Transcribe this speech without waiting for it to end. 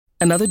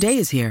Another day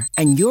is here,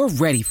 and you're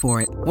ready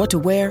for it. What to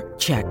wear?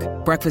 Check.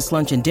 Breakfast,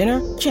 lunch, and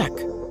dinner? Check.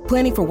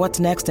 Planning for what's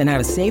next and how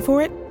to save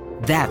for it?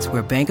 That's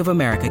where Bank of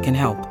America can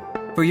help.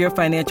 For your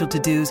financial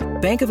to-dos,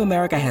 Bank of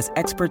America has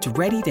experts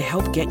ready to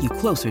help get you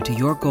closer to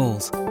your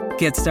goals.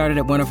 Get started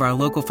at one of our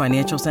local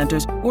financial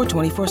centers or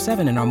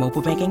 24/7 in our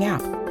mobile banking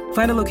app.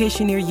 Find a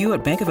location near you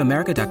at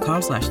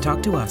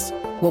bankofamerica.com/talktous.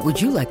 What would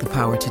you like the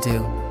power to do?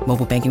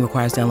 Mobile banking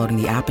requires downloading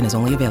the app and is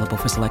only available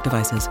for select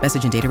devices.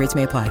 Message and data rates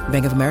may apply.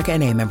 Bank of America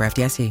N.A., member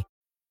FDIC.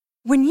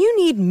 When you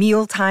need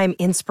mealtime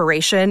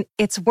inspiration,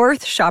 it's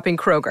worth shopping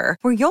Kroger,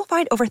 where you'll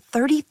find over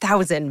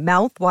 30,000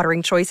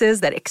 mouth-watering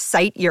choices that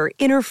excite your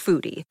inner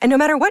foodie. And no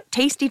matter what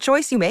tasty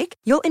choice you make,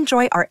 you'll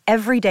enjoy our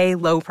everyday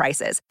low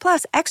prices,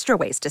 plus extra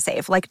ways to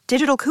save, like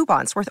digital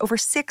coupons worth over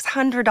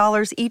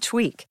 $600 each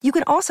week. You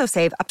can also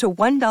save up to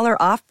 $1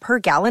 off per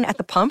gallon at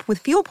the pump with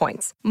fuel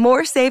points.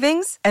 More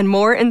savings and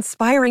more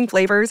inspiring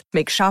flavors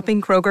make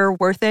shopping Kroger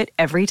worth it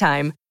every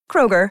time.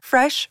 Kroger,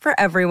 fresh for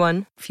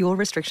everyone. Fuel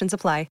restrictions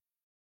apply.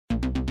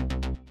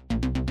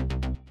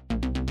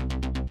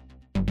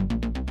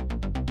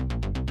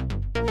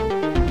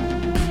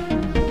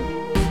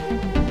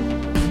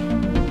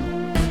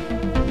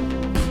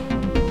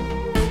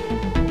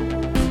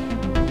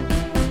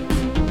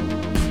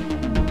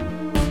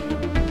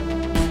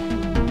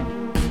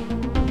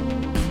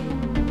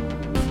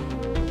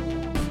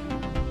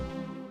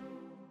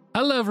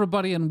 Hello,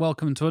 everybody, and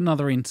welcome to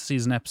another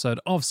inter-season episode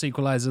of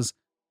Sequelizers.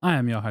 I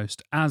am your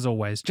host, as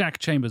always, Jack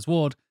Chambers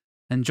Ward,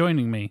 and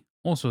joining me,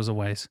 also as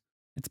always,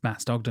 it's Matt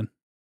Stogden.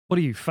 What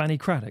are you, Fanny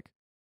Craddock?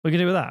 What are you going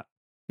to do with that?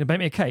 You going to bake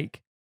me a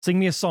cake? Sing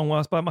me a song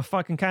whilst I burn my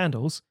fucking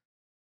candles?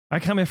 I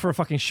come here for a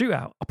fucking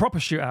shootout, a proper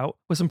shootout,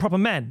 with some proper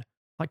men,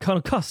 like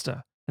Colonel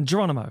Custer and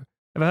Geronimo.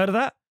 Ever heard of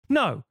that?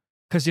 No,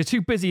 because you're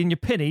too busy in your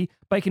pinny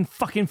baking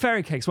fucking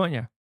fairy cakes, weren't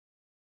you?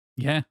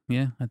 Yeah,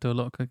 I do a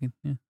lot of cooking,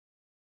 yeah.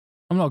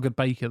 I'm not a good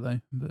baker, though,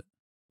 but,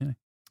 you know.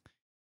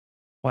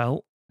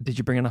 Well, did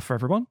you bring enough for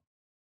everyone?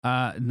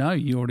 No,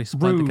 you already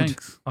supplied the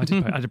cakes. I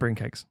did bring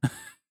cakes.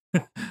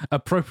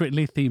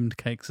 Appropriately themed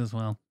cakes as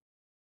well.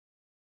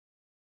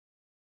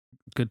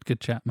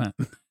 Good chat, Matt.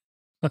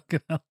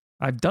 Fucking hell.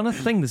 I've done a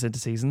thing this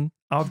interseason.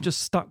 I've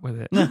just stuck with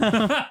it.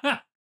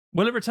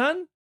 Will it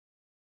return?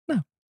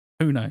 No.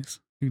 Who knows?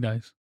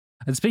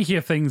 And speaking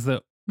of things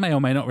that may or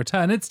may not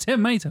return, it's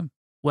Tim Matum.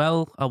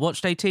 Well, I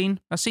watched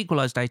 18. I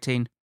sequelized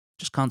 18.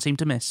 Just can't seem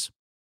to miss.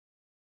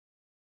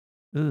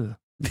 Ugh.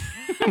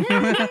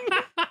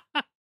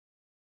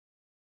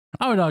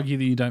 I would argue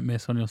that you don't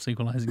miss on your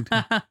sequelizing too.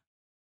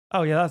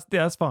 Oh, yeah,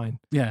 that's fine.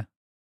 Yeah.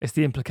 It's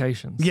the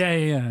implications. Yeah,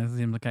 it's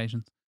the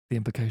implications. The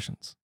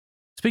implications.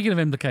 Speaking of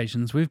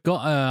implications, we've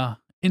got a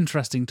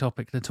interesting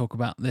topic to talk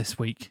about this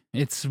week.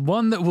 It's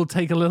one that will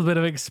take a little bit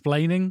of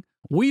explaining.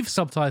 We've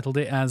subtitled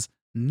it as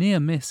near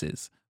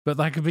misses, but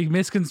that could be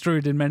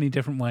misconstrued in many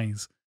different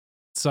ways.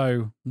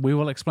 So we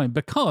will explain,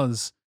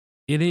 because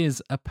it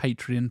is a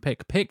Patreon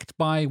pick, picked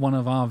by one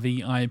of our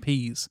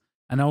VIPs.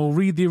 And I will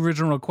read the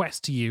original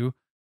request to you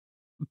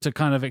to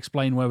kind of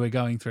explain where we're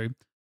going through.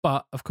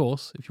 But, of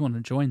course, if you want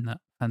to join that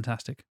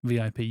fantastic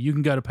VIP, you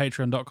can go to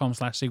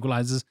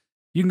patreon.com/sequelizers.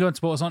 You can go and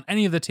support us on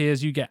any of the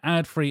tiers. You get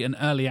ad-free and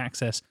early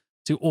access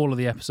to all of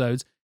the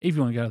episodes. If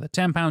you want to go to the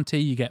 £10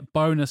 tier, you get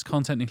bonus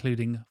content,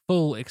 including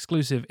full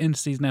exclusive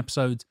inter-season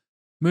episodes,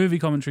 movie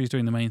commentaries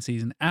during the main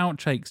season,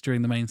 outtakes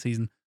during the main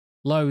season,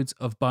 loads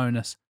of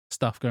bonus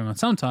stuff going on.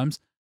 Sometimes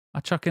I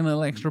chuck in a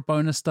little extra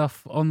bonus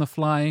stuff on the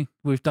fly.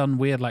 We've done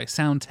weird like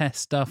sound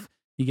test stuff.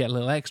 You get a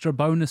little extra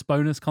bonus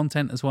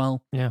content as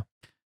well. Yeah.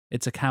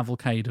 It's a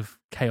cavalcade of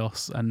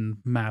chaos and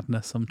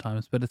madness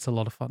sometimes, but it's a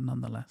lot of fun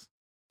nonetheless.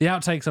 The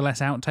outtakes are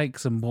less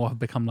outtakes and more have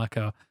become like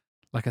a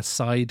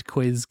side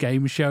quiz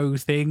game show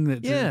thing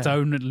that's its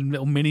own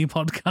little mini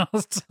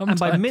podcast. And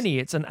by mini,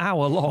 it's an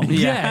hour long.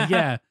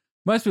 Yeah.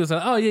 Most people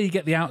say, oh yeah, you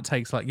get the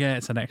outtakes. Like, yeah,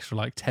 it's an extra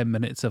like 10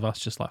 minutes of us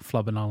just like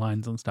flubbing our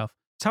lines and stuff.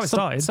 It's how it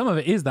started. Some of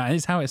it is that.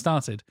 It's how it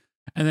started.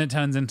 And then it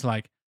turns into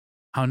like,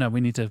 oh no,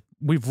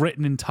 we've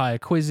written entire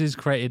quizzes,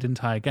 created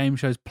entire game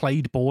shows,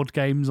 played board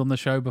games on the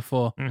show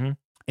before. Mm-hmm.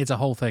 It's a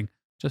whole thing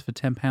just for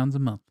 £10 a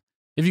month.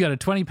 If you go to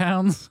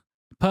 £20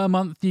 per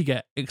month, you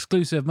get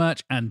exclusive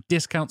merch and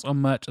discounts on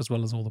merch, as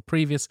well as all the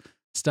previous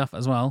stuff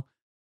as well.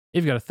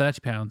 If you go to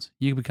 £30,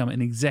 you become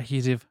an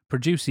executive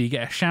producer. You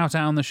get a shout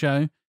out on the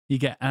show. You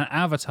get an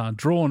avatar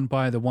drawn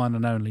by the one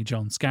and only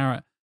John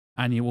Scarrett.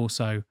 And you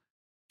also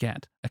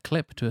get a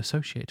clip to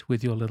associate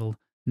with your little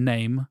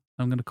name.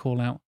 I'm going to call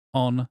out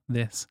on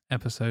this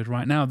episode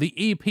right now. The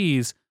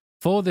EPs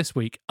for this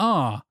week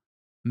are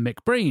Mick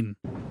Breen.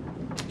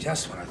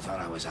 Just when I thought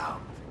I was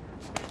out,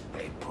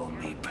 they pulled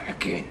me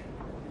back in.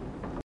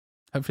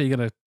 Hopefully you're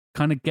going to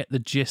kind of get the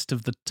gist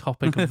of the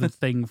topic of the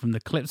thing from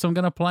the clips I'm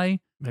going to play.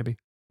 Maybe.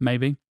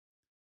 Maybe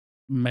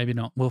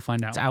not. We'll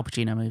find out. It's Al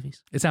Pacino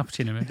movies. It's Al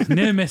Pacino movies.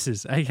 Near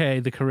misses, a.k.a.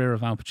 the career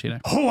of Al Pacino.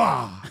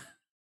 Hooah!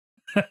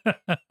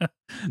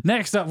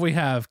 Next up, we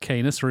have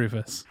Canis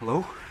Rufus.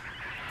 Hello?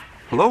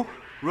 Hello?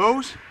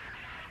 Rose?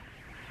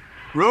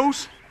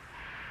 Rose?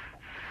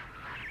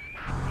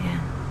 Yeah,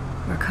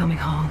 we're coming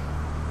home.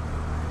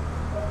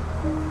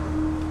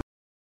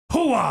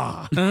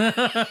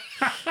 Hooah!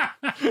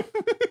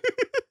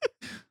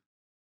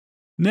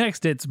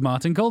 Next, it's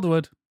Martin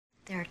Calderwood.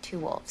 There are two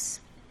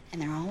wolves,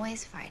 and they're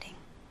always fighting.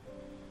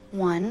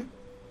 One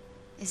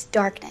is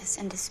darkness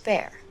and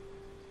despair.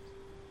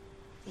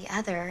 The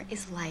other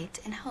is light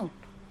and hope.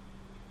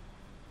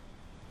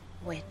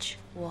 Which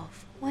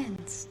wolf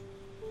wins?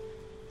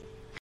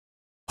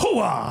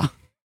 Hooah!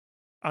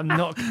 I'm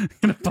not I'm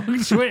going to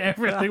punctuate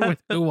everything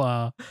with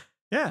hooah.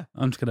 Yeah.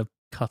 I'm just going to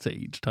cut it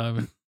each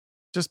time.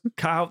 Just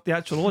cut out the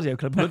actual audio.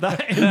 Could I put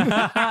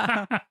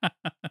that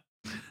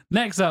in?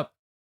 Next up,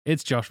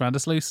 it's Josh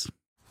Vandersloot.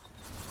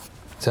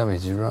 Tell me,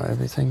 did you write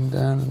everything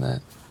down in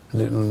that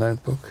little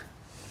notebook?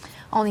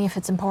 Only if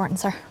it's important,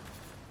 sir.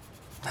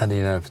 How do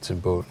you know if it's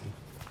important?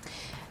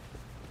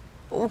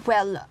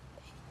 Well,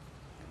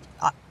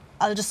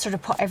 I'll just sort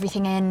of put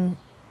everything in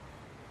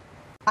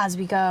as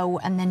we go,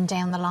 and then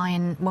down the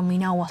line, when we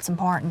know what's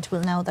important,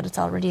 we'll know that it's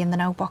already in the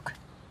notebook.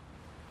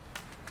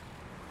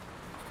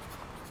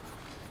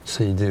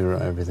 So you do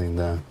write everything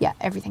down? Yeah,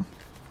 everything.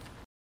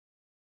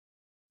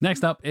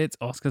 Next up, it's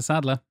Oscar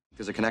Sadler.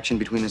 There's a connection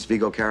between this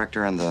Vigo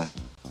character and the...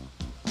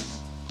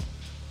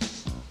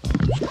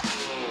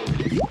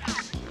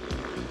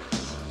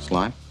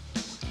 slime?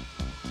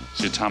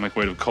 It's the atomic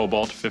weight of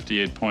cobalt,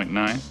 58.9.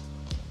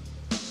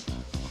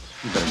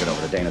 You better get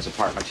over to Dana's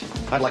apartment.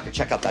 I'd like to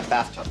check out that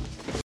bathtub.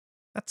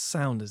 That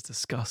sound is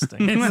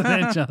disgusting. Isn't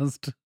it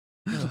just?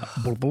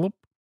 Blub, blub.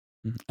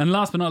 And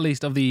last but not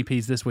least of the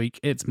EPs this week,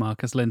 it's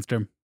Marcus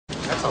Lindstrom.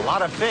 That's a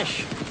lot of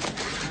fish.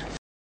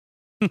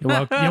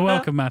 You're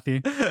welcome,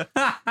 Matthew. It's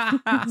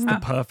the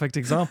perfect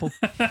example.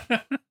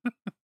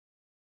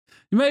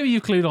 Maybe you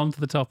clued on to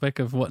the topic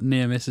of what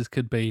near misses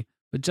could be,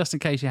 but just in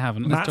case you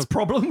haven't, Matt's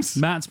problems?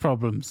 Matt's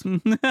problems.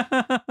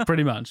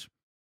 Pretty much.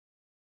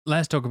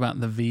 Let's talk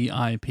about the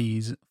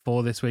VIPs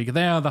for this week.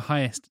 They are the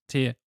highest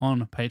tier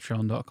on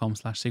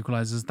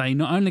patreon.com/sequelizers. They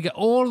not only get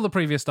all of the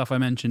previous stuff I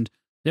mentioned,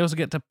 they also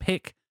get to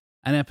pick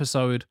an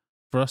episode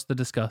for us to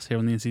discuss here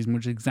on the in-season,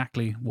 which is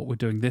exactly what we're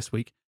doing this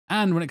week.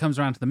 And when it comes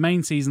around to the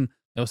main season,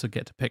 they also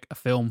get to pick a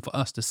film for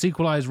us to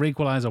sequelize,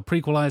 requelize, or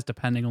prequelize,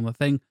 depending on the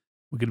thing.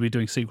 We're going to be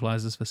doing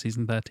sequelizers for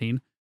season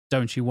 13.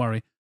 Don't you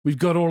worry. We've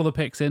got all of the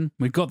picks in.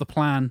 We've got the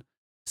plan.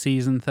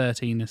 Season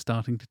 13 is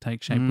starting to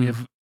take shape. We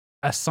have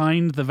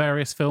assigned the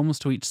various films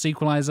to each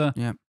sequelizer.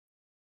 Yeah.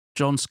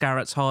 John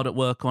Scarrett's hard at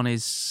work on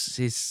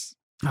his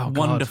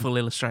wonderful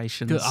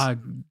illustrations. I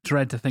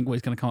dread to think what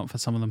he's going to come up for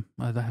some of them.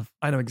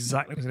 I know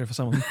exactly what he's going to do for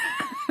some of them.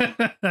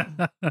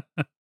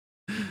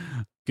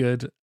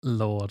 Good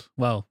Lord.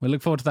 Well, we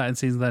look forward to that in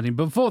season 13.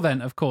 But before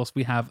then, of course,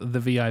 we have the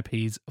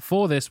VIPs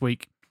for this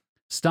week,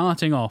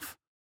 starting off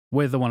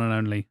with the one and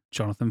only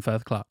Jonathan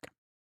Firth Clark.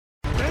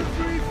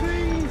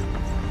 Everything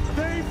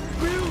they've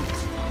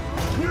built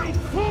will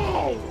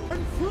fall,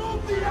 and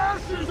from the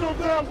ashes of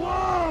their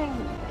world,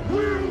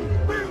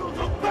 we'll build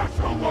a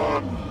better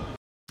one.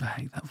 I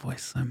hate that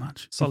voice so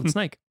much. Solid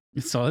Snake.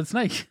 It's Solid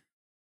Snake.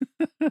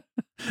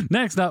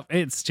 Next up,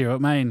 it's Stuart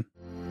Main.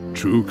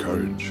 True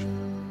courage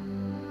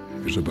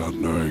is about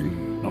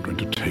knowing not when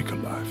to take a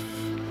life,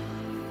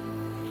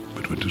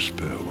 but when to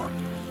spare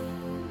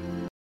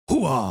one.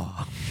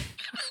 Hooah!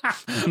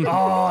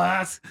 Oh,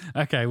 that's...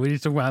 Okay, we need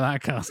to talk about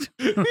that cast.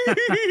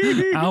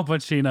 Al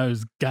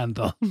Pacino's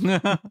Gandalf.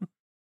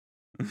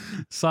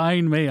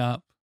 Sign me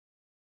up.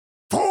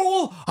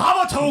 Full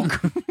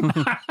Avatok!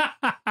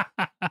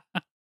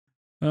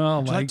 Oh,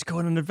 Would you like to go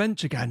on an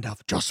adventure,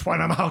 Gandalf? Just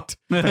when I'm out,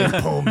 they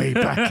pull me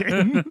back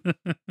in.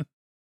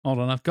 Hold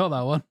on, I've got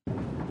that one.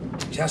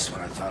 Just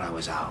when I thought I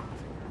was out,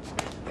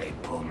 they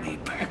pulled me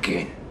back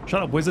in.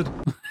 Shut up, wizard.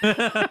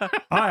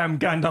 I am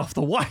Gandalf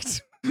the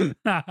White.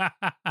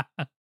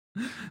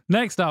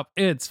 Next up,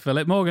 it's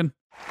Philip Morgan.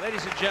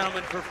 Ladies and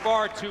gentlemen, for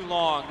far too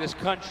long, this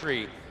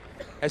country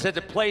has had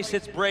to place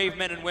its brave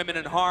men and women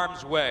in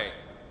harm's way.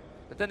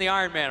 But then the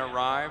Iron Man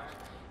arrived,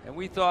 and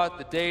we thought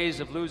the days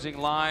of losing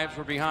lives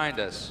were behind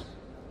us.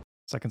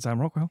 Second Sam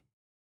Rockwell.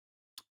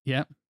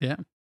 Yeah.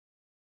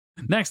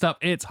 Next up,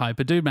 it's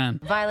Hyper Dude Man.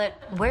 Violet,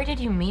 where did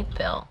you meet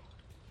Bill?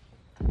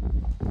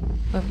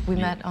 We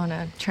met on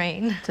a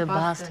train. To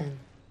Boston.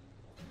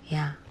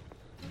 Yeah.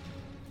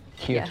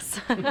 Cute. Yes.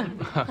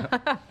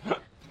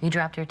 You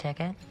dropped your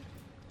ticket,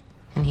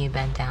 and he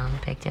bent down,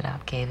 picked it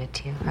up, gave it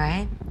to you,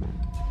 right?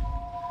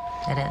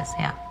 It is,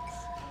 yeah.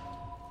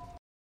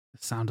 The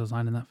sound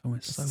design in that film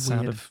is so the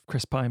sound weird. of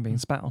Chris Pine being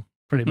spat on.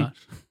 Pretty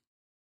much.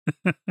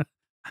 I'm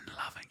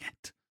loving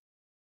it.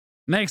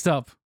 Next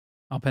up,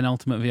 our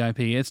penultimate VIP,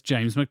 it's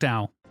James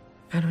McDowell.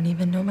 I don't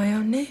even know my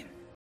own name.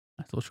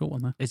 That's a little short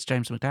one there. It's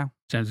James McDowell.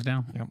 James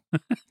McDowell.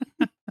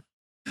 Yep.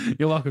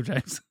 You're welcome,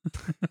 James.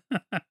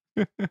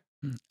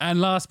 And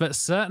last but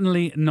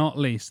certainly not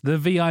least, the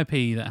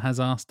VIP that has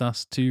asked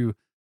us to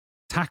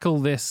tackle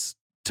this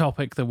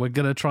topic that we're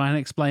going to try and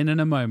explain in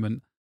a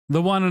moment.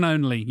 The one and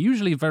only,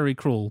 usually very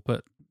cruel,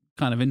 but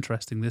kind of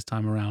interesting this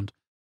time around,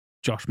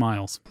 Josh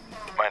Miles.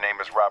 My name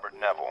is Robert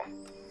Neville.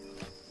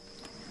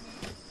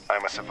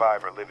 I'm a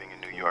survivor living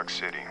in New York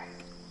City.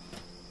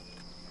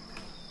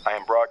 I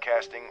am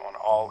broadcasting on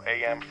all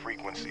AM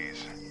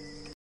frequencies.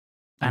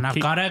 And I've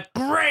got a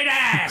great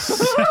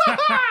ass.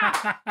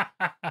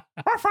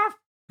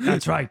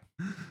 That's right.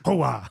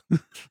 Hoa.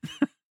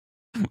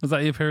 Was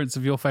that the appearance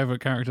of your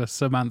favourite character,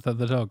 Samantha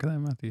the dog, there,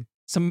 Matthew?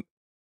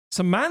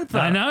 Samantha?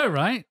 I know,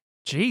 right?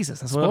 Jesus.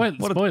 That's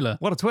Spoiler.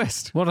 What a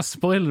twist. What a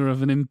spoiler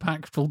of an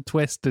impactful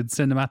twist in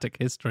cinematic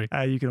history.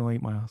 You can all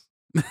eat my ass.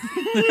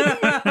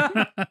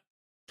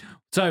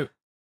 So,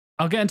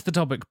 I'll get into the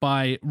topic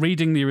by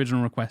reading the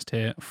original request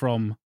here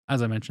from,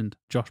 as I mentioned,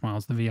 Josh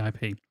Miles, the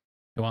VIP,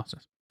 who asked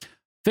us.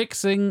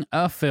 Fixing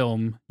a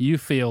film you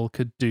feel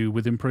could do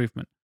with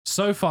improvement.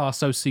 So far,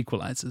 so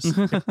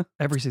sequelizers.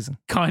 Every season.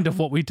 Kind of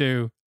what we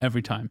do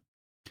every time.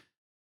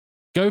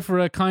 Go for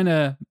a kind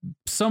of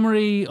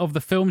summary of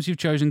the films you've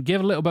chosen,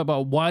 give a little bit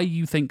about why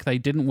you think they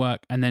didn't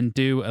work, and then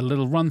do a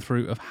little run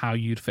through of how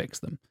you'd fix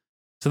them.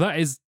 So that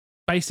is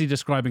basically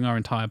describing our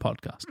entire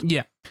podcast.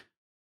 Yeah.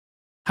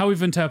 How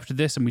we've interpreted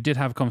this, and we did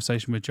have a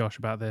conversation with Josh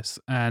about this,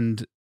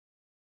 and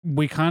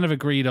we kind of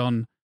agreed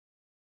on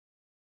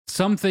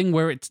something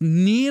where it's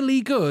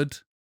nearly good,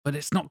 but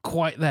it's not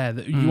quite there.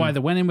 That you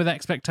either went in with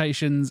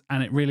expectations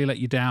and it really let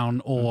you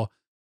down, or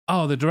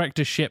oh, the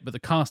director's shit, but the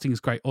casting is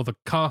great, or the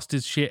cast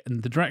is shit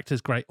and the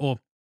director's great, or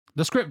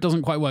the script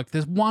doesn't quite work.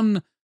 There's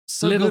one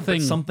little good,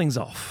 thing. Something's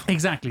off.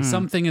 Exactly.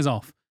 Something is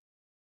off.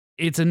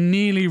 It's a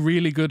nearly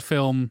really good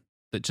film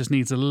that just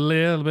needs a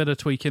little bit of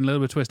tweaking, a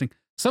little bit of twisting.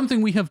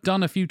 Something we have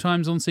done a few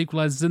times on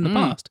sequelizers in the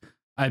past.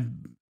 I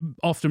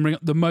often bring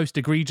up the most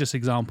egregious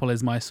example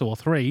is my Saw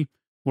 3,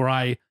 where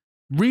I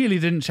really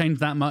didn't change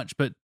that much,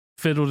 but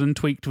fiddled and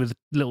tweaked with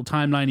little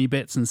timeliney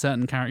bits and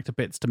certain character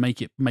bits to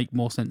make it make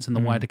more sense in the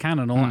wider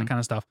canon, all that kind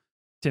of stuff.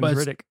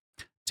 Tim's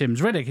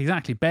Riddick,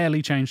 exactly.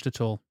 Barely changed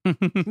at all.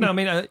 No, I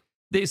mean,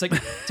 it's like,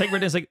 take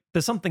Riddick, it's like,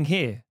 there's something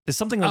here. There's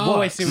something that works.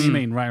 I see what you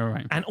mean.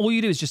 Right. And all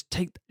you do is just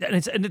take,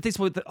 and this is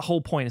what the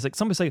whole point is. Like,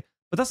 somebody say,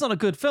 but that's not a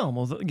good film,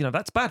 or,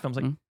 that's bad film.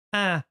 It's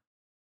like,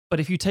 but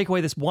if you take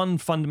away this one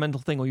fundamental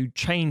thing, or you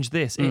change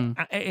this,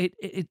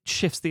 it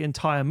shifts the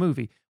entire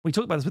movie. We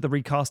talked about this with the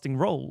recasting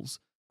roles,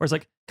 where it's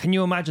like, can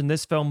you imagine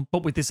this film,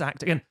 but with this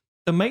actor? Again,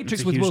 The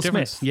Matrix with Will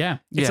Smith. Yeah.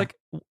 It's like,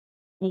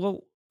 well,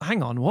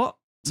 hang on, what?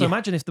 So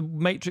imagine if The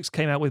Matrix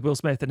came out with Will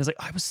Smith, and it's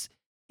like,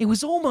 it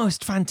was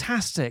almost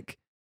fantastic,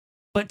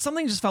 but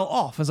something just fell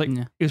off. I was like,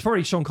 it was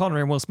probably Sean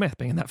Connery and Will Smith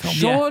being in that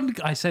film.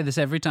 I say this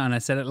every time. I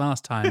said it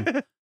last time.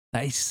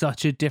 That is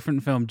such a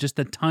different film. Just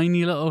a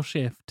tiny little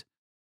shift.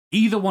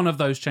 Either one of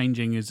those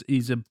changing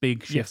is a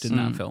big shift in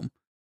that film.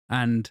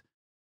 And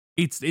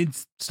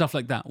it's stuff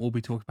like that we'll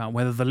be talking about.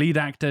 Whether the lead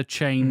actor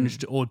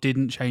changed or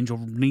didn't change or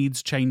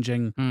needs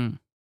changing.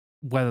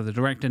 Whether the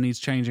director needs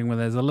changing.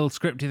 Whether there's a little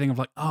scripty thing of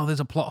like, oh, there's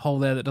a plot hole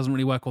there that doesn't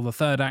really work, or the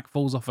third act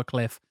falls off a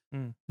cliff.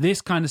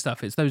 This kind of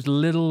stuff. It's those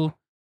little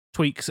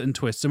tweaks and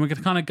twists. And we're going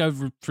to kind of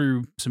go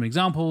through some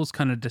examples,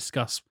 kind of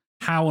discuss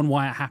how and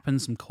why it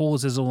happens, some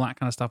causes, all that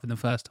kind of stuff in the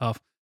first half.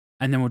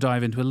 And then we'll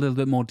dive into a little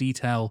bit more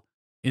detail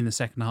in the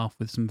second half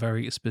with some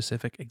very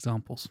specific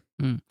examples.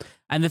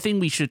 And the thing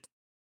we should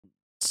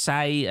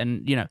say,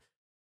 and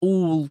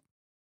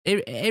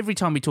every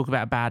time we talk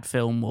about a bad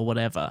film or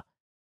whatever,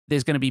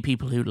 there's going to be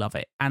people who love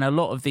it, and a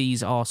lot of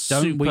these are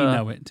we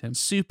know it, Tim?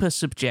 Super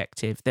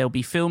subjective. There'll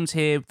be films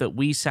here that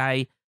we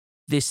say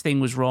this thing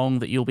was wrong,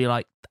 that you'll be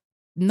like,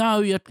 no,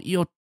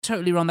 you're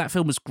totally wrong, that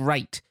film was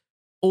great.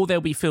 Or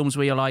there'll be films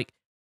where you're like,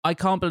 I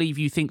can't believe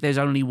you think there's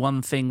only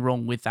one thing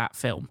wrong with that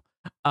film.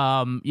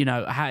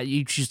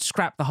 You should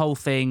scrap the whole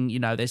thing.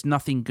 There's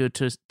nothing good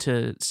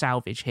to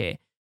salvage here.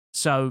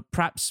 So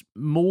perhaps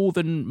more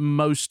than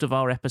most of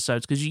our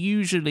episodes, because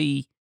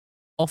usually,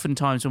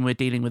 oftentimes when we're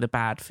dealing with a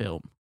bad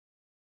film,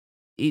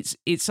 it's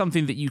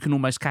something that you can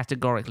almost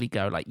categorically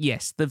go like,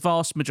 yes, the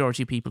vast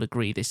majority of people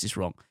agree this is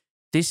wrong.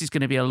 This is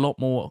going to be a lot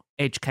more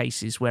edge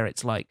cases where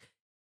it's like,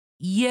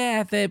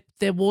 yeah,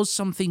 there was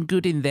something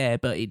good in there,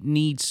 but it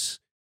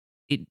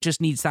just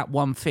needs that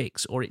one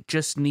fix, or it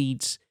just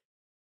needs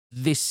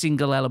this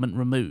single element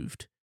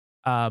removed,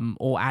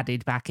 or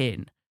added back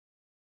in.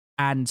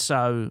 And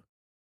so,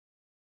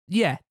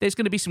 yeah, there's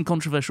going to be some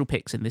controversial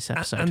picks in this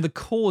episode. And the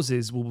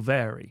causes will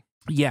vary.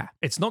 Yeah.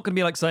 It's not going to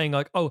be like saying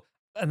like, oh,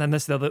 and then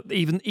this the other,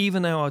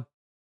 even our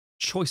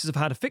choices of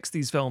how to fix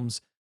these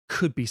films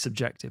could be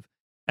subjective.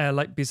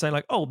 Like be saying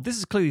like, oh, this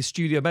is clearly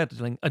studio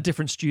editing, a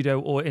different studio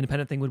or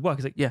independent thing would work.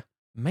 It's like, yeah,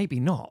 maybe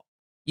not.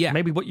 Yeah.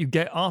 Maybe what you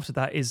get after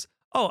that is,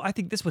 oh, I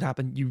think this would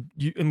happen. You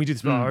and we do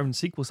this with our own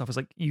sequel stuff. It's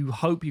like, you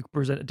hope you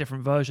present a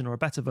different version or a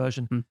better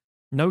version.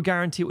 No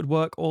guarantee it would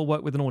work or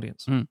work with an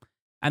audience.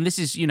 And this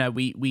is,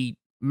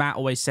 Matt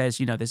always says,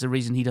 there's a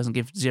reason he doesn't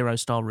give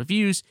 0-star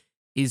reviews,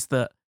 is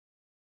that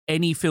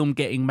any film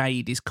getting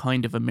made is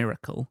kind of a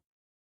miracle.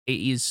 It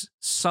is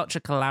such a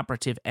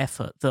collaborative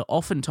effort that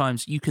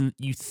oftentimes you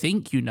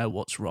think you know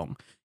what's wrong.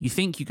 You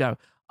think you go,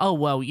 oh,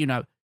 well,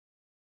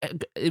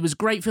 it was a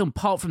great film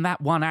apart from that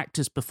one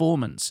actor's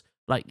performance.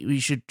 Like, we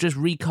should just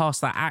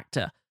recast that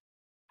actor.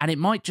 And it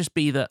might just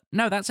be that,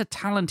 no, that's a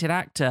talented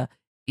actor.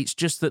 It's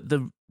just that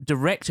the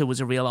director was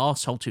a real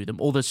arsehole to them,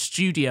 or the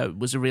studio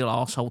was a real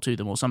arsehole to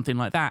them, or something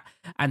like that.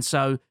 And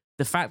so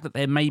the fact that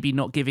they're maybe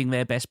not giving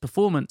their best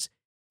performance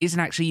isn't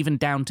actually even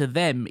down to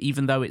them,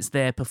 even though it's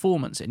their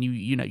performance. And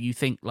you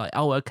think like,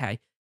 oh, okay,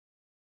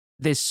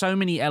 there's so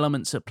many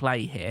elements at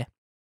play here.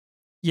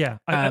 Yeah.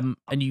 And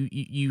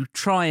you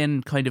try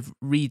and kind of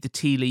read the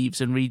tea leaves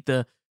and read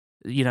the,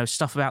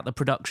 stuff about the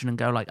production and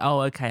go like,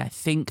 oh, okay, I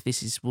think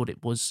this is what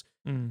it was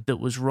that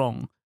was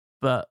wrong.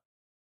 But,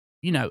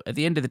 at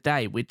the end of the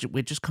day,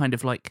 we're just kind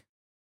of like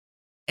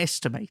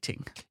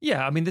estimating.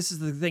 Yeah, I mean, this is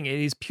the thing. It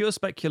is pure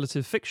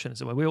speculative fiction.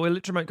 So we're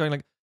literally going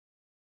like,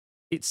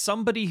 it's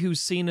somebody who's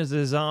seen a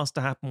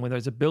disaster happen, whether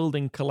it's a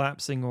building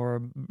collapsing or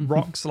a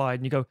rock slide,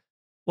 and you go,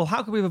 well,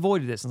 how could we have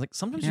avoided this? And it's like,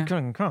 sometimes you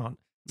can't.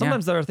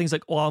 Sometimes there are things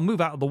like, well, I'll move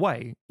out of the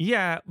way.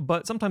 Yeah,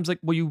 but sometimes like,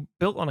 well, you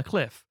built on a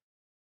cliff.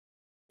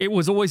 It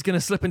was always going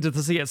to slip into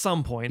the sea at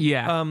some point.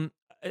 Yeah.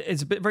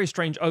 It's a very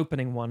strange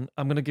opening one.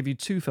 I'm going to give you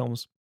 2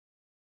 films.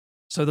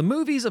 So the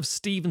movies of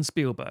Steven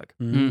Spielberg,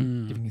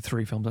 giving you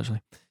 3 films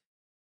actually.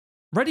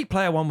 Ready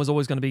Player One was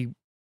always going to be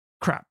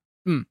crap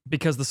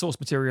because the source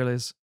material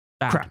is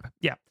crap.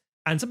 Yeah.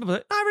 And some people are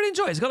like, I really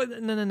enjoy it. It's got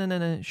like,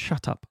 no.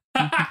 Shut up.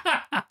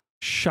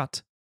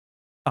 Shut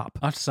up.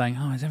 I'm just saying,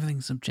 is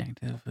everything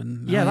subjective?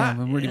 And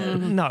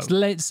no.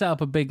 Let's set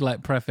up a big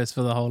like preface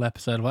for the whole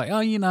episode. Like,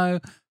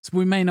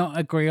 we may not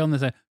agree on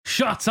this.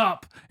 Shut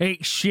up.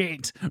 It's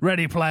shit.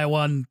 Ready Player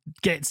One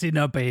gets in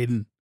a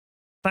bin.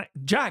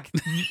 Jack,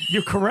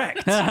 you're correct.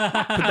 Put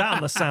that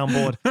on the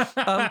soundboard.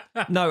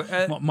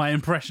 No. My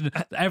impression.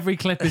 Every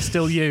clip is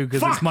still you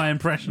because it's my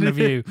impression of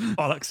you.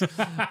 Bollocks.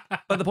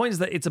 But the point is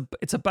that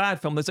it's a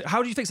bad film. Like,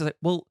 how do you fix it? Like,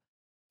 well,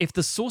 if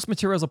the source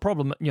material is a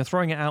problem and you're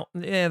throwing it out,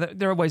 there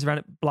are ways around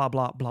it. Blah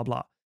blah blah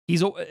blah.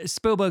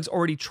 Spielberg's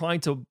already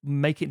tried to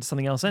make it into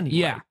something else anyway.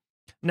 Yeah.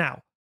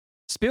 Now,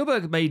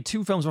 Spielberg made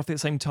 2 films roughly at the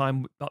same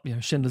time.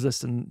 Schindler's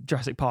List and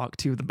Jurassic Park,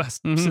 2 of the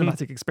best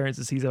cinematic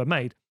experiences he's ever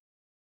made.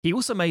 He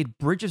also made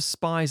Bridge of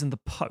Spies and The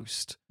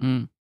Post.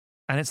 And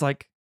it's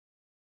like,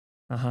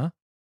 And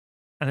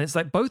it's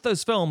like both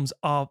those films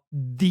are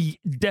the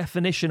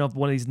definition of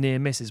one of these near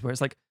misses where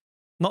it's like,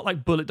 not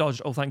like bullet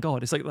dodge, oh, thank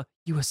God. It's like,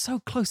 you were so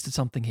close to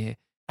something here.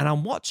 And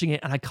I'm watching it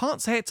and I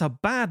can't say it's a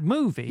bad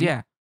movie.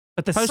 Yeah.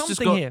 But there's Poster's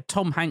something got here.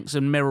 Tom Hanks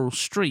and Meryl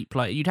Streep.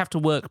 Like, you'd have to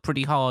work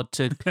pretty hard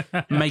to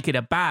make it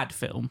a bad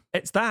film.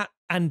 It's that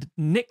and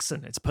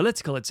Nixon. It's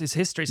political. It's his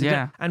history.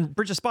 And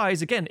Bridge of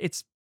Spies, again,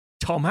 it's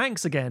Tom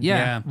Hanks again.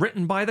 Yeah.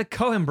 Written by the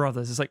Coen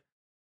brothers. It's like,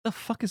 the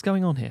fuck is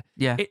going on here?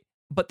 Yeah.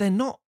 But they're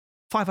not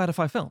 5 out of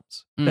 5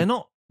 films. They're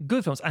not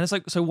good films. And it's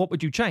like, so what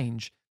would you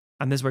change?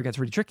 And this is where it gets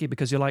really tricky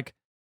because you're like,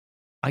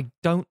 I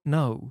don't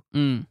know.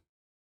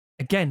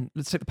 Again,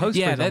 let's take the Post.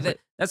 Yeah,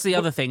 that's the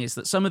other thing is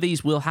that some of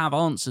these will have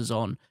answers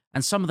on,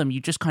 and some of them you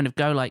just kind of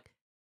go like,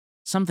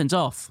 something's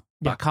off,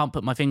 but I can't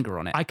put my finger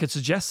on it. I could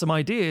suggest some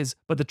ideas,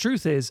 but the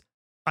truth is,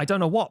 I don't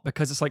know what,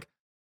 because it's like,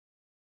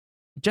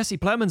 Jesse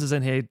Plemons is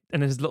in here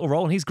in his little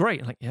role, and he's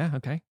great. I'm like, yeah,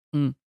 okay.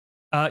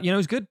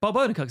 Who's good? Bob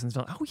Odenkirk's in this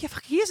film. Oh yeah,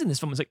 fuck, he is in this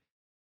film. It's like,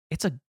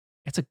 it's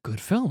a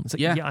good film. It's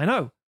like, yeah, I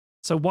know.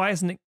 So why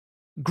isn't it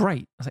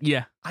great? I was like,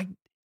 yeah,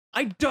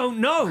 I don't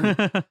know.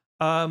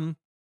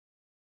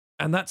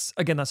 And that's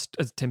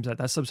as Tim said,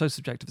 that's so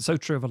subjective. It's so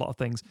true of a lot of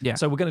things. Yeah.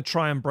 So we're going to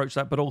try and broach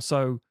that, but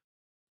also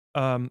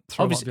throw obviously,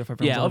 a lot of your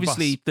films on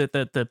obviously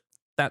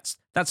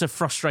that's a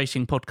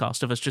frustrating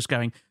podcast of us just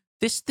going,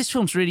 this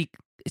film's really,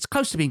 it's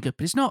close to being good,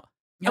 but it's not.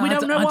 And we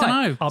don't know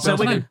why.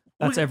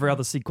 That's every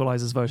other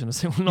Sequelizer's version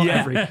of it. Not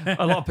every.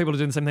 A lot of people are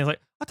doing the same thing.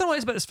 Like, I don't know what it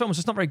is about this film. It's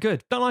just not very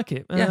good. Don't like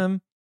it.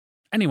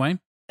 Anyway.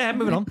 Yeah,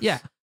 moving on. Yeah.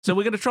 So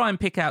we're going to try and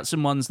pick out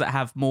some ones that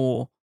have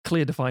more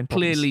clearly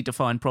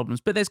defined problems.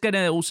 But there's going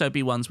to also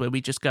be ones where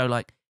we just go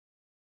like,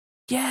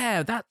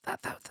 yeah, that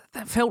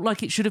felt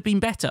like it should have been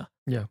better.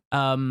 Yeah.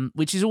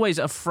 Which is always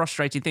a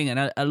frustrating thing.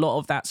 And a lot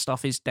of that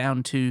stuff is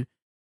down to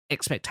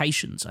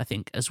expectations, I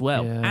think, as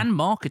well. Yeah. And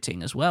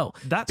marketing as well.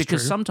 That's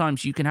because true.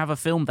 sometimes you can have a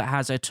film that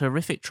has a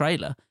terrific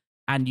trailer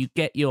and you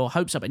get your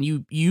hopes up and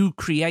you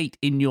create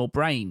in your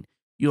brain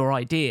your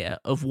idea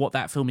of what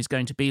that film is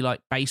going to be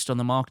like based on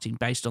the marketing,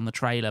 based on the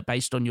trailer,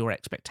 based on your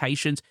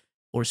expectations,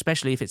 or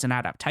especially if it's an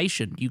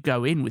adaptation, you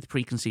go in with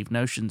preconceived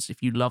notions.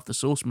 If you love the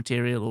source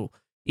material, or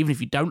even if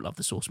you don't love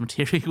the source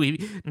material,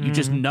 you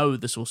just know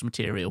the source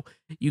material,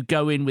 you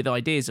go in with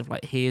ideas of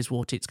like, here's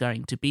what it's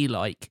going to be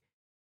like,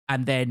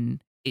 and then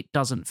it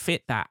doesn't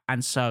fit that,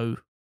 and so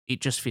it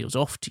just feels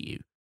off to you.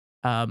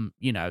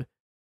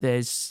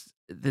 There's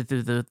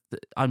the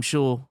I'm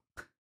sure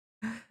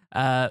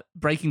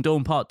Breaking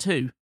Dawn Part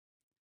 2,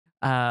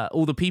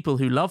 all the people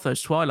who love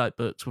those Twilight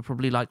books were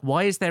probably like,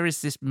 why is there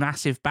this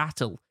massive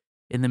battle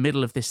in the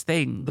middle of this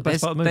thing? The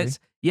best part of the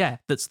movie.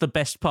 That's the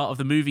best part of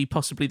the movie,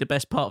 possibly the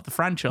best part of the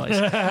franchise.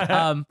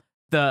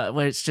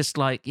 Where it's just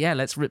like, yeah,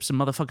 let's rip some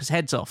motherfuckers'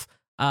 heads off.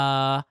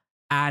 All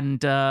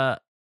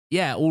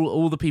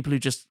the people who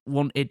just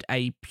wanted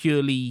a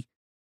purely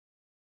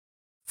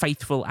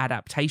faithful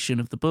adaptation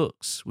of the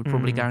books were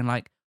probably going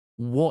like,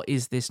 what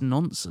is this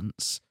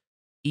nonsense?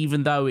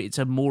 Even though it's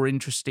a more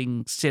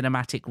interesting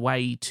cinematic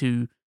way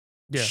to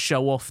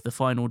show off the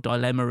final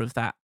dilemma of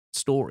that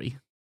story.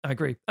 I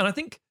agree. And I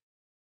think...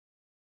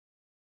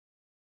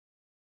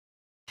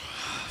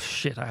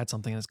 Shit, I had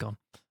something and it's gone.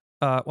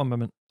 One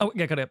moment. Oh,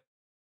 yeah, got it.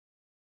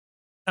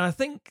 And I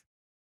think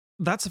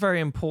that's a very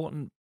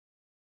important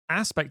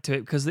aspect to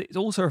it because it's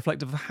also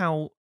reflective of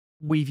how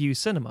we view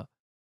cinema.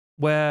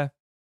 Where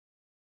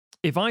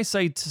if I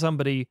say to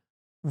somebody,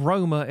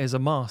 Roma is a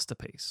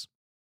masterpiece,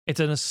 it's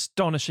an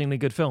astonishingly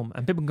good film,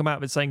 and people can come out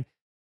of it saying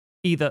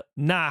either,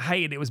 nah, I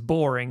hated it, it was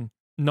boring,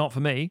 not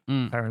for me,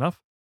 fair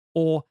enough,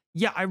 or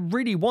yeah, I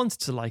really wanted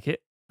to like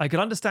it. I could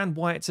understand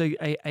why it's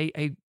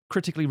a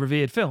critically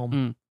revered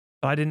film,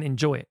 but I didn't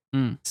enjoy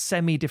it.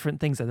 Semi-different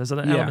things there. There's an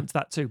element to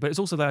that too, but it's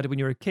also the idea when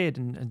you're a kid,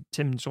 and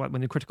Tim's right,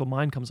 when the critical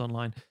mind comes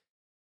online,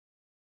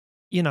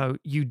 you know,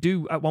 you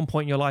do at one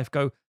point in your life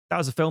go, that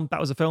was a film, that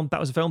was a film,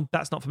 that was a film,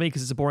 that's not for me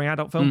because it's a boring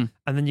adult film.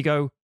 And then you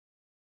go,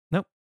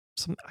 nope,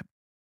 I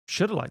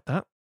should have liked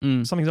that.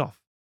 Something's off.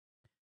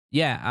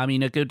 Yeah, I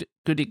mean, a good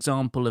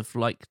example of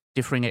like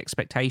differing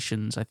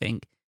expectations, I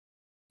think,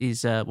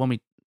 is one we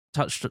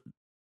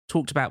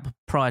talked about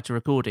prior to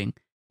recording,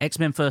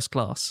 X-Men First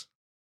Class.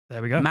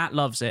 There we go. Matt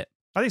loves it.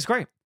 I think it's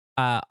great.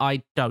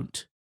 I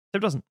don't. It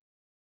doesn't.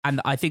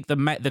 And I think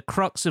the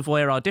crux of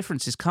where our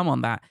differences come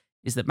on that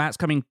is that Matt's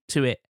coming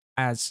to it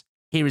as,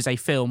 here is a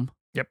film.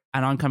 Yep.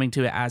 And I'm coming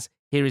to it as,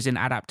 here is an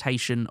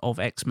adaptation of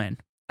X-Men.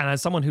 And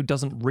as someone who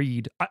doesn't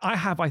read, I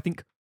have, I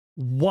think,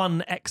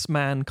 one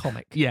X-Man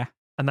comic. Yeah.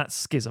 And that's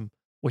Schism,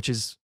 which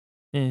is,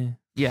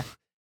 yeah.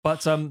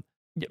 But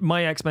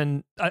my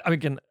X-Men,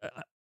 again,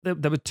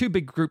 there were two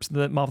big groups in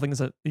the Marvel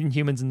things,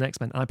 Inhumans and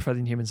X-Men, and I prefer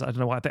the Inhumans. I don't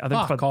know why. I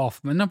think Fuck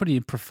off, man. Nobody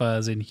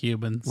prefers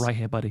Inhumans. Right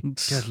here, buddy.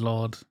 Good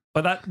Lord.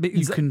 But that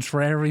you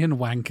contrarian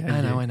wanker.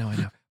 I know.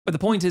 But the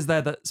point is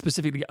there that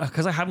specifically,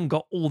 because I haven't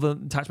got all the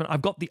attachment,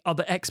 I've got the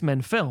other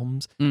X-Men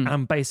films, and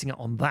I'm basing it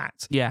on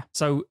that. Yeah.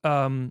 So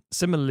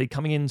similarly,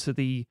 coming into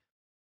the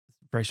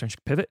very strange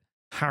pivot,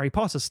 Harry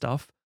Potter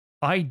stuff,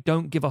 I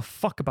don't give a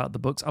fuck about the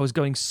books. I was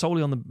going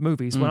solely on the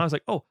movies when I was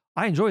like, oh,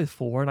 I enjoy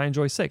 4 and I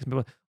enjoy 6. And people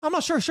are like, I'm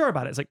not sure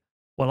about it. It's like,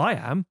 well, I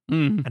am.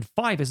 And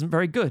 5 isn't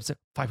very good. So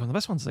 5 is one of the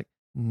best ones. It's like,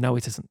 no,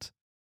 it isn't.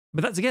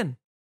 But that's again,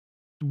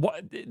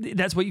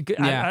 that's what you get.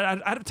 Yeah.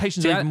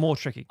 Adaptations are even more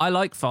tricky. I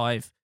like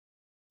 5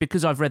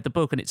 because I've read the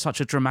book and it's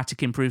such a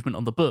dramatic improvement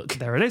on the book.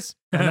 There it is.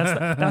 And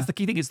that's the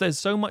key thing is there's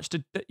so much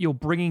that you're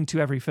bringing to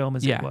every film,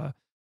 as it were,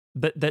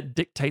 that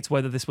dictates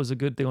whether this was a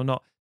good thing or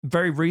not.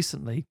 Very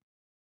recently,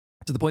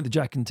 to the point that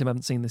Jack and Tim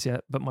haven't seen this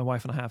yet, but my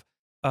wife and I have,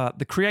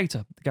 The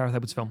Creator, the Gareth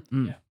Edwards film.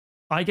 Yeah.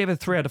 I gave it a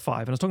 3 out of 5.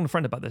 And I was talking to a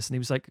friend about this, and he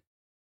was like,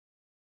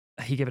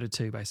 he gave it a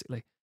 2,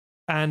 basically.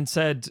 And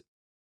said,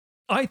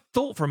 I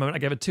thought for a moment I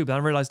gave it 2, but I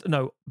realized,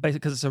 no, basically,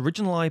 because it's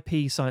original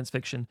IP science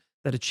fiction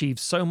that achieved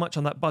so much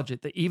on that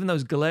budget that even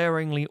those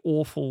glaringly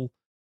awful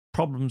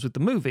problems with the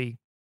movie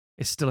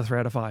is still a 3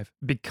 out of 5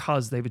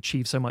 because they've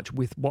achieved so much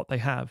with what they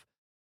have.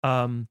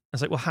 I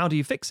was like, well, how do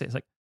you fix it? It's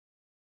like,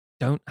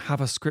 don't have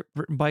a script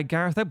written by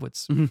Gareth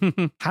Edwards.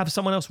 Have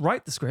someone else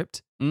write the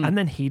script and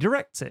then he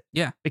directs it.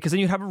 Yeah. Because then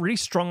you'd have a really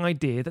strong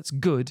idea that's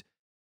good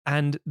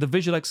and the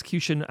visual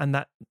execution and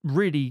that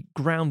really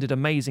grounded,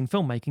 amazing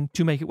filmmaking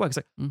to make it work. It's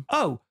like,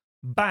 oh,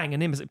 bang, a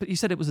near miss. But you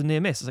said it was a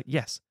near miss. It's like,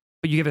 yes.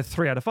 But you give it a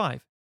 3 out of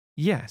 5.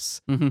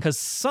 Yes. Because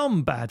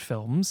some bad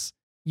films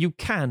you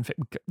can fit.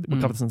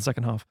 We'll cover this in the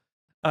second half.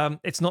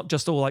 It's not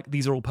just all like,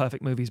 these are all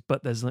perfect movies,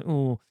 but there's like,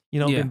 oh, you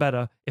know, it'd been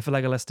better if a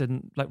Legolas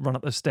didn't like run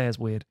up those stairs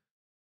weird.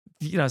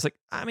 You know, it's like,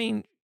 I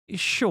mean,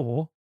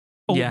 sure.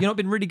 Oh, you know, it'd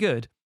been really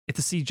good if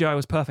the CGI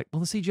was perfect.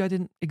 Well, the CGI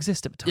didn't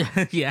exist at the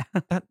time. Yeah.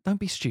 Don't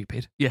be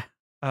stupid. Yeah.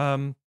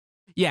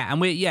 Yeah,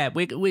 and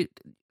we're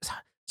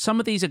some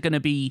of these are going to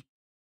be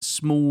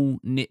small,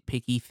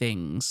 nitpicky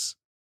things,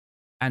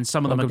 and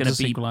some of them are going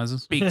to be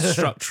big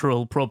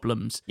structural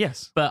problems.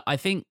 Yes. But I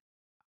think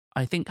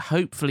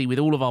hopefully with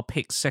all of our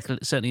picks,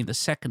 certainly in the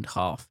second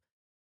half,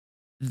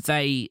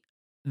 they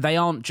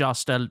aren't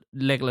just a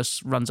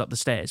Legolas runs up the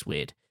stairs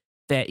weird.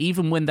 They're,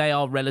 even when they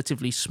are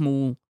relatively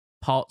small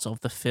parts of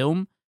the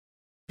film,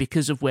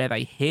 because of where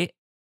they hit,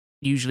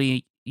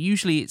 usually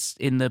it's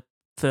in the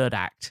third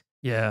act.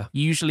 Yeah.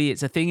 Usually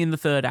it's a thing in the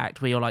third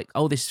act where you're like,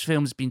 oh, this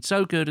film's been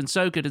so good and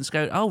so good and so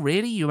good. Oh,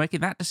 really? You're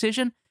making that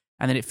decision?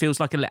 And then it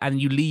feels like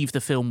and you leave the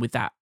film with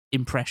that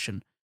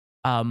impression.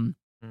 And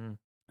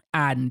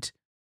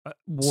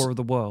War of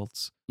the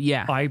Worlds.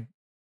 Yeah.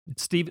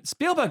 Steven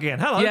Spielberg again.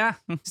 Hello. Yeah.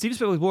 Steven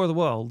Spielberg's War of the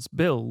Worlds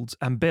builds,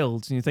 and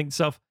you think to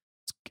yourself,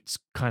 it's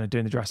kind of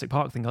doing the Jurassic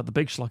Park thing, like the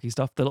big schlocky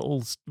stuff, the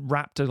little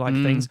raptor-like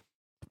things.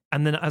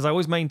 And then, as I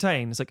always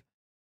maintain, it's like,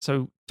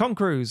 so Tom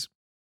Cruise,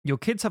 your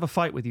kids have a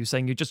fight with you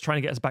saying you're just trying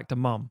to get us back to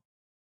mum.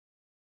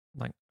 I'm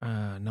like,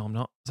 no, I'm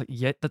not. It's like,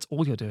 yeah, that's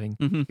all you're doing.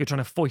 You're trying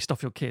to foist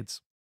off your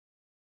kids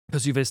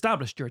because you've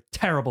established you're a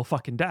terrible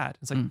fucking dad.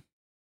 It's like,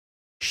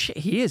 shit,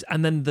 he is.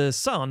 And then the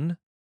son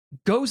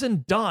goes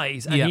and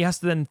dies, and he has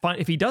to then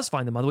find, if he does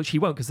find the mother, which he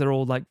won't because they're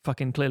all like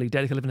fucking clearly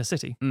dead, they live in a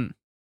city.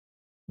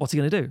 What's he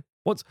going to do?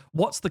 What's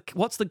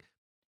the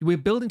we're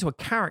building to a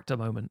character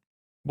moment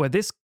where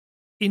this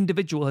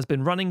individual has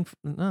been running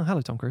hello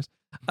Tom Cruise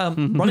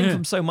running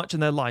from so much in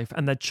their life,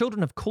 and their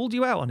children have called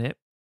you out on it,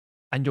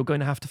 and you're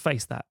going to have to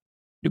face that.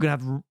 You're going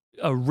to have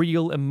a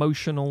real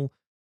emotional,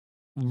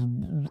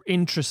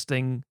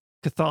 interesting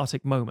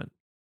cathartic moment.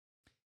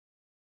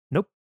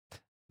 Nope.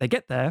 They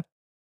get there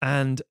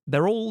and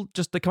they're all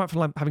they come out from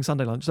like, having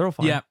Sunday lunch. They're all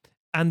fine. Yeah.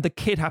 And the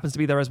kid happens to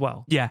be there as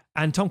well. Yeah.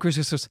 And Tom Cruise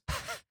just goes,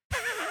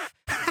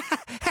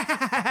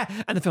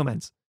 and the film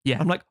ends. Yeah.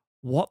 I'm like,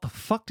 what the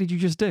fuck did you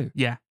just do?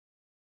 Yeah.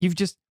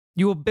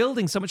 You were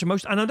building so much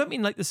emotion. And I don't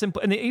mean like the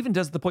simple, and it even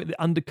does the point that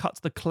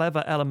undercuts the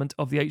clever element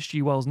of the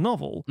H.G. Wells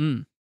novel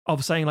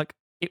of saying like,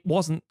 it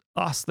wasn't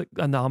us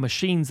and our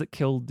machines that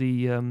killed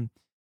the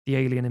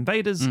alien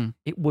invaders.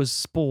 It was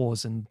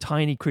spores and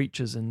tiny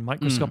creatures and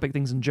microscopic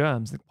things and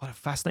germs. Like, what a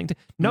fascinating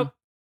thing. Nope.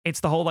 It's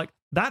the whole like,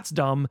 that's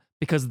dumb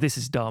because this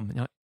is dumb. And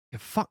you're like, you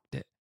fucked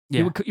it.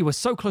 Yeah. You were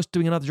so close to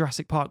doing another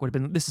Jurassic Park. Would have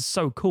been, this is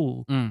so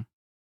cool.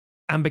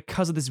 And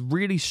because of this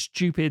really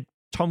stupid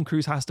Tom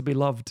Cruise has to be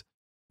loved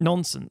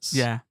nonsense.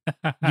 Yeah.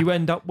 You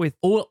end up with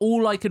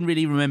all I can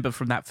really remember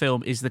from that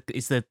film is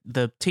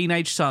the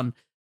teenage son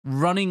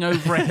running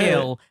over a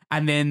hill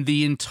and then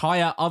the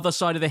entire other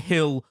side of the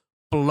hill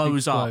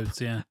blows Explodes,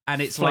 up. yeah.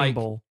 And it's Flame like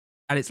ball.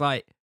 and it's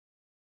like,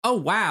 oh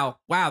wow,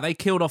 they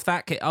killed off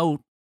that kid. Oh,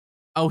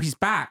 he's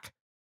back.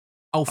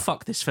 Oh,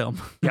 fuck this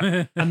film.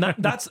 Yeah. And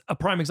that's a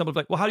prime example of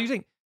like, well, how do you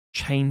think?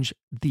 Change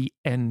the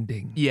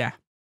ending. Yeah.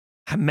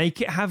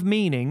 Make it have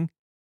meaning.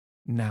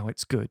 Now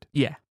it's good.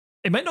 Yeah.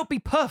 It might not be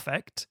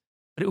perfect,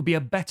 but it will be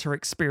a better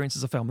experience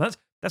as a film. That's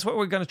what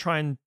we're going to try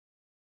and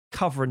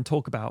cover and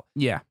talk about.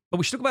 Yeah. But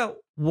we should talk about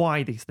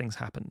why these things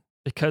happen.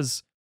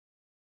 Because,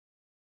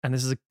 and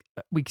this is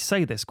we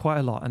say this quite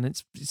a lot, and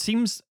it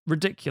seems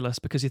ridiculous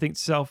because you think to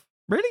yourself,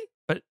 really?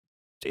 But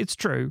it's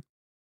true.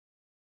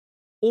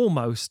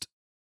 Almost,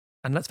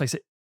 and let's face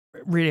it,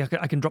 really,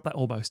 I can drop that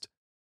almost.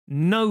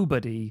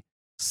 Nobody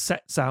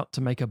sets out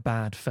to make a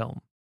bad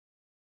film.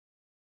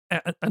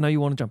 I know you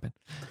want to jump in.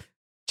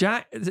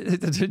 Jack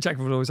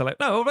would always say like,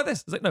 no, what about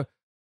this? It's like, no.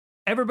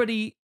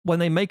 Everybody, when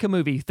they make a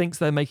movie, thinks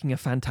they're making a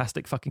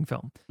fantastic fucking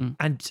film.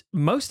 And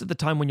most of the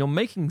time when you're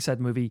making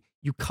said movie,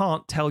 you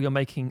can't tell you're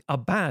making a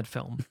bad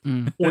film.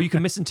 Or you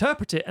can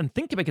misinterpret it and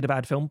think you're making a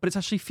bad film, but it's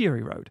actually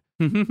Fury Road.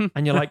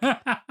 And you're like,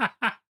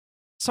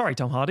 sorry,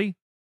 Tom Hardy,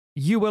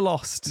 you were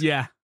lost.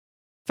 Yeah.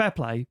 Fair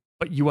play,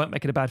 but you weren't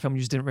making a bad film,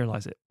 you just didn't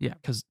realize it. Yeah.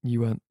 Because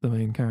you weren't the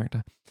main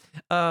character.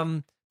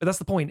 But that's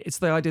the point. It's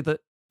the idea that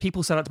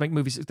people set out to make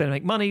movies, they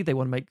make money, they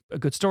want to make a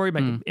good story,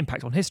 make an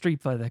impact on history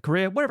for their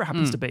career, whatever it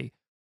happens to be.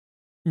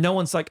 No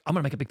one's like, I'm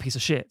going to make a big piece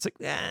of shit. It's like,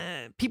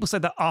 people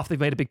said that after they've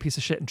made a big piece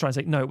of shit and try and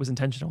say, no, it was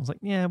intentional. I was like,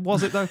 yeah,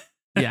 was it though?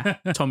 Yeah,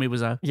 Tommy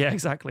Wiseau. Yeah,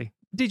 exactly.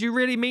 Did you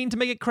really mean to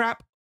make it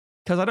crap?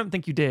 Because I don't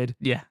think you did.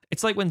 Yeah.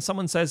 It's like when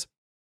someone says,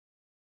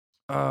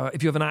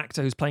 if you have an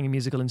actor who's playing a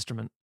musical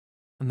instrument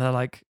and they're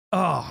like,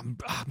 oh,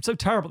 I'm so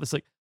terrible. It's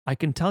like, I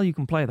can tell you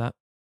can play that.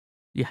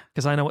 Yeah.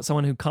 Because I know what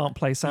someone who can't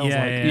play sounds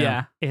like.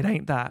 Yeah. It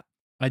ain't that.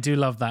 I do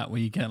love that where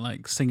you get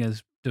like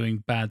singers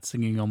doing bad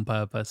singing on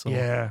purpose,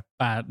 or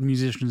bad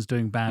musicians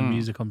doing bad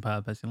music on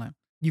purpose. You're like,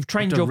 you've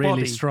trained you your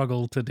really body.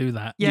 struggle to do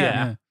that.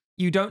 Yeah.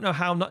 You don't know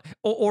how not,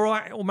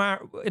 or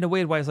in a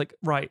weird way, it's like,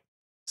 right,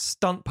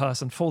 stunt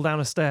person fall down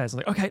a stairs. I'm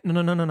like, okay,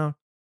 no,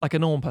 like a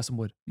normal person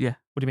would. Yeah.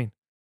 What do you mean?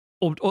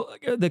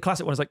 Or the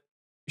classic one is like,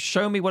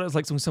 show me what it's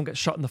like when someone gets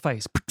shot in the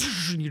face.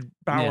 You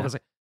barrel. Yeah. It's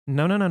like,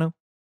 no.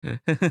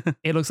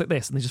 It looks like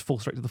this, and they just fall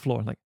straight to the floor.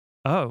 And like,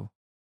 oh,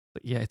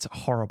 but yeah, it's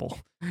horrible,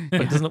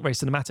 but it doesn't look very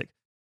cinematic.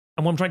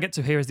 And what I'm trying to get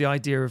to here is the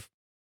idea of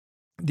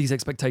these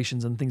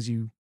expectations and things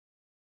you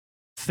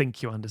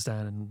think you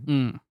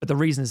understand. But the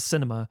reason is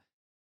cinema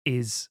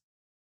is,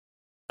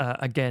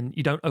 again,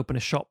 you don't open a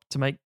shop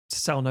to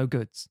sell no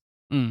goods.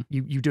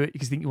 You do it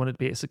because you think you want it to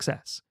be a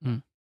success.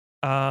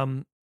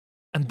 And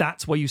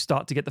that's where you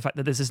start to get the fact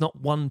that this is not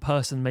one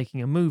person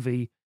making a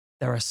movie.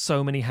 There are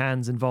so many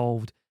hands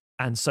involved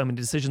and so many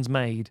decisions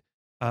made.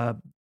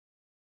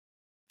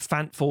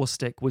 Fant Four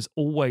Stick was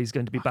always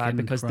going to be bad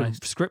because the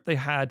script they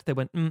had, they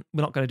went, we're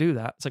not going to do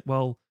that. It's like,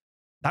 well,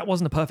 that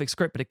wasn't a perfect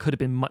script, but it could have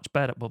been much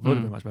better. Well, it would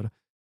have been much better.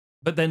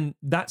 But then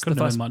that's Couldn't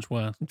the have first. been much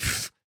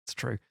worse. It's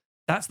true.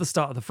 That's the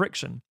start of the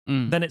friction.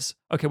 Then it's,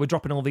 okay, we're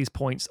dropping all these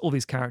points, all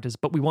these characters,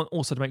 but we want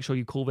also to make sure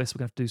you call this. We're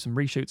going to have to do some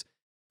reshoots.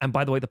 And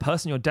by the way, the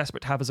person you're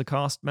desperate to have as a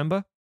cast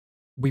member,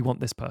 we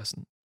want this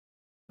person.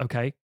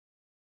 Okay?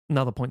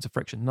 Another points of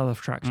friction, another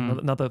friction,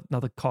 another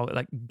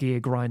like gear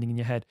grinding in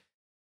your head.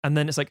 And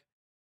then it's like,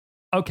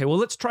 okay, well,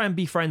 let's try and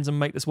be friends and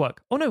make this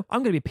work. Oh no, I'm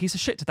going to be a piece of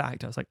shit to that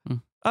actor. It's like,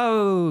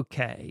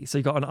 okay, so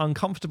you got an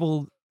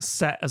uncomfortable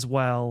set as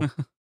well.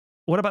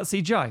 What about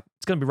CGI?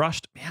 It's going to be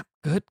rushed. Yeah,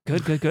 good.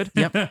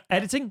 Yep.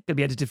 Editing, going to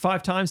be edited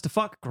 5 times to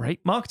fuck.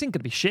 Great. Marketing, going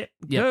to be shit.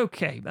 Yep.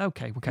 Okay.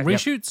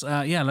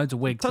 Reshoots? Yep. Loads of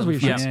wigs. Tons of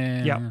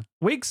reshoots. Yeah.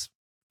 Wigs,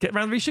 get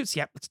around the reshoots.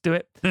 Yep, let's do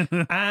it.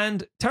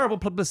 And terrible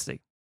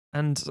publicity.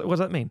 And so what does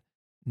that mean?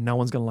 No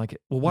one's going to like it.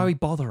 Well, why are we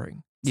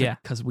bothering?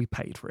 Because we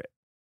paid for it.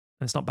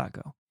 And it's not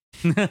Batgirl.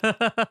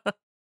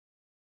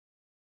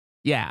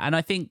 Yeah, and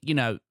I think,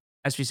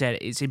 as we said,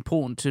 it's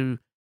important to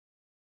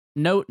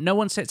no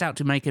one sets out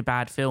to make a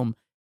bad film,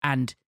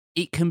 and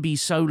it can be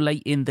so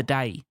late in the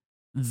day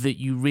that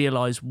you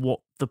realize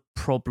what the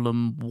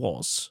problem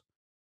was.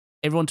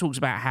 Everyone talks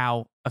about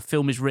how a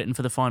film is written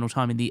for the final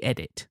time in the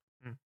edit.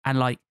 And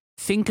like,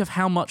 think of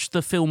how much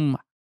the film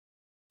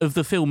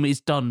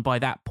is done by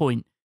that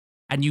point,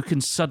 and you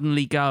can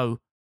suddenly go,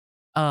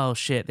 oh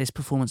shit, this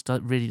performance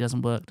really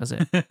doesn't work, does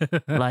it?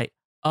 Like,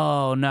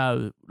 oh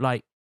no,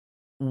 like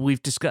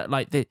we've discussed,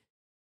 like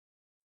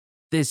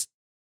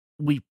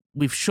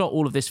we've shot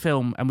all of this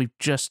film, and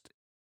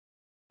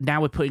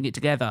now we're putting it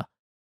together.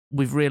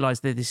 We've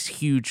realized there's this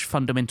huge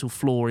fundamental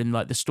flaw in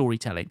like the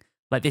storytelling.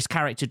 Like, this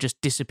character just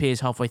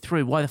disappears halfway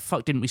through. Why the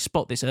fuck didn't we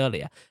spot this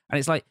earlier? And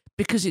it's like,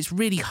 because it's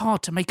really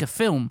hard to make a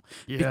film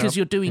because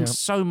you're doing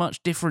so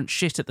much different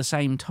shit at the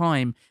same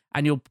time,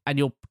 and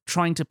you're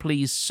trying to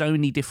please so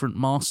many different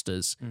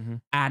masters,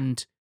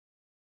 and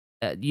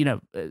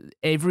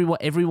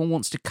everyone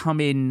wants to come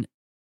in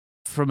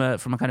from a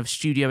kind of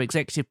studio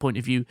executive point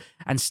of view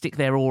and stick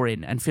their oar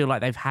in and feel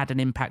like they've had an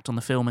impact on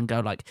the film and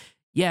go like,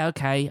 yeah,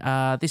 okay,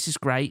 this is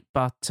great,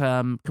 but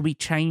can we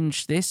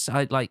change this?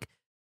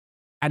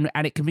 And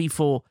it can be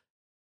for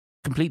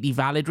completely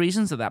valid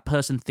reasons that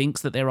person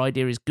thinks that their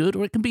idea is good,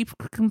 or it can be for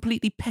a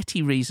completely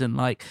petty reason,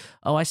 like,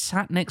 oh, I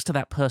sat next to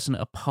that person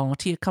at a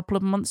party a couple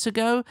of months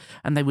ago,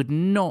 and they would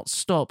not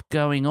stop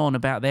going on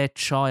about their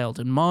child,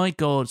 and my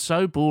God,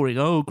 so boring.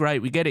 Oh,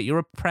 great, we get it. You're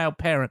a proud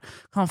parent.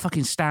 Can't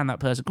fucking stand that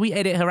person. Can we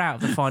edit her out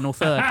of the final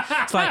third?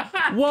 It's like,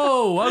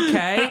 whoa,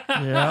 okay.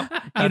 Yeah.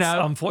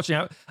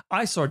 Unfortunately,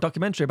 I saw a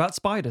documentary about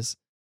spiders.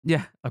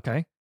 Yeah.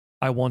 Okay.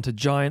 I want a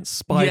giant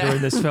spider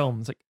in this film.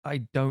 It's like,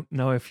 I don't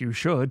know if you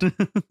should.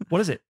 What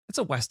is it? It's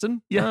a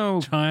Western? Yeah.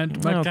 Oh,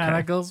 Giant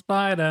mechanical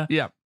spider.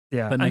 Yeah.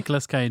 Yeah. But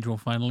Nicolas Cage will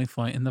finally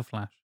fight in the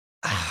Flash.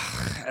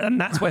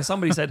 And that's where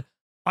somebody said,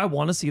 I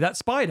want to see that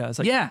spider. It's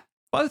like, yeah.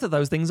 Both of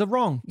those things are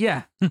wrong.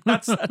 Yeah.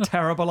 That's a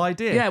terrible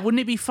idea. Yeah. Wouldn't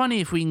it be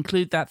funny if we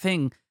include that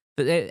thing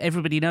that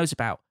everybody knows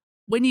about?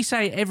 When you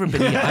say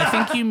everybody, I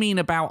think you mean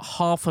about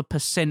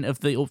 0.5%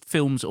 of the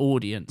film's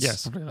audience.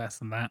 Yes. Probably less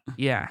than that.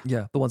 Yeah.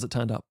 Yeah. The ones that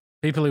turned up.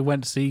 People who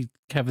went to see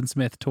Kevin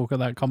Smith talk at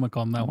that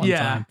Comic-Con that one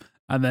time.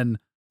 And then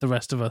the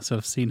rest of us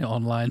have seen it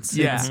online since.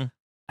 Yeah.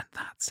 And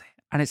that's it.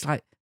 And it's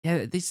like,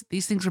 yeah, these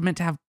things are meant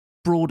to have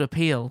broad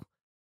appeal.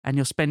 And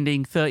you're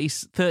spending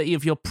 30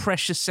 of your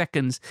precious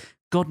seconds,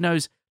 God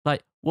knows,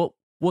 like, what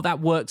that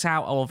works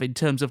out of in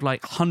terms of,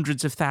 like,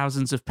 hundreds of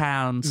thousands of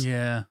pounds.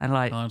 Yeah. And,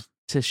 like,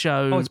 to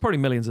show... Oh, it's probably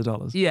millions of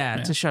dollars.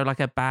 Yeah, to show,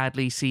 like, a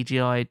badly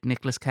CGI'd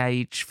Nicolas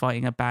Cage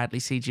fighting a badly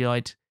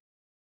CGI'd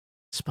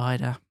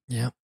spider.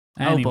 Yeah.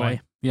 Anyway, oh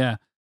boy. Yeah.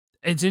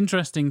 It's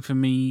interesting for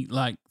me,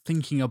 like,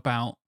 thinking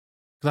about,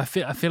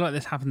 because I feel like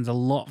this happens a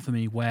lot for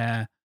me,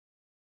 where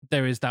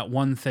there is that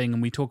one thing,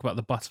 and we talk about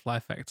the butterfly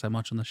effect so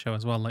much on the show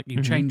as well. Like,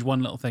 you change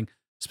one little thing.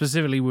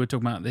 Specifically, we were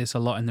talking about this a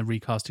lot in the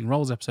Recasting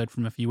Roles episode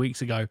from a few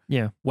weeks ago.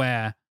 Yeah.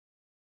 Where,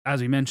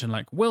 as we mentioned,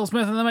 like, Will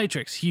Smith in The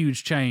Matrix,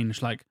 huge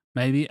change. Like,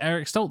 maybe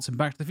Eric Stoltz in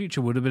Back to the Future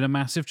would have been a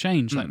massive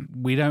change. Like,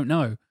 we don't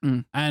know.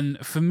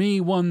 And for me,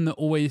 one that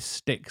always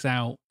sticks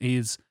out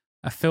is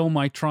a film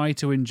I try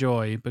to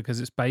enjoy because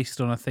it's based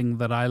on a thing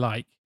that I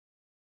like,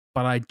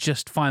 but I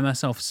just find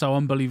myself so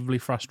unbelievably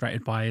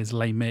frustrated by is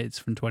Les Mis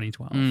from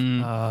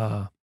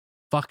 2012.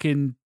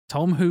 Fucking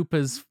Tom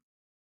Hooper's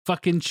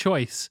fucking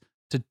choice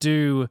to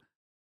do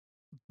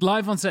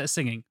live on set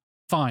singing.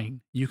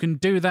 Fine. You can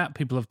do that.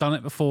 People have done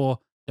it before.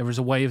 There is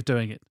a way of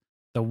doing it.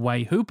 The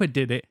way Hooper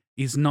did it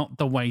is not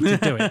the way to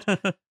do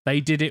it. They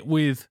did it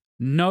with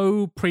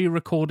no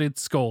pre-recorded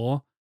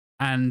score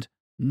and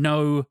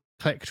no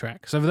click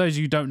track. So for those of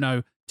you who don't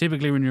know,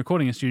 typically when you're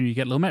recording a studio, you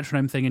get a little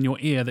metronome thing in your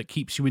ear that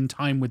keeps you in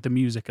time with the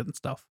music and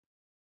stuff.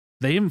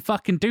 They didn't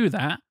fucking do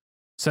that.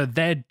 So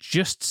they're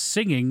just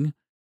singing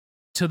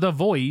to the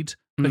void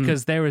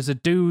because there is a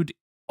dude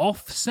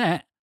off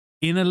set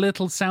in a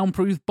little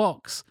soundproof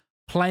box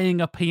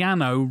playing a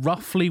piano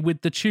roughly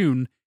with the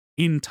tune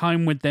in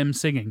time with them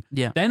singing.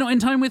 Yeah. They're not in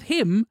time with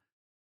him.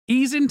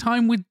 He's in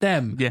time with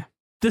them. Yeah.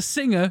 The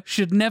singer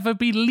should never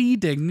be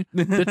leading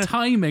the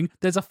timing.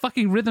 There's a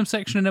fucking rhythm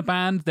section in a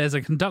band. There's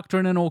a conductor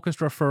in an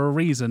orchestra for a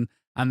reason.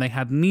 And they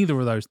had neither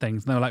of those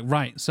things. And they were like,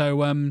 right,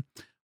 so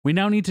we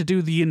now need to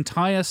do the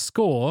entire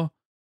score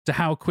to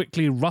how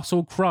quickly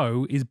Russell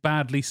Crowe is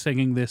badly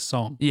singing this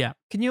song. Yeah.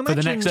 Can you imagine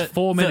for the next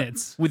 4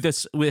 minutes? With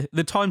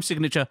the time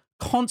signature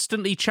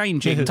constantly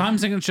changing. Time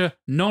signature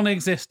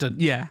non-existent.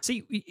 Yeah.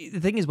 See,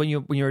 the thing is, when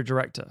you're a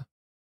director,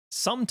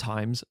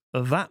 sometimes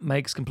that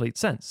makes complete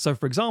sense. So,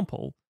 for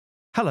example,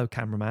 hello,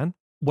 cameraman.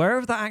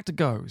 Wherever that actor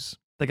goes,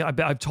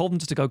 I've told them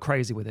just to go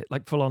crazy with it,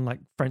 like full on like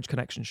French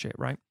Connection shit,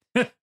 right?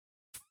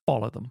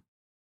 Follow them.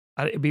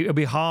 It'll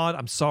be hard.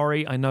 I'm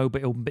sorry, I know,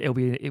 but it'll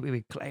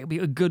be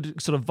a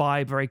good sort of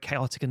vibe, very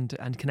chaotic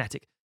and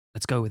kinetic.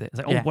 Let's go with it. It's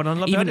like, Yeah. oh, what I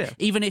love it.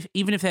 Even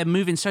if they're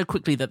moving so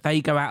quickly that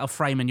they go out of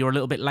frame and you're a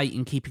little bit late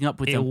in keeping up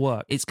with It'll them,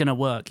 work. It's gonna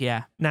work.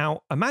 Yeah.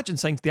 Now, imagine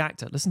saying to the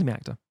actor, "Listen to me,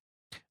 actor.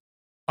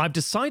 I've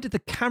decided the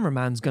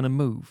cameraman's going to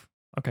move.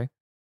 Okay,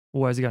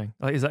 well, where's he going?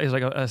 Is that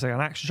like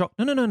an action shot?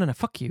 No.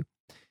 Fuck you.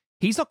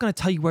 He's not going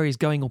to tell you where he's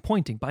going or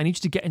pointing, but I need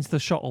you to get into the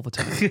shot all the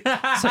time."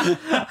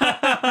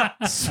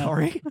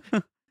 Sorry.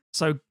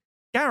 So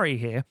Gary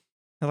here,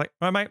 I'm like,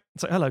 all right, mate.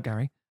 It's like, hello,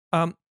 Gary.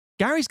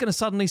 Gary's going to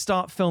suddenly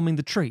start filming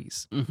the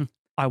trees. Mm-hmm.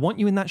 I want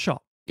you in that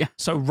shot. Yeah.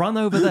 So run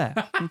over there.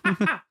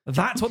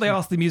 That's what they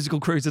asked the musical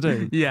crew to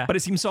do. Yeah. But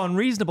it seems so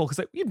unreasonable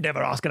because you'd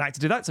never ask an actor to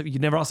do that. So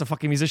you'd never ask a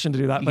fucking musician to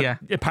do that. But Yeah.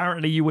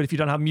 apparently you would if you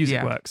don't know how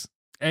music works.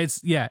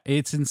 It's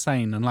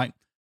insane. And like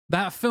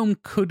that film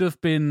could have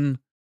been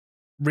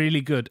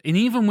really good. And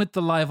even with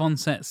the live on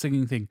set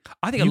singing thing,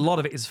 I think a lot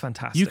of it is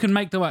fantastic. You can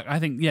make the work. I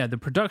think, the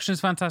production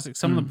is fantastic.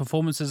 Some of the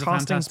performances are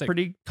Casting's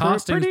fantastic.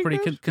 Casting's pretty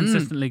good.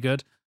 consistently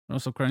good.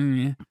 Also,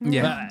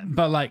 Yeah.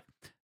 But like,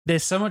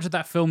 there's so much of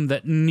that film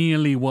that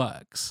nearly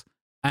works.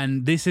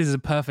 And this is a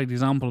perfect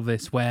example of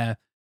this where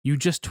you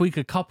just tweak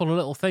a couple of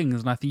little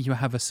things and I think you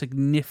have a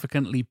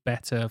significantly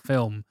better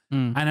film.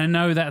 And I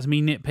know that's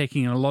me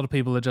nitpicking and a lot of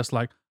people are just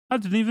like, I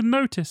didn't even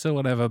notice or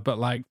whatever, but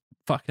like,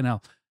 fucking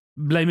hell.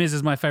 Les Mis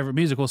is my favorite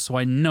musical, so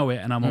I know it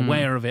and I'm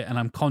aware of it and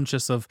I'm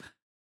conscious of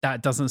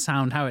that doesn't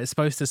sound how it's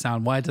supposed to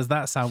sound. Why does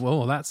that sound?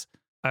 Oh, that's...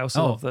 I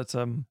also love that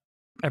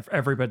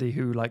everybody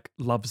who like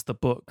loves the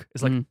book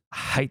is like, I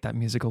hate that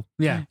musical.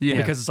 Yeah.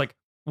 Because it's like,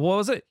 what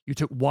was it? You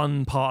took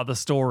one part of the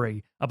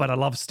story about a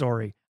love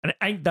story and it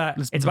ain't that.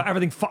 It's about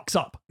everything fucks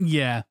up.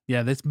 Yeah.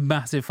 This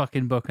massive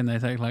fucking book and they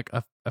take like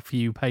a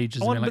few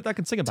pages. I want and a like, bit that I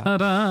can sing about.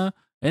 Ta-da!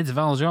 It's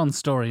Valjean's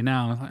story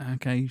now. Like,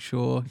 okay,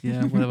 sure.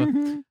 Yeah,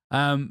 whatever.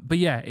 But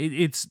yeah,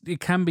 it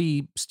can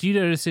be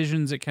studio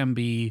decisions. It can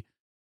be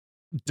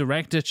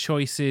director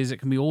choices. It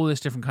can be all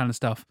this different kind of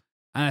stuff.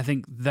 And I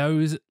think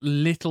those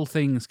little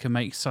things can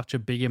make such a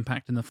big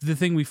impact in the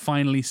thing we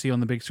finally see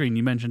on the big screen.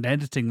 You mentioned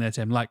editing there,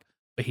 Tim. Like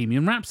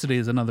Bohemian Rhapsody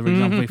is another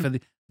example. For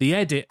the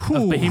edit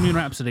of Bohemian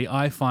Rhapsody,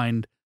 I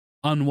find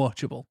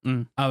unwatchable.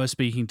 I was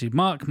speaking to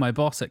Mark, my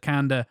boss at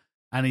Canada,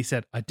 and he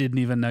said, I didn't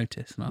even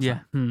notice. And I was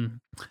like,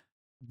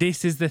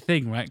 This is the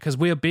thing, right? Because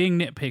we are being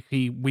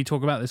nitpicky. We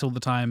talk about this all the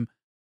time.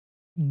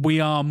 We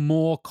are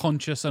more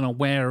conscious and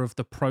aware of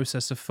the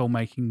process of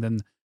filmmaking than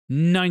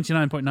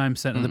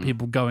 99.9% of the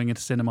people going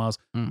into cinemas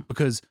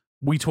because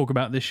we talk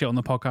about this shit on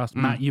the podcast.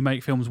 Matt, you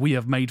make films. We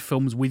have made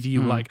films with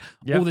you,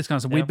 all this kind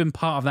of stuff. We've been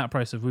part of that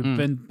process. We've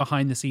been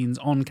behind the scenes,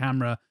 on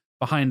camera,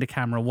 behind a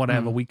camera,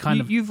 whatever. We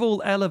You've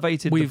all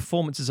elevated the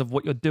performances of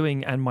what you're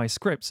doing and my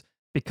scripts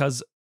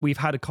because we've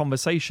had a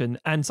conversation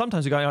and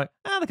sometimes we go like,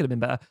 that could have been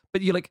better.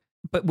 But you're like,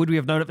 but would we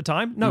have known at the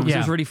time? No, because it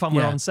was really fun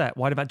when we're on set.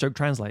 Why did that joke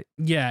translate?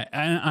 Yeah,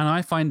 and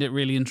I find it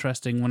really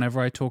interesting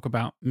whenever I talk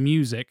about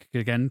music,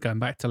 again, going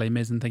back to Les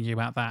Mis and thinking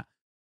about that,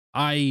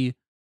 I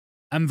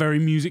am very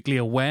musically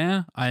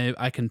aware.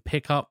 I can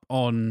pick up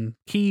on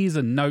keys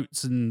and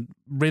notes and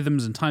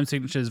rhythms and time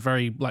signatures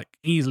very like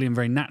easily and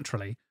very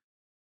naturally.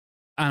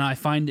 And I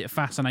find it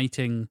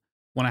fascinating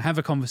when I have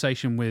a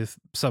conversation with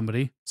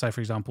somebody, say,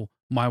 for example,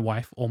 my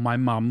wife or my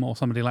mum or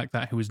somebody like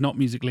that who is not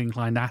musically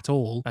inclined at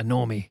all. A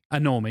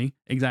normie,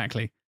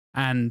 exactly.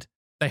 And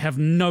they have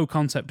no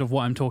concept of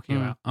what I'm talking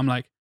about. I'm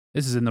like,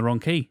 this is in the wrong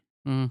key.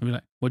 I'll be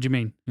like, what do you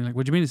mean? You're like,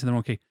 what do you mean it's in the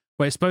wrong key?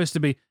 Well, it's supposed to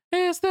be,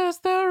 is this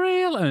the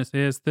real? And it's,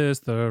 is this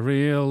the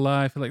real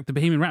life? Like the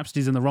Bohemian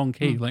Rhapsody's in the wrong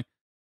key. Like,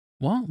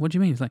 what? What do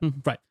you mean? It's like,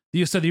 right.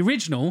 So the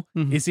original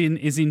is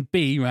in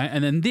B, right?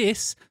 And then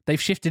this,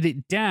 they've shifted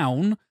it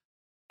down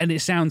and it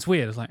sounds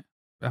weird. It's like,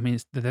 I mean,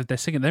 they're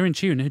singing, they're in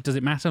tune. Does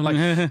it matter? I'm like,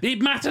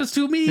 it matters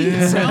to me.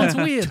 It sounds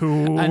weird.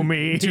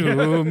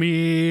 To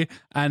me.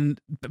 And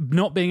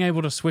not being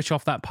able to switch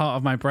off that part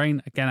of my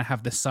brain. Again, I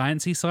have the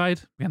sciencey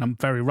side. Again, I'm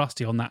very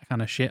rusty on that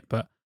kind of shit,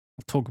 but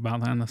I'll talk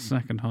about that in the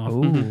second half.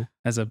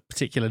 As a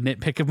particular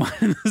nitpick of mine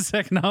in the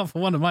second half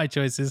of one of my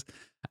choices.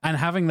 And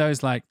having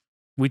those, like,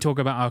 we talk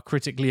about our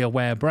critically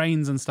aware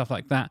brains and stuff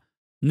like that.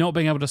 Not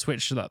being able to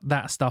switch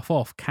that stuff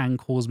off can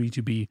cause me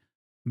to be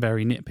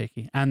very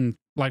nitpicky. And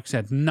like I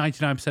said,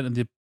 99% of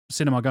the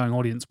cinema-going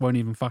audience won't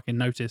even fucking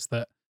notice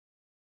that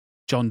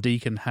John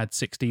Deacon had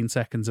 16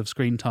 seconds of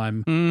screen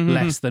time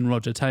less than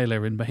Roger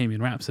Taylor in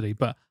Bohemian Rhapsody.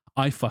 But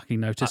I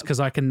fucking noticed because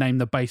I can name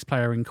the bass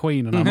player in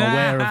Queen and I'm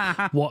aware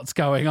of what's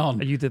going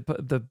on. You did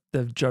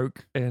the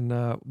joke in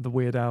the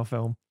Weird Al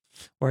film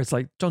where it's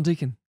like, John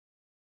Deacon,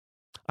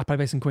 I play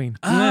bass in Queen.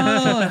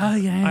 Oh,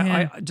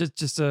 yeah. I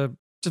just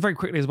very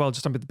quickly as well,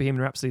 just on the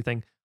Bohemian Rhapsody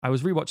thing, I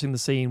was rewatching the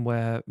scene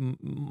where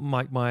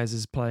Mike Myers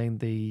is playing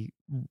the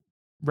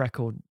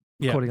recording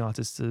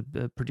artist,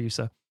 the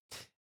producer,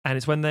 and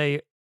it's when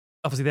they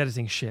obviously the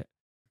editing shit,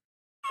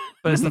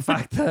 but it's the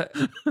fact that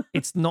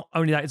it's not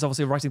only that, it's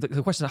obviously writing.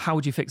 The question is, how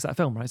would you fix that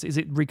film? Right? So is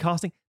it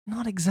recasting?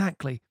 Not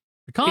exactly.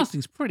 The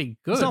casting's pretty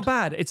good. It's not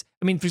bad.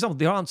 I mean, for example,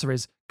 the answer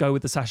is go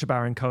with the Sacha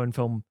Baron Cohen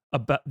film.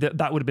 That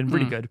would have been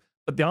really good.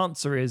 But the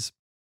answer is,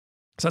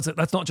 so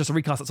that's not just a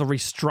recast, that's a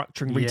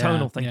restructuring,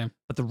 retonal thing. Yeah.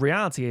 But the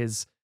reality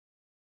is,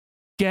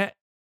 get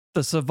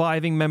the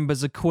surviving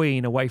members of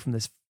Queen away from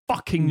this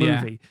fucking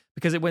movie.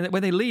 Because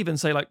when they leave and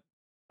say like,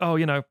 oh,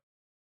 you know,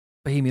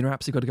 Bohemian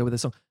Rhapsody got to go with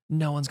this song.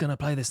 No one's going to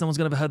play this. No one's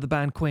going to have heard the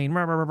band Queen.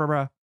 Rah, rah, rah, rah,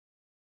 rah.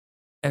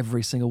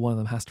 Every single one of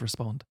them has to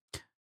respond.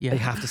 Yeah. They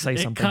have to say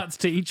something. It cuts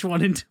to each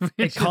one individually.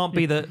 It can't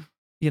be that,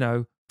 you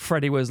know,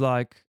 Freddie was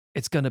like,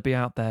 it's going to be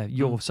out there.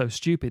 You're so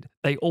stupid.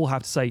 They all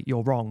have to say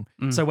you're wrong.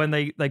 So when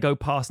they go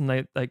past and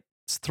they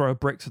throw a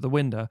brick through the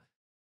window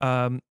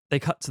they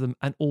cut to them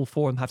and all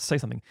four of them have to say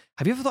something.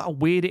 Have you ever thought how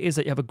weird it is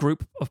that you have a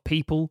group of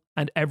people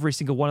and every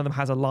single one of them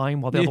has a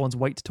line while the other ones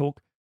wait to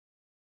talk?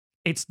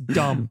 It's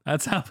dumb.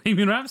 That's how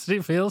Bohemian Rhapsody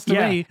feels to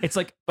me. It's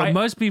like, but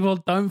most people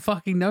don't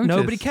fucking notice.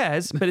 Nobody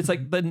cares, but it's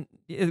like, then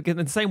in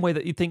the same way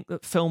that you think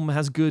that film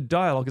has good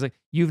dialogue, it's like,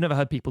 you've never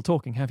heard people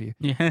talking, have you?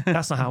 Yeah.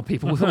 That's not how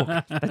people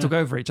talk. They talk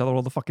over each other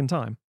all the fucking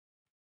time.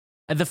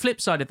 And the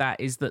flip side of that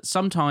is that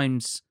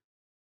sometimes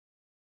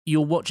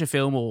you'll watch a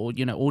film, or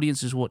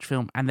audiences watch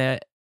film, and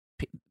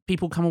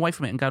people come away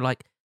from it and go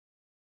like,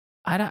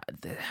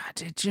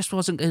 it just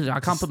wasn't good. I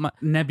can't put my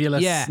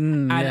nebulous. Yeah,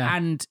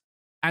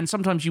 and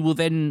sometimes you will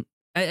then,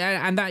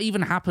 and that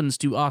even happens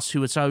to us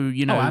who are so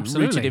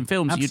rooted in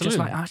films. Absolutely.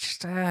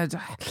 You're just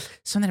like,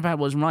 something about it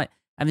wasn't right,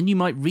 and then you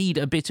might read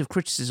a bit of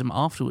criticism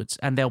afterwards,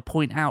 and they'll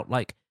point out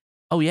like,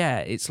 oh yeah,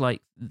 it's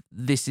like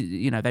this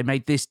is they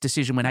made this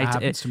decision when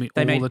happens to me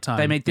all the time.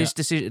 They made this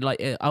decision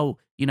like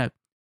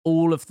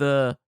all of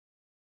the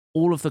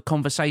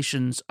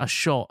conversations are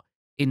shot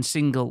in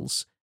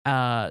singles.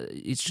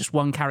 It's just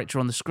one character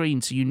on the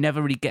screen, so you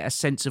never really get a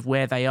sense of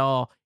where they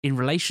are in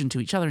relation to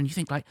each other, and you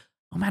think like,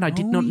 oh man, I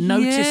did not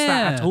notice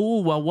that at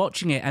all while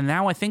watching it, and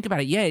now I think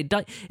about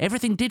it,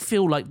 everything did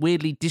feel like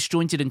weirdly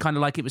disjointed and kind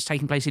of like it was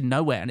taking place in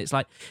nowhere, and it's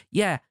like,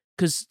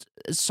 because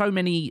so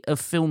many of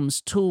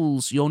film's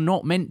tools you're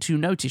not meant to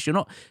notice. You're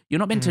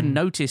not meant to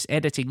notice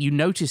editing. You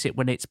notice it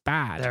when it's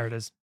bad. There it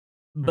is.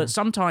 But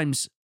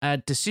sometimes a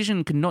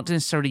decision can not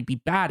necessarily be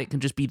bad. It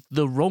can just be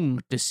the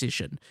wrong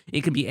decision.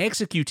 It can be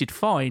executed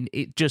fine.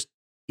 It just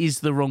is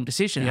the wrong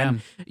decision. Yeah.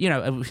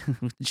 And,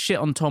 shit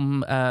on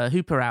Tom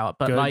Hooper out,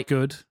 but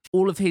good.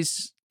 All of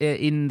his,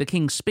 in The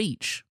King's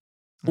Speech,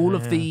 all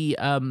of the,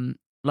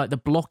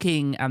 the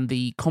blocking and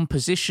the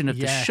composition of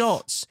the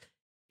shots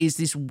is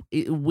this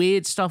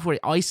weird stuff where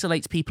it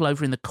isolates people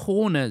over in the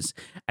corners,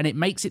 and it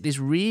makes it this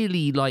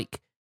really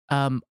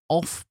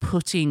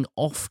off-putting,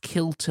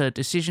 off-kilter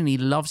decision. He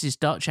loves his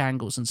Dutch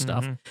angles and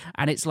stuff,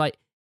 and it's like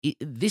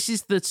this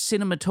is the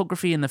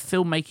cinematography and the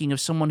filmmaking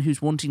of someone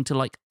who's wanting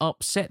to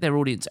upset their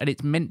audience, and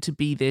it's meant to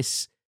be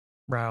this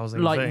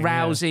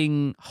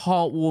rousing,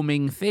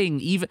 heartwarming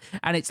thing.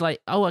 And it's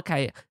like, oh,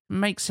 okay, it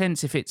makes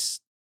sense if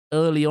it's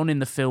early on in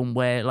the film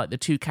where the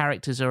two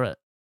characters are at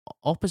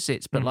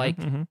opposites, but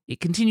it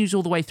continues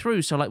all the way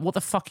through. So what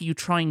the fuck are you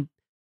trying?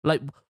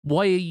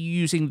 Why are you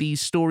using these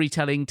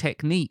storytelling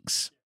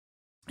techniques,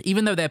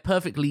 even though they're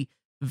perfectly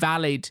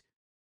valid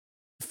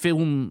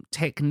film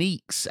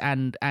techniques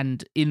and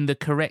in the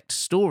correct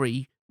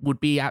story would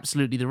be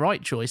absolutely the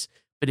right choice,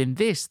 but in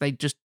this they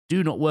just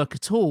do not work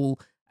at all.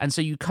 And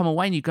so you come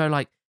away and you go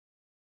like,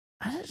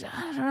 I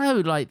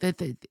don't know,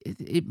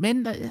 it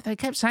meant that they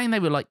kept saying they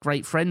were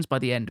great friends by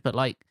the end, but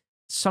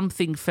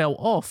something fell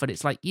off, and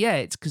it's like,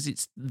 it's because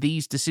it's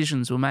these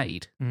decisions were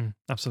made.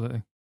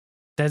 Absolutely.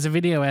 There's a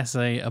video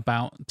essay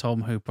about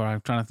Tom Hooper.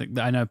 I'm trying to think.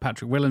 I know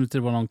Patrick Willems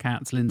did one on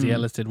Cats. Lindsay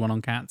Ellis did one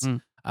on Cats.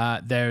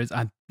 There's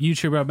a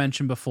YouTuber I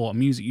mentioned before, a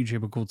music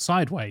YouTuber called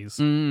Sideways,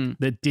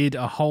 that did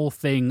a whole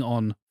thing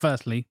on,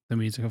 firstly, the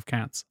music of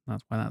Cats.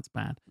 That's why that's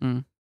bad.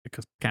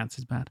 Because Cats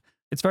is bad.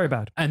 It's very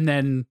bad. And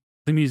then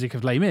the music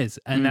of Les Mis.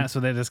 And that's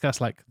where they discuss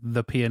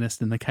the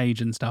pianist in the cage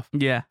and stuff.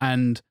 Yeah.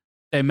 And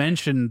they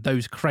mentioned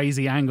those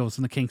crazy angles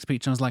in the King's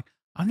Speech. And I was like,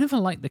 I've never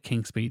liked the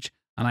King's Speech.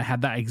 And I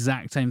had that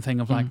exact same thing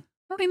of I don't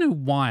really know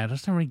why. I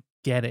just don't really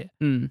get it.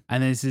 And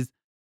this is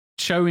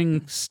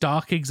showing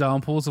stark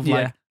examples of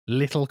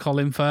little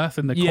Colin Firth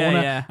in the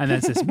corner. And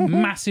there's this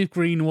massive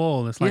green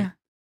wall. It's like,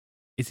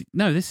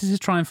 this is his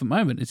triumphant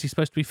moment. Is he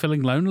supposed to be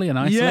feeling lonely and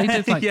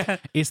isolated?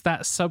 It's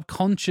that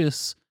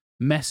subconscious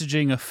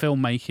messaging of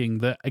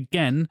filmmaking that,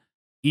 again,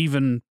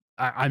 even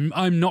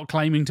I'm not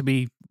claiming to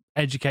be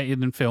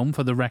educated in film,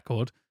 for the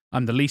record.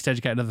 I'm the least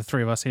educated of the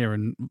three of us here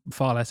and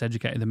far less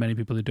educated than many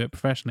people who do it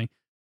professionally.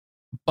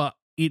 But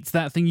it's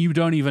that thing you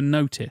don't even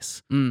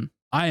notice.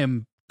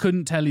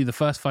 Couldn't tell you the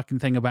first fucking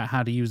thing about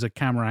how to use a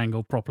camera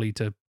angle properly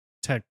to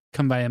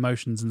convey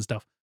emotions and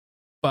stuff.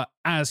 But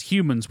as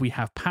humans, we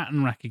have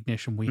pattern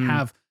recognition. We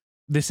have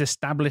this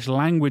established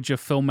language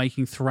of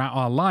filmmaking throughout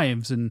our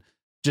lives, and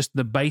just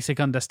the basic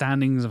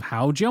understandings of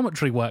how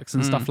geometry works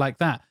and stuff like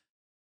that.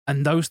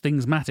 And those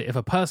things matter. If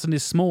a person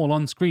is small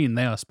on screen,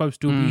 they are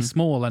supposed to be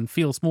small and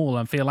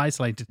feel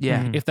isolated.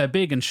 If they're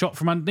big and shot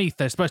from underneath,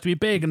 they're supposed to be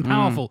big and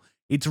powerful.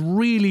 It's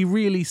really,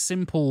 really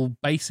simple,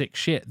 basic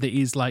shit that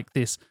is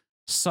this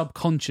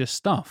subconscious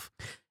stuff.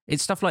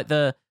 It's stuff like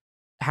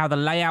how the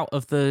layout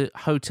of the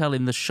hotel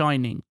in The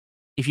Shining,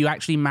 if you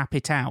actually map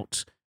it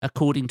out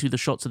according to the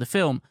shots of the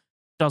film,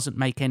 doesn't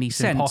make any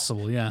sense.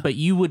 Impossible, yeah. But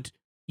you would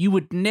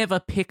never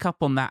pick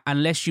up on that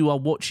unless you are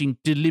watching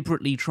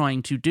deliberately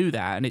trying to do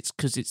that, and it's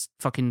because it's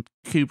fucking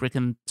Kubrick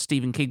and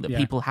Stephen King that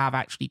people have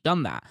actually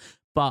done that.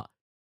 But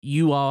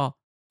you are,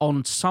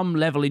 on some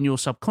level in your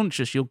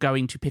subconscious, you're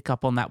going to pick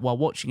up on that while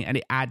watching it, and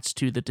it adds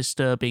to the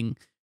disturbing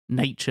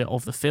nature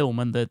of the film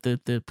and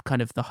the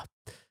kind of the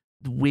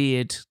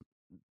weird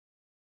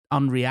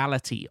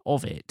unreality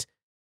of it.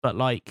 But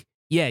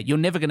you're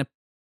never going to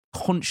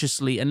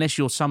consciously, unless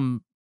you're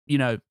some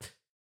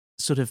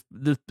sort of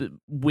the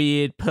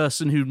weird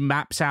person who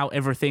maps out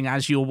everything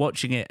as you're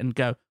watching it and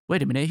go,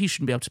 wait a minute, he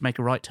shouldn't be able to make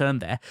a right turn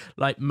there.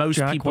 Like most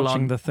Jack people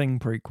watching the Thing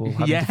prequel,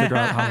 having to figure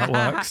out how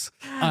that works.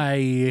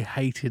 I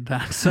hated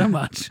that so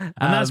much. And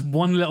that's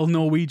one little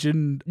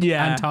Norwegian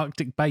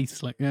Antarctic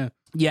base.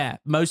 Yeah,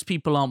 most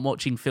people aren't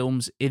watching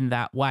films in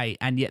that way,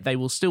 and yet they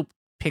will still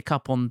pick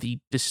up on the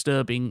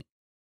disturbing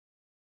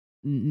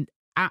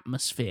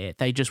atmosphere.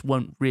 They just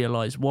won't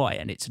realize why.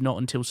 And it's not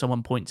until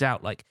someone points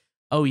out, like,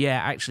 oh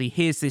yeah, actually,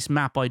 here's this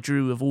map I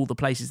drew of all the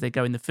places they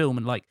go in the film,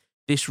 and like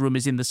this room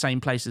is in the same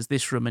place as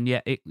this room, and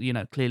yet it,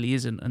 clearly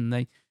isn't. And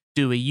they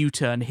do a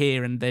U-turn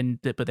here, and then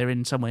but they're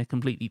in somewhere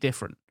completely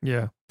different.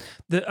 Yeah,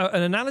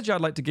 an analogy I'd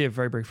like to give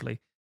very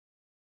briefly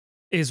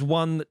is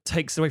one that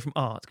takes away from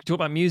art. We talk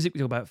about music, we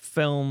talk about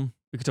film,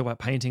 we could talk about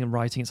painting and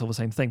writing. It's all the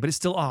same thing, but it's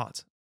still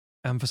art.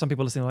 And for some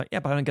people listening, like, yeah,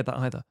 but I don't get that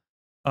either.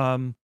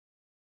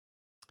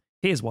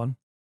 Here's one,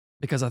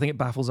 because I think it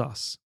baffles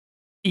us,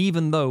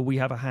 even though we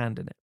have a hand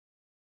in it.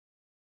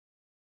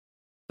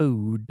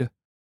 Food.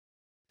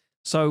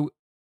 So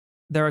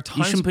there are times...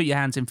 You shouldn't put your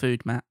hands in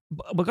food, Matt.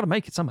 We've got to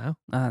make it somehow.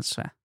 That's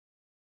fair.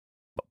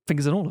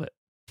 Fingers in all of it.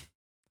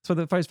 That's where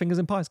the phrase fingers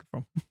in pies come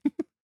from.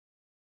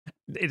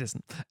 It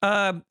isn't.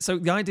 So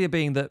the idea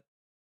being that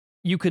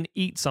you can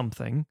eat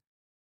something,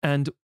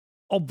 and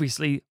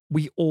obviously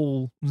we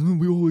all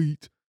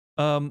eat.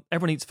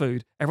 Everyone eats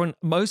food. A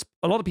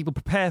lot of people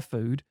prepare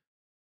food,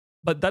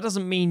 but that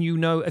doesn't mean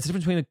it's the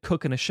difference between a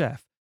cook and a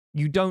chef.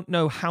 You don't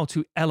know how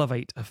to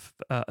elevate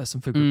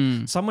some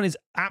food. Someone is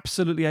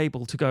absolutely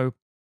able to go,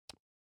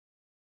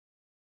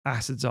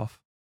 acids off.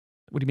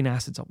 What do you mean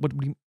acids off? What do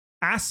you mean?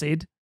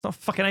 Acid? It's not a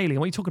fucking alien.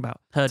 What are you talking about?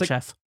 Heard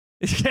chef.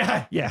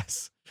 Yeah,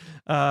 yes.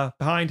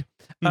 Behind.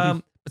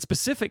 But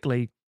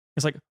specifically,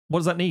 it's like, what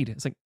does that need?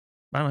 It's like,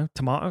 I don't know,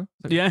 tomato?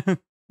 Like, yeah.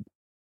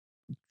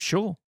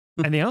 Sure.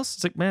 Anything else?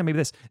 It's like, man, maybe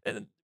this.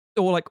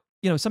 Or like,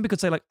 some people could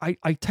say like,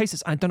 I taste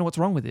this, I don't know what's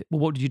wrong with it. Well,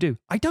 what did you do?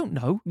 I don't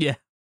know. Yeah.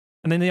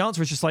 And then the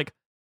answer is just like,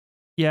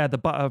 yeah, the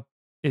butter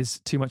is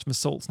too much, the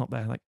salt's not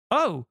there. Like,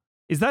 oh,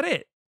 is that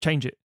it?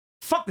 Change it.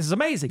 Fuck, this is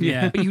amazing.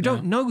 Yeah. But you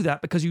don't know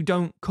that because you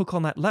don't cook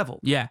on that level.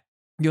 Yeah.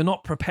 You're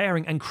not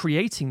preparing and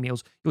creating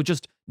meals. You're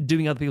just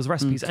doing other people's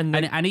recipes.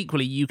 And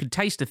equally, you could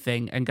taste a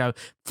thing and go,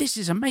 this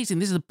is amazing.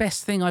 This is the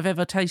best thing I've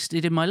ever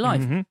tasted in my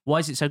life. Mm-hmm. Why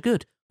is it so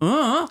good?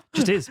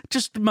 Just is.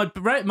 Just my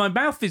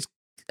mouth is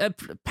a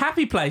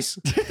happy place.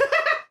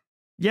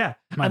 Yeah.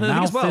 My and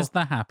mouth as well, is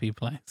the happy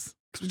place.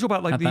 We talk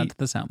about like Add that to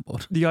the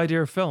soundboard. The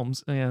idea of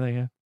films. Oh, yeah, there you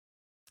go.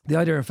 The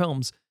idea of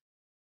films,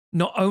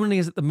 not only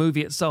is it the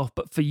movie itself,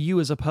 but for you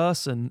as a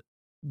person,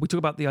 we talk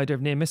about the idea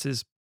of near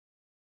misses.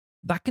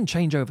 That can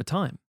change over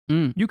time.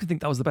 You can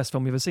think that was the best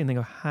film you've ever seen, then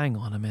go, hang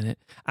on a minute,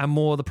 and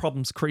more of the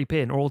problems creep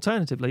in. Or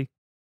alternatively,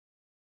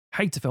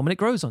 hate a film and it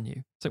grows on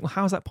you. It's like, well,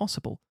 how is that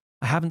possible?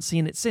 I haven't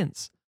seen it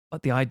since,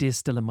 but the idea's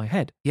still in my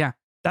head. Yeah.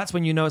 That's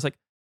when you know it's like,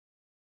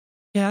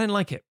 yeah, I didn't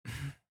like it,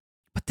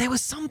 but there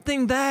was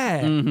something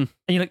there. Mm-hmm. And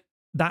you're like,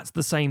 that's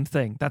the same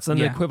thing. That's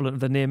an equivalent of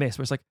the near miss,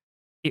 where it's like,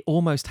 it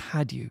almost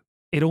had you.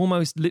 It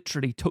almost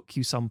literally took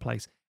you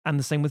someplace. And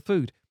the same with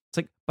food. It's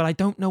like, but I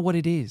don't know what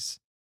it is.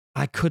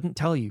 I couldn't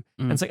tell you.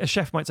 And it's like a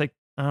chef might say,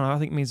 I don't know, I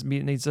think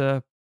it needs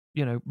to,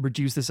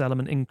 reduce this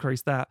element,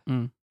 increase that,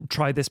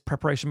 try this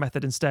preparation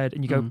method instead.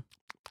 And you go,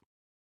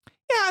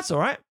 yeah, that's all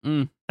right.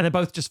 And they're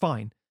both just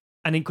fine.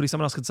 And equally,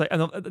 someone else could say,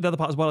 and the other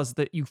part as well is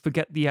that you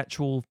forget the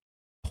actual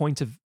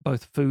point of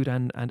both food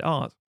and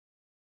art.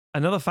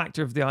 Another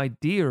factor of the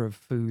idea of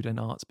food and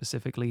art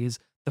specifically is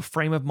the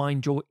frame of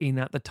mind you're in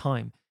at the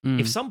time.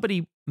 If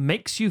somebody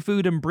makes you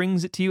food and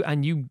brings it to you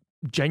and you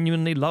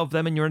genuinely love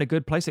them and you're in a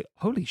good place, like,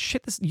 holy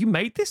shit, you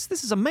made this?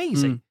 This is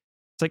amazing.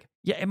 It's like,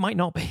 yeah, it might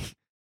not be.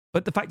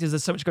 But the fact is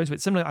there's so much going to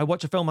it. Similarly, I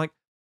watch a film like,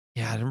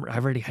 yeah, I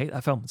really hate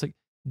that film. It's like,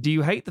 do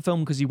you hate the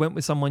film because you went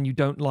with someone you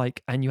don't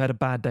like and you had a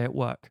bad day at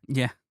work?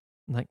 Yeah.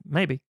 Like,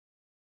 maybe.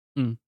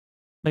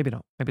 Maybe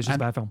not. Maybe it's just a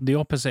bad film. The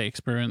opposite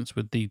experience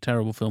with the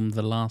terrible film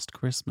The Last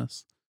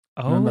Christmas.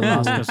 Oh, Remember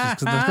Last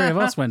Christmas? Because the three of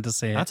us went to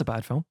see it. That's a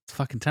bad film. It's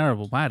fucking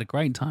terrible. But I had a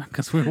great time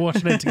because we were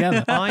watching it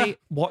together. I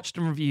watched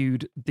and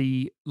reviewed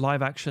the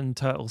live-action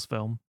Turtles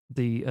film,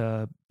 the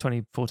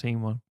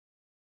 2014 one,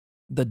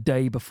 the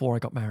day before I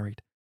got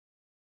married.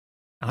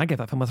 And I gave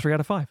that film a 3 out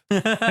of 5.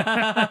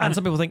 And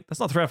some people think, that's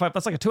not 3 out of 5,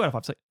 that's like a 2 out of 5.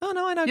 It's like, oh,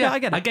 no, I know, yeah, I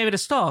get it. I gave it a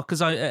star,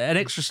 an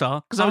extra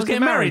star, because I was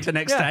getting married the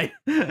next day.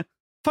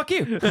 Fuck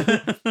you.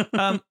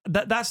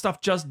 That stuff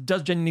just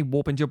does genuinely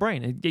warp into your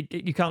brain.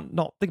 You can't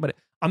not think about it.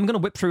 I'm going to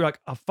whip through like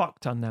a fuck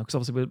ton now, because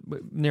obviously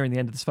we're nearing the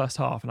end of this first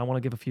half, and I want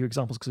to give a few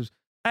examples, because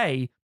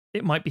A,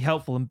 it might be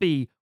helpful, and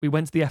B, we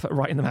went to the effort of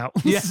writing them out.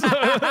 Yeah.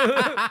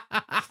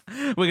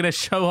 We're going to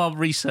show our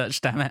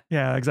research, damn it.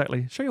 Yeah,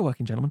 exactly. Show your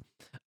working, gentlemen.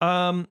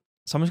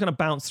 So I'm just going to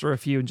bounce through a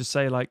few and just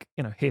say, like,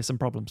 here's some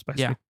problems,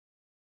 basically.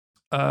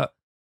 Yeah.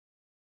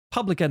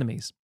 Public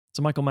Enemies. It's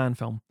a Michael Mann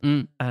film,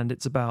 and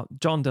it's about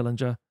John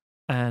Dillinger,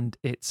 and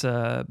it's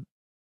Johnny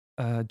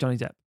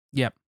Depp.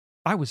 Yep.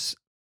 I was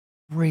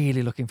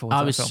really looking forward to that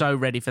film. I was so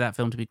ready for that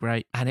film to be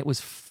great. And it was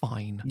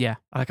fine. Yeah.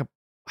 I think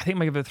I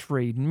might give it a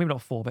 3, maybe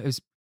not 4, but it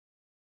was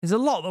there's a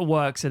lot that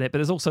works in it, but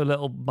there's also a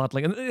little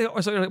muddling. And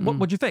also, like,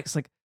 what'd you fix?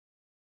 Like,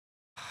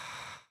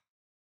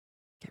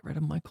 get rid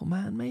of Michael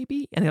Mann,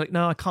 maybe? And you're like,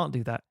 no, I can't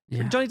do that.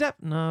 Yeah. Johnny Depp?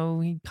 No,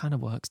 he kind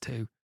of works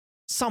too.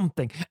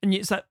 Something. And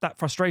it's that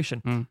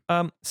frustration.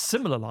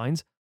 Similar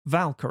lines,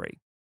 Valkyrie.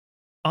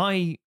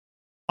 I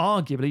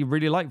arguably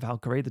really like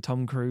Valkyrie, the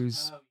Tom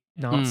Cruise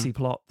Nazi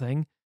plot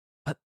thing.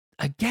 But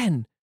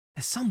again,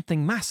 there's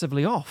something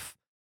massively off.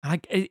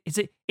 Is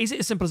it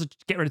as simple as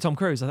get rid of Tom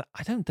Cruise? I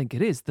don't think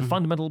it is. The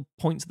fundamental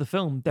points of the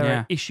film, there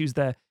are issues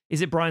there.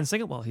 Is it Bryan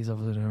Singer? Well, he's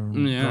obviously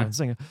Bryan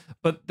Singer.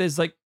 But there's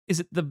like, is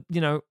it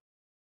the,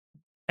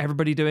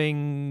 everybody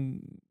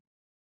doing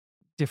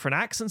different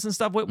accents and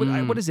stuff?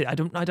 What is it? I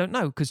don't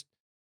know, because,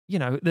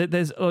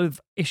 there's a lot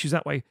of issues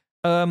that way.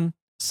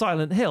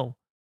 Silent Hill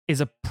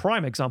is a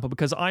prime example,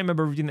 because I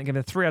remember reviewing that, giving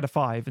it a 3 out of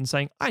 5 and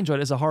saying, I enjoyed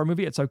it as a horror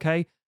movie. It's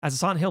okay. As a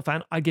Silent Hill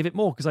fan, I give it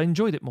more because I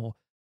enjoyed it more.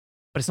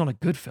 But it's not a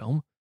good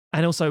film.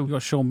 And also, you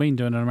got Sean Bean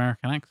doing an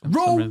American accent.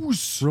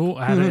 Rose!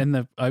 I had it in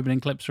the opening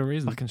clips for a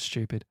reason. Fucking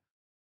stupid.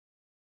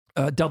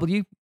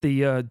 W,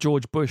 the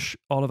George Bush,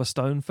 Oliver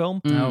Stone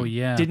film. Oh,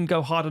 yeah. Didn't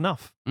go hard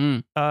enough.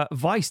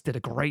 Vice did a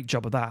great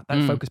job of that.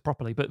 That focused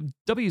properly. But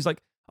W's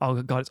like,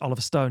 oh, God, it's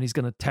Oliver Stone. He's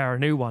going to tear a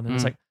new one. And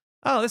it's like,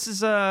 oh, this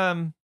is...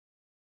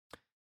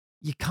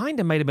 you kind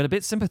of made him a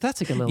bit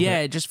sympathetic a little bit. Yeah,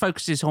 it just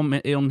focuses on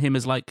him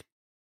as like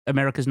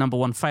America's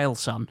 #1 fail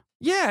son.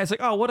 Yeah, it's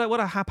like, oh, what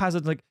a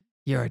haphazard, like,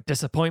 you're a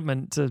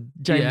disappointment to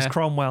James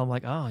Cromwell. I'm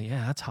like, oh,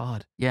 yeah, that's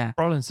hard. Yeah.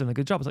 Brolin's doing a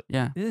good job. It's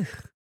like, ugh.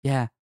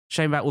 Yeah.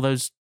 Shame about all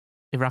those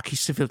Iraqi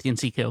civilians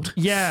he killed.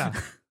 Yeah.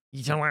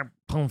 You don't like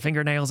pulling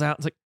fingernails out.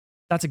 It's like,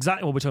 that's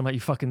exactly what we're talking about, you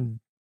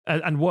fucking...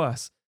 and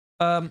worse.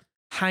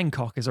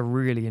 Hancock is a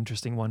really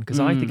interesting one,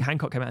 because I think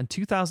Hancock came out in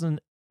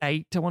 2008,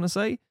 I want to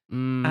say.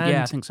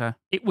 Yeah, I think so.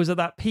 It was at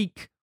that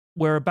peak.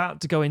 We're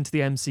about to go into the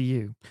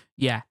MCU.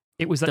 Yeah.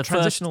 It was that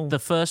transitional... The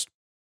first...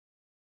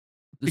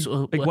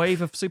 Big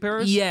wave of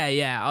superheroes?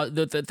 Yeah.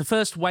 The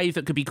first wave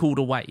that could be called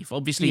a wave.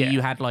 Obviously,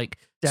 you had like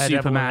Daredevil,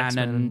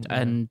 Superman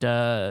and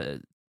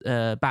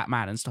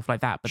Batman and stuff like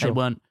that, but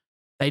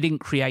they didn't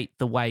create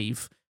the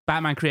wave.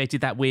 Batman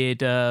created that weird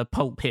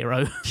pulp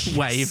hero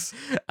wave.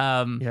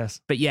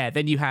 Yes. But yeah,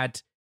 then you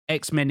had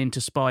X-Men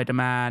into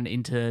Spider-Man,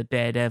 into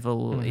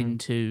Daredevil,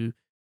 into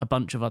a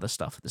bunch of other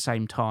stuff at the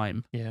same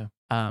time. Yeah.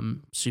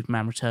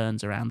 Superman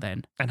Returns around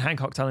then. And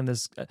Hancock telling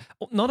this,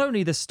 not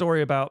only this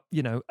story about,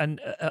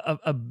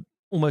 a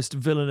almost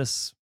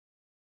villainous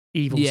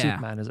evil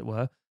Superman, as it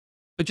were,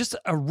 but just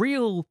a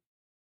real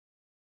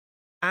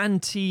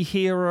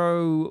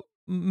anti-hero,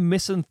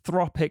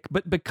 misanthropic,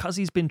 but because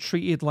he's been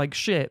treated like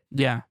shit.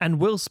 Yeah. And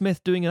Will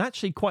Smith doing an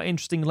actually quite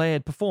interesting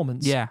layered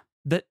performance. Yeah.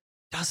 That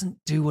doesn't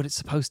do what it's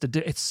supposed to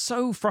do. It's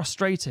so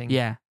frustrating.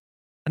 Yeah.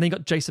 And then you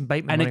got Jason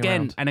Bateman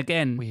and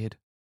again, weird.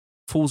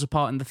 Falls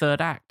apart in the third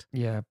act.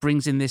 Yeah.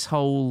 Brings in this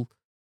whole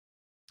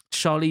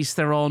Charlize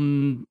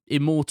Theron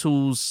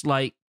Immortals,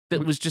 like,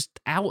 that was just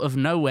out of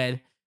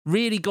nowhere.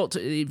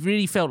 It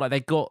really felt like they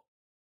got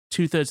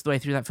 2/3 of the way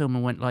through that film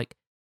and went like,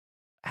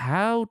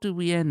 how do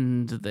we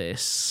end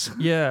this?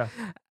 Yeah.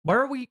 What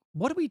are we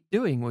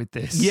doing with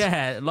this?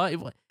 Yeah.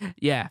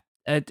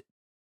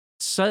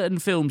 Certain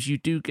films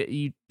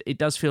it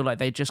does feel like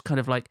they just kind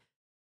of like,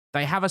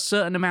 they have a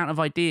certain amount of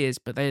ideas,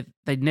 but they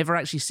never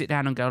actually sit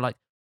down and go like,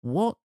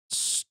 what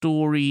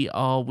story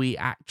are we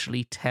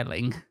actually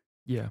telling?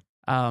 Yeah.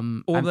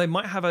 Or they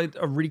might have a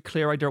really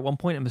clear idea at one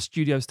point, and the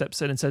studio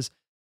steps in and says,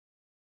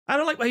 I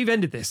don't like where you've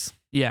ended this.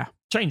 Yeah.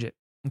 Change it.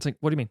 It's like,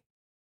 what do you mean?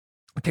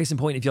 A case in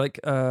point, if you like,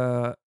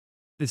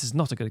 this is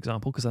not a good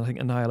example, because I think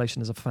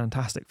Annihilation is a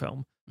fantastic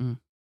film.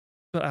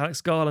 But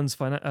Alex Garland's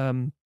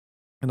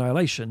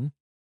Annihilation,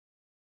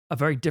 a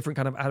very different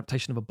kind of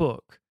adaptation of a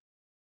book.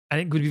 And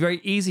it would be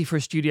very easy for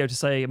a studio to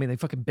say, I mean, they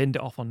fucking binned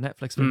it off on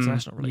Netflix for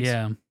international release.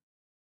 Yeah.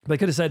 They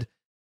could have said,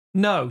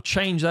 no,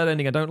 change that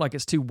ending. I don't like it.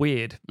 It's too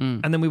weird.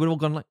 And then we would have all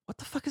gone like, what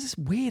the fuck is this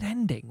weird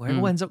ending where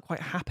everyone ends up quite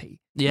happy?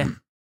 Yeah.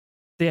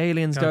 The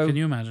aliens go... Can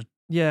you imagine?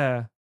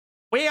 Yeah.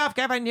 We have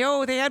given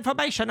you the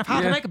information of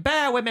how to make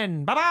bear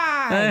women.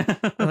 Bye-bye.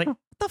 I'm like, what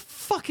the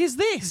fuck is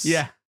this?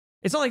 Yeah.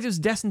 It's not like it was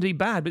destined to be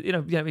bad, but,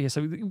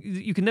 so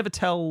you can never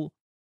tell,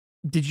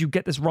 did you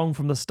get this wrong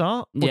from the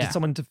start? Or did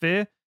someone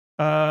interfere?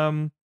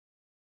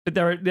 But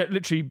there are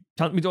literally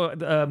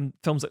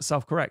films that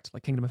self-correct,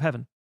 like Kingdom of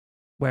Heaven,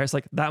 where it's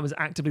like that was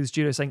actively the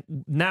studio saying,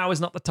 now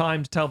is not the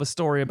time to tell the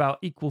story about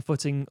equal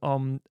footing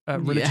on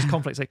religious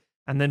conflicts. Like,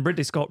 and then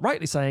Ridley Scott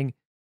rightly saying,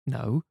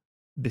 no,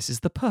 this is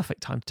the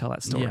perfect time to tell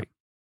that story. Yeah.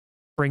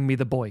 Bring me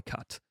the boy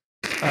cut.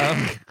 Should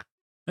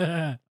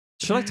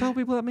I tell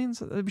people what that means?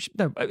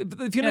 No,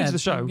 if you're new to the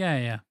show,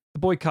 the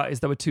boy cut is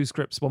there were 2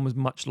 scripts. One was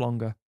much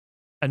longer.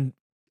 And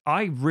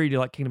I really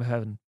like Kingdom of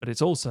Heaven, but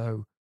it's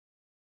also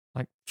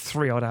like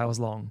 3-odd hours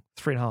long,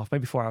 3.5,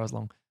 maybe 4 hours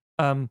long.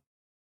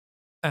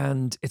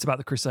 And it's about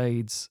the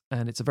Crusades,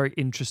 and it's a very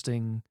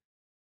interesting,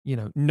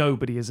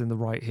 nobody is in the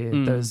right here.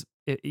 There's,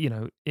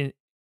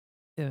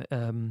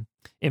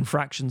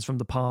 infractions from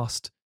the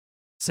past,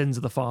 sins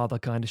of the father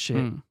kind of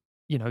shit.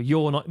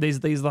 You're not, these are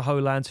the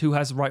Holy Lands. Who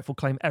has rightful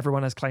claim?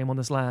 Everyone has claim on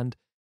this land.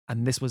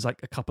 And this was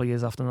like a couple of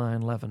years after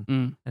 9/11,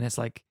 and it's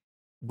like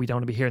we don't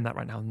want to be hearing that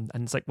right now.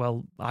 And it's like,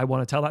 well, I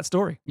want to tell that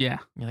story. Yeah,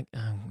 you're like,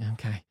 oh,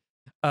 okay.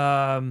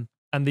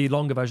 And the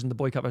longer version, the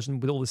boycott version,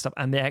 with all this stuff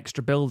and the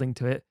extra building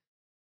to it,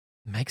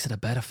 makes it a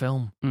better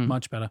film.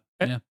 Much better.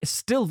 Yeah. It's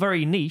still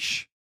very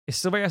niche. It's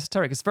still very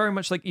esoteric. It's very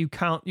much like you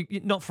can't,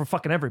 not for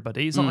fucking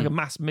everybody. It's not like a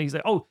mass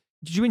music. Like, oh,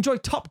 did you enjoy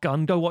Top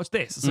Gun? Go watch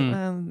this. It's like,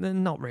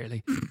 not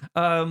really.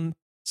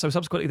 So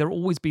subsequently, there will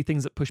always be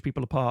things that push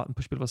people apart and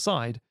push people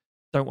aside.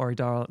 Don't worry,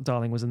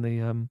 darling was in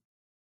the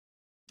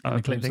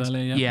clips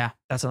earlier, yeah.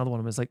 That's another one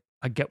of them. It's like,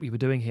 I get what you were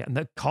doing here. And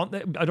I don't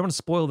want to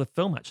spoil the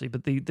film actually,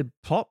 but the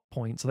plot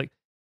points are like,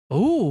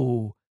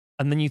 oh,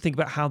 and then you think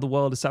about how the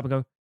world is set up and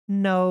go,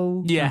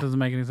 no. Yeah. That doesn't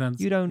make any sense.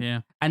 You don't.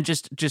 Yeah. And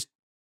just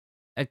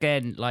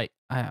again, like,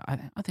 I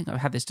think I've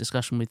had this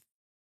discussion with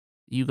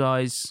you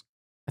guys.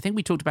 I think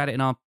we talked about it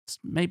in our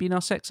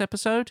sex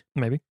episode.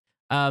 Maybe.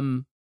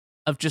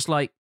 Of just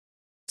like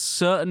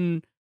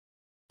certain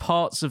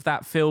parts of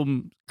that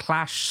film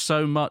clash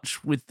so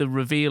much with the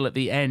reveal at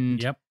the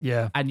end. Yep.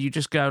 Yeah. And you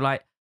just go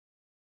like,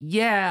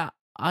 yeah,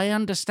 I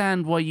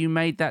understand why you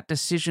made that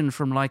decision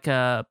from like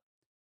a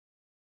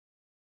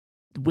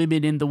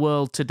women in the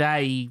world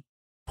today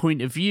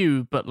point of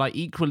view, but like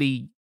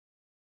equally,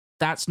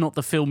 that's not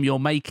the film you're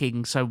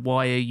making. So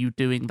why are you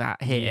doing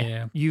that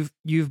here? Yeah.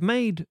 You've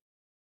made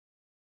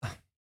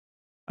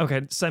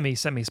okay, semi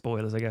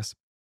spoilers, I guess.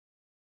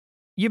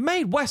 You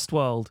made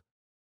Westworld,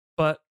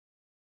 but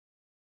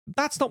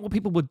that's not what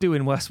people would do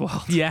in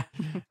Westworld. Yeah.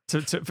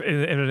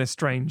 in a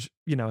strange,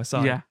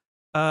 aside. Yeah.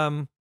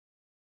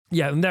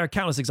 Yeah, and there are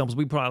countless examples.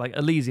 We put out like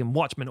Elysium,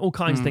 Watchmen, all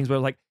kinds of things where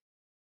like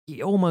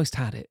you almost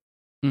had it.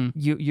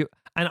 You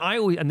and I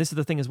always, and this is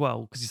the thing as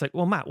well, because he's like,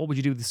 well, Matt, what would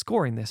you do with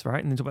scoring this,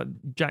 right? And then talk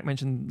about, Jack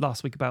mentioned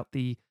last week about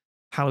the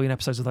Halloween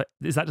episodes of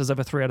is that deserve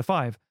a 3 out of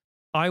 5?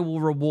 I will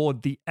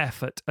reward the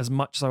effort as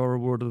much as I will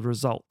reward the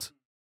result,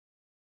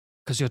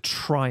 because you're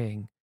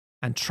trying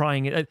and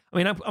trying it. I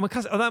mean, I'm a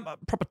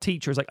proper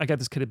teacher. Is like, I gave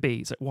this kid a B.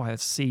 It's like, why?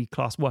 It's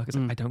C-class work. It's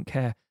like, I don't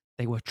care.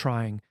 They were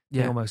trying.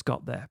 They almost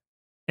got there.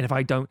 And if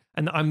I don't,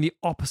 and I'm the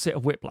opposite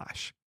of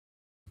Whiplash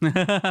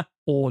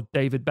or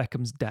David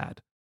Beckham's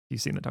dad.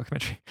 You've seen the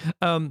documentary.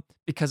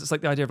 Because it's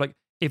like the idea of like,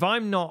 if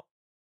I'm not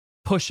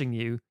pushing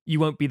you, you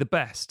won't be the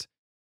best.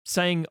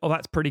 Saying, oh,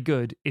 that's pretty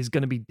good is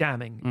going to be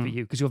damning for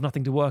you because you have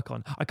nothing to work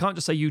on. I can't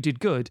just say you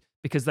did good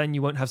because then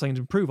you won't have something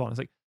to improve on. It's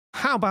like,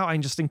 how about I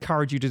just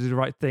encourage you to do the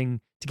right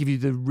thing to give you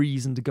the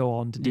reason to go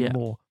on to do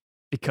more?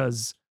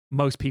 Because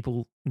most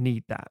people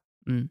need that.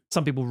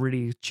 Some people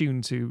really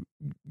tune to,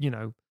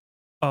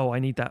 oh, I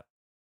need that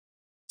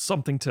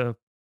something to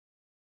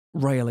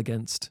rail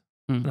against.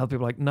 And other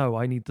people are like, no,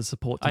 I need the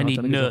support. I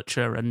need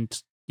nurture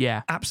and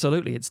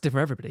absolutely. It's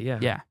different for everybody.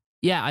 Yeah.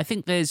 Yeah. I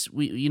think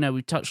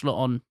we touched a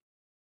lot on,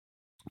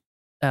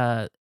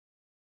 hang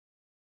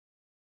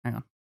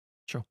on.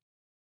 Sure.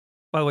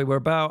 By the way, we're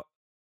about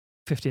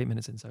 58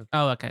 minutes in, so.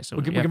 Oh, okay. So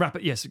we can wrap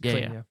it. Yes.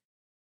 Yeah.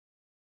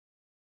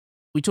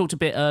 We talked a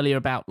bit earlier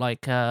about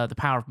like the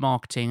power of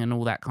marketing and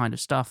all that kind of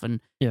stuff. And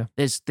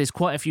there's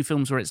quite a few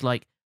films where it's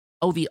like,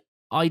 oh, the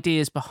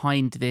ideas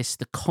behind this,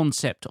 the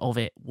concept of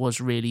it was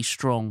really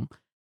strong.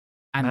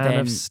 And Man then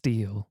of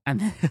Steel.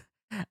 And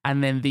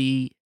then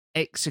the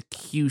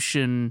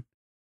execution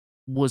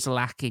was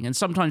lacking. And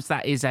sometimes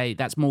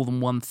that's more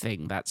than one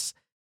thing. That's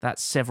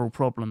several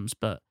problems.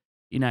 But,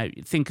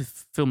 think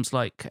of films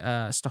like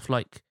stuff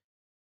like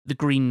The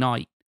Green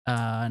Knight.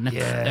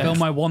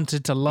 Film I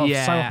wanted to love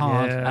so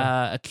hard.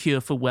 A Cure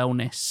for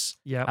Wellness.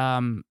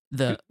 Yeah.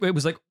 It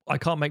was like, I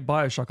can't make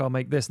Bioshock, I'll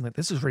make this. And like,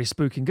 this is really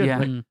spooky and good. Yeah.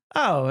 Like,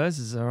 oh, this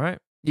is all right.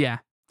 Yeah.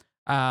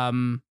 I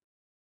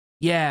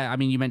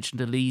mean, you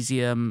mentioned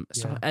Elysium.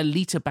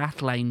 Alita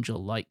Battle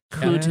Angel, like,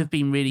 could have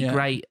been really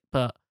great,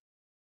 but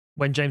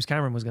when James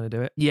Cameron was going to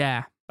do it.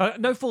 Yeah.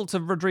 No fault to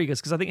Rodriguez,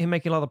 because I think him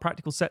making a lot of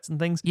practical sets and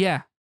things.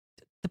 Yeah.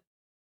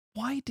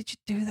 Why did you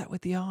do that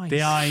with the eyes?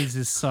 The eyes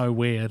is so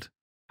weird.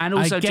 And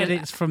also, I get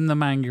it's from the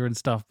manga and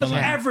stuff, but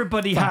like,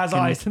 everybody has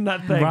eyes in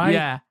that thing, right?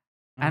 Yeah.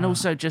 And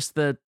also just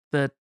the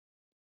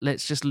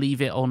let's just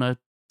leave it on a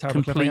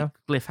terrible complete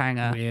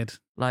cliffhanger. Weird.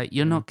 Like,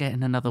 you're not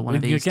getting another one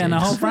of these. You're getting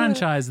dudes. a whole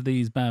franchise of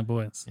these bad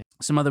boys.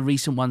 Some other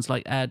recent ones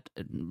like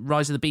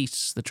Rise of the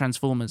Beasts, the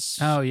Transformers.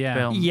 Oh yeah,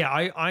 film. Yeah.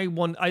 I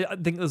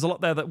think there's a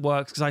lot there that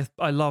works because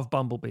I love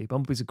Bumblebee.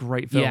 Bumblebee's a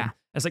great film. Yeah.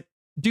 It's like,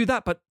 do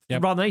that, but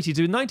rather than 80s,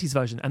 do a 90s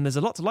version. And there's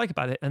a lot to like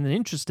about it, and an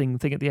interesting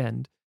thing at the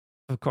end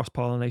of cross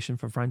pollination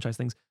for franchise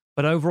things.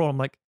 But overall, I'm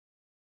like,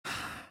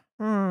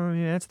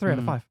 yeah, it's 3 out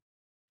of 5.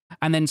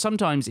 And then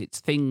sometimes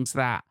it's things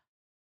that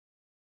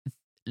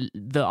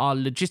are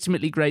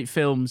legitimately great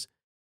films,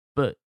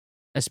 but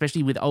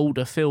especially with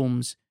older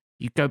films,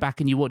 you go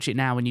back and you watch it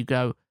now and you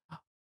go,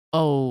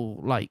 oh,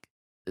 like,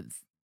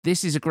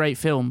 this is a great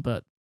film,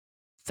 but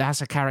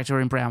that's a character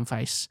in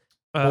brownface.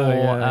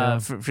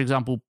 For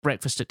example,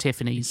 Breakfast at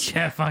Tiffany's.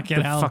 Yeah,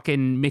 fucking hell.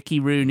 Fucking Mickey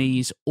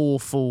Rooney's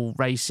awful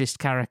racist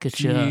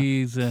caricature.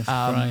 Jesus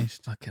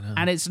Christ. Fucking hell.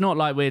 And it's not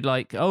like we're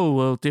like, oh,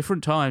 well,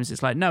 different times.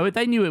 It's like, no,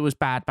 they knew it was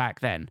bad back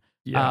then.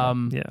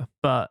 Yeah.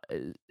 But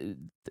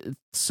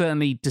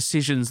certainly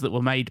decisions that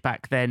were made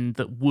back then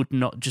that would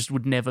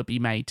never be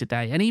made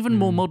today. And even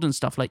more modern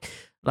stuff like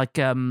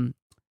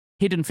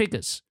Hidden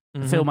Figures,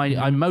 a film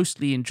I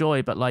mostly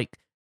enjoy, but like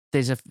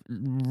there's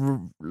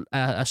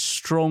a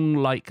strong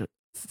like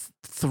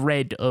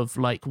thread of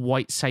like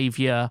white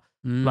savior,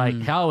 like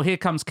here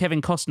comes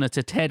Kevin Costner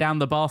to tear down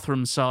the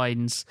bathroom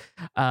signs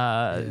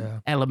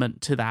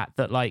element to that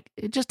like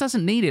it just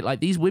doesn't need it. Like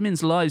these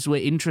women's lives were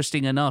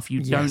interesting enough.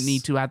 You don't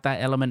need to add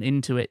that element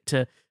into it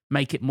to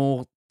make it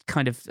more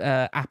kind of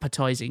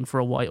appetizing for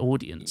a white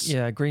audience.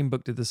 Yeah, Green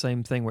Book did the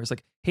same thing where it's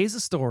like, here's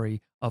a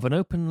story of an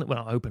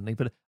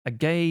a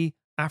gay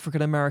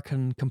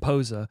African-American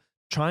composer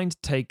trying to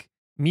take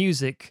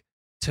music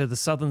to the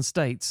southern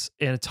states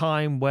in a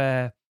time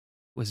where it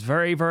was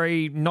very,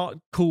 very not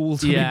cool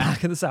to be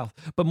back in the South.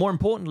 But more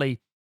importantly,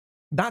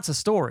 that's a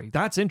story.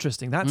 That's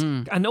interesting.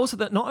 And also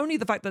that not only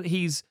the fact that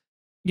he's,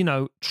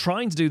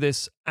 trying to do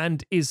this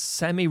and is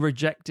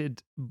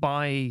semi-rejected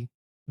by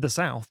the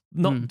South,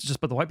 not just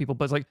by the white people,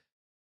 but it's like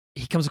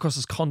he comes across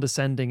as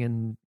condescending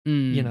and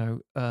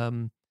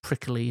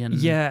prickly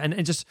and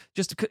and just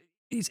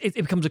it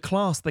becomes a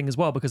class thing as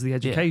well because of the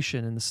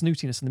education and the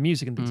snootiness and the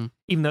music and things,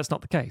 even though it's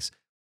not the case.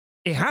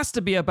 It has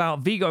to be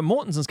about Viggo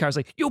Mortensen's character.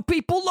 Like, you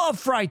people love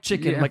fried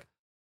chicken. Like,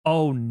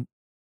 oh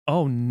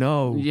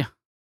no. Yeah.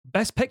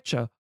 Best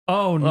Picture.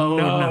 Oh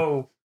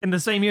no. In the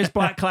same year as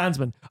Black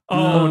Klansman.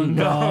 Oh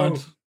no.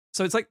 God.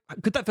 So it's like,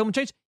 could that film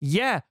change?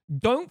 Yeah.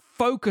 Don't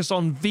focus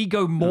on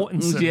Viggo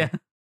Mortensen. Yeah.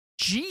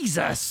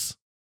 Jesus.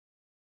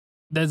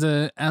 There's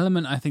an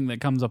element I think that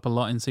comes up a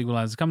lot in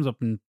sequelizers. It comes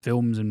up in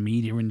films and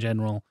media in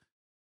general.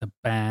 The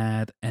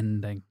bad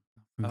ending.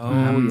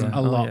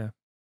 A lot. Yeah.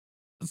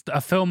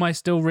 A film I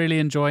still really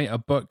enjoy, a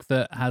book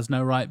that has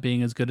no right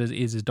being as good as it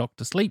is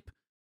Dr. Sleep.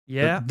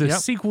 Yeah. The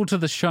sequel to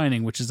The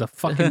Shining, which is a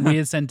fucking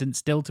weird sentence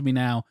still to me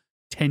now,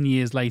 10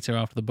 years later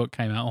after the book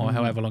came out, or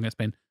however long it's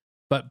been.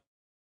 But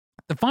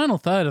the final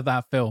third of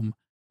that film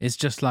is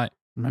just like,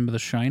 remember The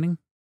Shining?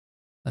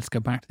 Let's go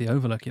back to the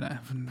Overlook,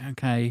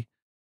 Okay,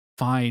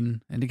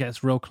 fine. And it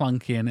gets real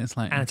clunky and it's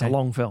like... And it's a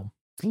long film.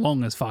 It's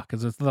long as fuck,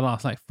 because it's the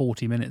last like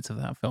 40 minutes of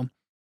that film.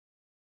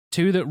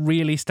 Two that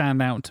really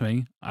stand out to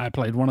me. I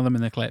played one of them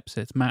in the clips.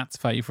 It's Matt's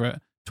favourite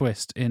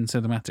twist in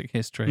cinematic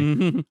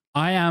history.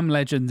 I Am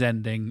Legend's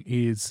ending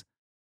is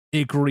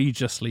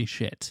egregiously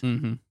shit.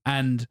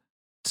 And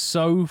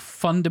so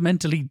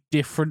fundamentally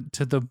different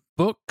to the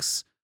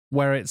books,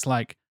 where it's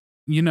like,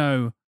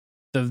 the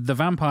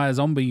vampire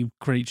zombie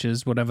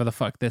creatures, whatever the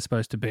fuck they're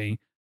supposed to be,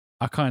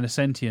 are kind of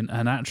sentient,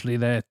 and actually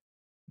they're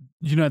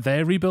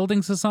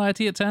rebuilding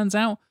society, it turns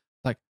out.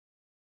 Like,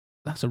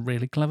 that's a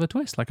really clever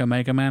twist. Like,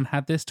 Omega Man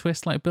had this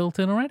twist like built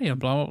in already, and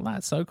blah, blah, blah.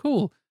 That's so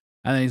cool.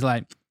 And then he's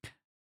like,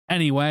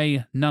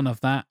 anyway, none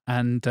of that,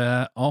 and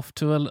off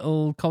to a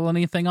little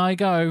colony thing I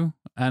go.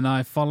 And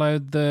I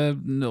followed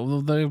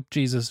the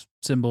Jesus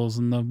symbols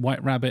and the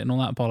white rabbit and all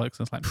that bollocks.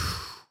 It's like,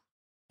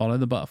 follow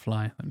the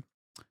butterfly.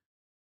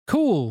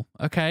 Cool.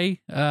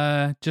 Okay.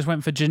 Just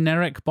went for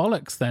generic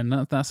bollocks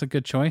then. That's a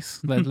good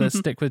choice. Let's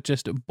stick with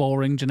just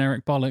boring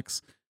generic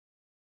bollocks.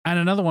 And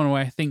another one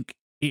where I think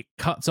it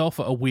cuts off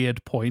at a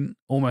weird point,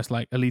 almost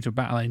like Alita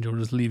Battle Angel,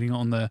 just leaving it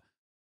on the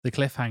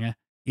cliffhanger,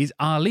 is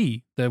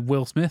Ali, the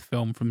Will Smith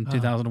film from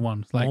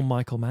 2001. It's like, more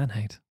Michael Mann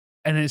hate.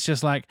 And it's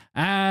just like,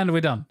 and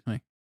we're done.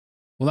 Like,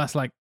 well, that's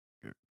like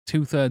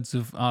 2/3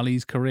 of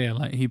Ali's career.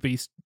 Like, he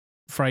beats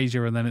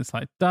Frazier and then it's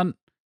like, done.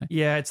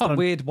 Yeah, it's the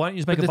weird, why don't you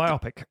just make a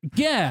biopic?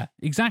 Yeah,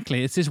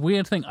 exactly. It's this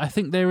weird thing. I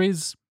think there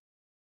is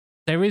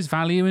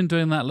value in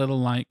doing that little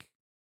like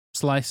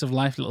slice of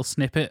life, little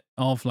snippet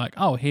of like,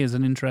 oh, here's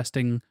an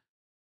interesting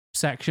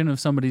section of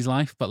somebody's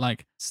life. But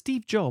like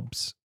Steve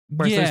Jobs,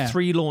 whereas those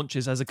 3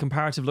 launches as a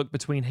comparative look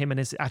between him and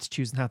his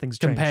attitudes and how things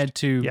changed. Compared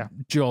to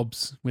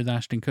Jobs with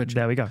Ashton Kutcher.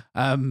 There we go.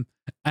 And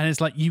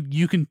it's like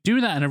you can do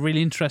that in a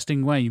really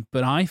interesting way.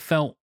 But I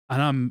felt,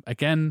 and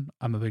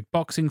I'm a big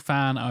boxing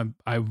fan.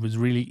 I was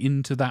really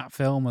into that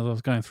film as I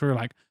was going through,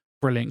 like,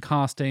 brilliant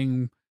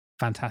casting,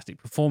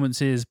 fantastic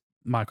performances.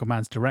 Michael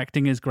Mann's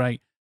directing is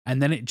great. And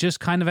then it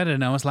just kind of ended,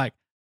 and I was like,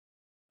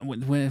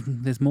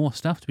 there's more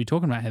stuff to be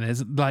talking about here.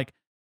 There's like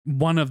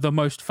one of the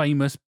most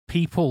famous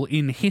people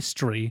in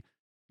history.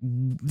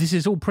 This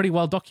is all pretty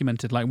well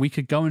documented. Like, we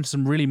could go into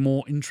some really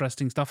more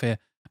interesting stuff here.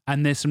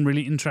 And there's some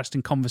really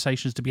interesting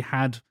conversations to be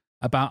had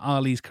about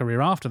Ali's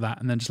career after that.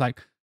 And then just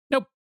like,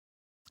 nope.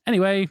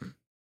 Anyway,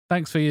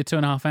 thanks for your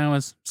 2.5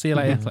 hours. See you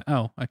later. It's like,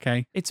 oh,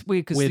 okay. It's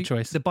weird because weird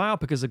choice. The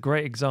biopic is a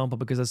great example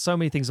because there's so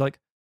many things like,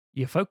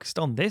 you're focused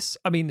on this.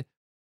 I mean,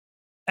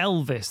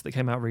 Elvis that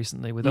came out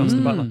recently with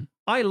Austin Butler.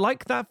 I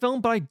like that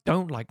film, but I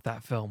don't like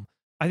that film.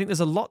 I think there's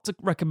a lot to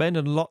recommend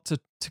and a lot to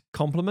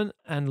compliment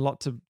and a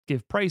lot to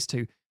give praise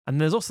to. And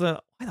there's also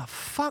the, why the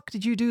fuck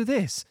did you do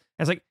this?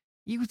 And it's like,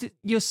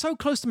 you're so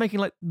close to making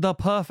like the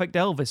perfect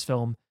Elvis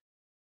film.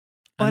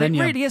 But it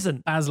really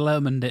isn't. Baz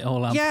Luhrmanned it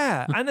all up.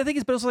 Yeah, and the thing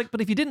is, but also like, but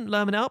if you didn't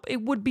Luhrmann it up,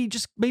 it would be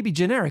just maybe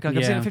generic. Like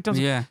I've seen it 50 times.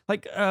 Yeah.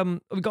 Like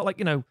we got like,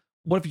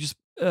 what if you just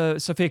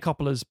Sofia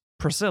Coppola's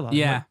Priscilla?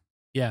 Yeah. Like,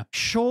 yeah.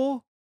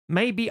 Sure,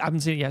 Maybe. I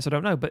haven't seen it yet, so I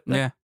don't know. But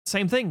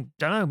same thing.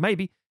 Don't know.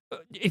 Maybe.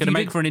 Going to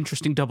make for an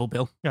interesting double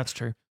bill. That's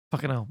true.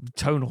 Fucking hell.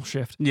 Tonal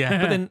shift.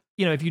 Yeah. But then,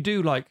 if you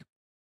do like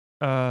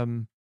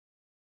an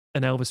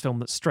Elvis film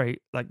that's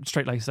straight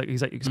laced like you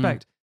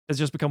expect, it's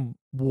just become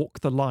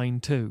Walk the Line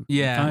too.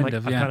 Yeah.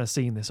 I've kind of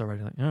seen this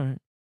already. Like, all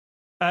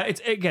right.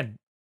 It's again,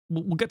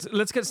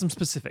 let's get some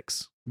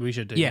specifics. We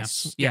should do.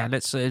 Yes. Yeah.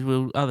 Let's.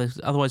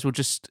 Otherwise, we'll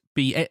just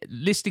be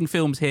listing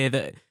films here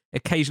that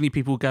occasionally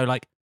people go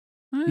like,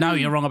 "No,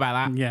 you're wrong about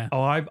that." Yeah.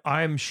 Oh,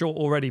 I'm sure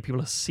already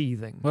people are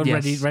seething. We're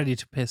ready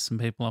to piss some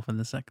people off in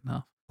the second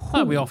half.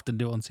 Well, we often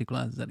do on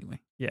sequelizers anyway.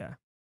 Yeah,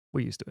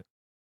 we're used to it.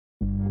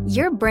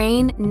 Your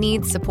brain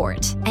needs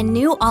support, and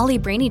new Ollie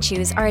Brainy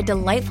Chews are a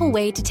delightful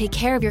way to take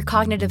care of your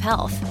cognitive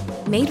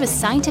health. Made with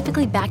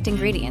scientifically backed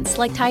ingredients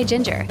like Thai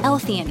ginger,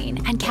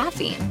 L-theanine, and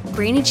caffeine,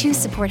 Brainy Chews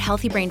support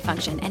healthy brain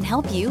function and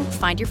help you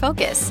find your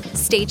focus,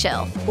 stay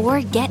chill,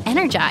 or get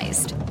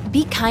energized.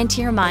 Be kind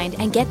to your mind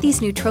and get these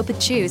nootropic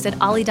chews at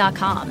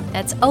ollie.com.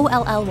 That's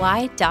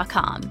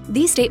OLLY.com.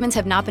 These statements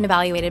have not been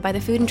evaluated by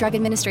the Food and Drug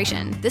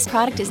Administration. This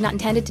product is not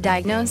intended to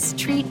diagnose,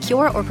 treat,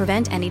 cure, or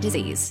prevent any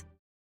disease.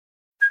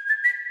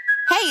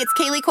 Hey, it's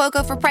Kaylee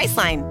Cuoco for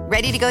Priceline.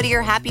 Ready to go to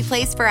your happy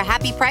place for a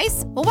happy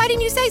price? Well, why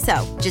didn't you say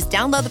so? Just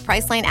download the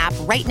Priceline app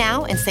right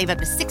now and save up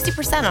to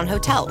 60% on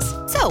hotels.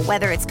 So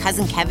whether it's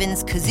Cousin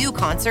Kevin's Kazoo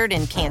Concert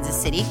in Kansas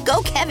City,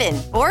 go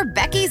Kevin, or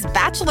Becky's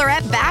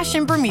Bachelorette Bash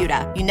in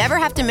Bermuda, you never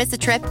have to miss a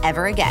trip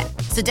ever again.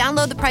 So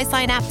download the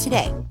Priceline app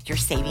today. Your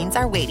savings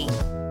are waiting.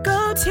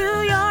 Go to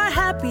your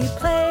happy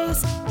place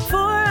for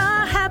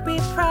a happy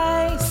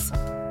price.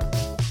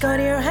 Go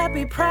to your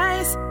happy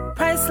price,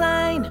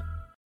 Priceline.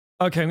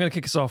 Okay, I'm going to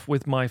kick us off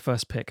with my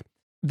first pick.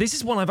 This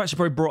is one I've actually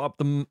probably brought up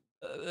the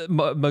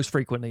most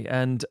frequently,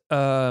 and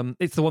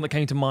it's the one that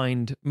came to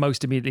mind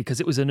most immediately because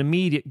it was an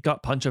immediate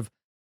gut punch of,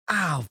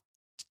 ow,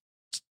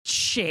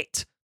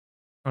 shit.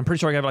 I'm pretty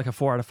sure I gave it like a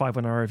 4 out of 5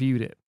 when I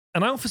reviewed it.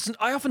 And I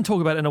often talk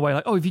about it in a way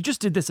like, oh, if you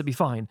just did this, it'd be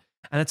fine.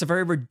 And it's a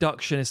very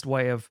reductionist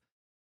way of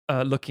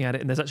looking at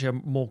it, and there's actually a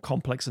more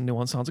complex and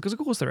nuanced answer, because of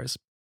course there is.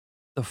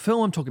 The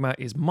film I'm talking about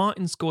is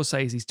Martin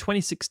Scorsese's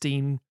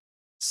 2016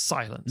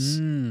 Silence.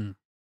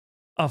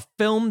 A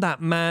film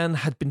that man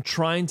had been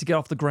trying to get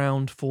off the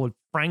ground for,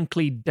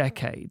 frankly,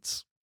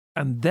 decades.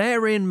 And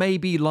therein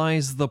maybe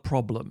lies the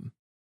problem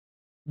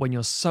when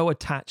you're so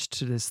attached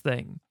to this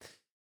thing.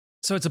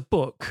 So it's a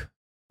book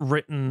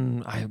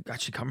written, I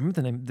actually can't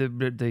remember the name,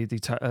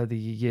 the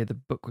year the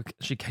book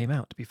actually came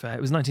out, to be fair.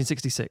 It was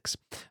 1966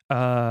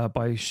 by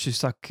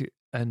Shusaku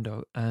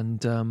Endo.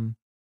 And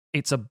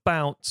it's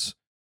about...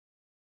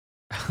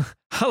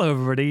 Hello,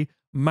 everybody.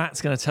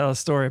 Matt's going to tell a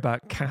story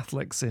about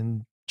Catholics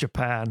in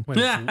Japan.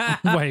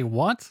 Wait,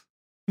 what?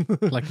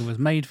 Like it was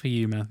made for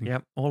you, Matthew.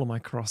 Yep, all of my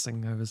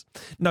crossing overs.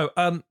 No,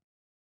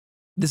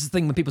 this is the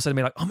thing when people say to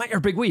me like, "Oh, Matt, you're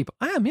a big weeb."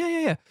 I am,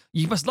 yeah.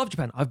 You must love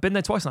Japan. I've been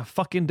there twice and I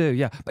fucking do,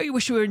 yeah. But you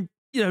wish you were,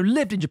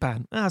 lived in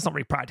Japan. That's not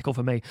really practical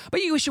for me.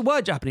 But you wish you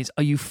were Japanese.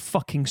 Are you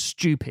fucking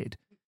stupid?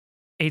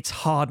 It's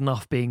hard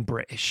enough being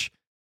British.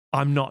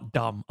 I'm not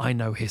dumb. I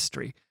know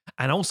history.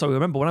 And also,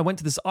 remember, when I went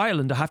to this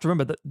island, I have to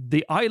remember that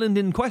the island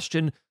in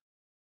question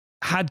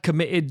had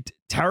committed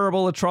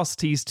terrible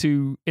atrocities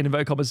to, in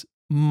inverted commas,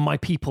 my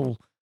people.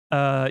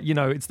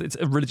 It's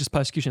a religious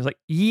persecution. It's like,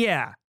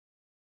 yeah.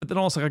 But then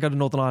also I go to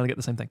Northern Ireland and get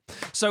the same thing.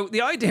 So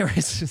the idea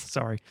is,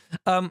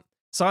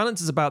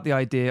 Silence is about the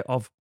idea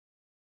of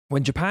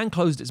when Japan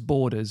closed its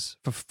borders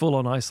for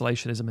full-on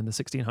isolationism in the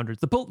 1600s,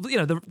 the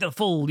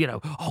full,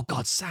 oh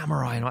God,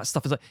 samurai and all that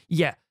stuff is like,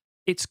 yeah,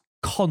 it's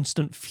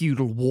constant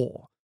feudal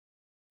war,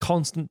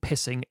 constant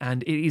pissing,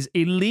 and it is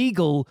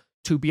illegal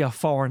to be a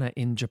foreigner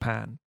in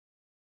Japan.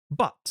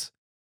 But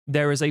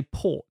there is a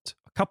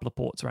couple of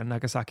ports around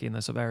Nagasaki and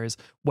those sort of areas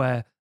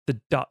where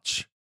the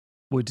Dutch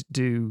would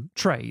do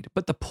trade.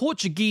 But the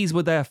Portuguese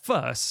were there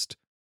first.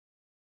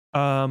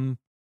 And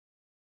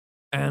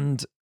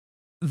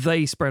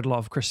they spread a lot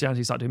of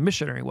Christianity, started doing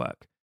missionary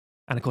work.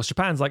 And of course,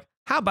 Japan's like,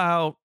 how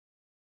about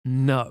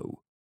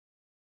no?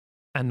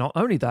 And not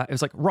only that, it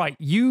was like, right,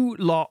 you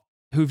lot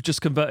who've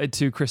just converted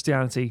to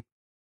Christianity,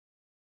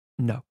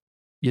 no,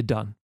 you're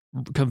done.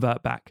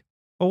 Convert back.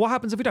 Well, what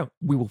happens if we don't?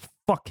 We will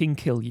fucking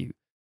kill you.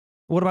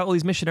 What about all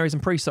these missionaries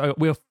and priests?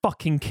 We're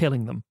fucking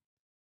killing them.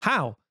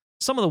 How?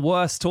 Some of the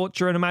worst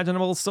torture and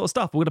imaginable sort of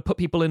stuff. We're going to put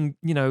people in,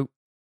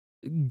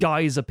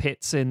 geyser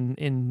pits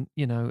in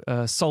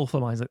sulfur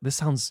mines. This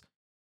sounds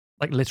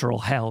like literal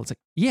hell. It's like,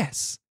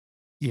 yes,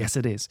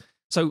 it is.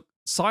 So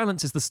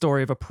Silence is the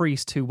story of a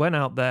priest who went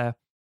out there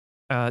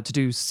to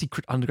do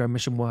secret underground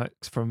mission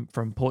works from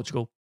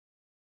Portugal.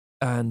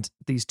 And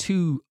these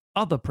two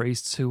other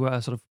priests who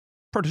were sort of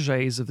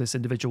proteges of this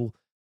individual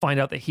find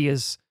out that he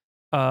is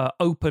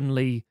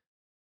openly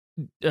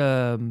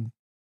reneged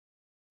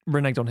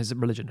on his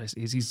religion.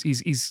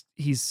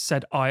 He's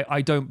said,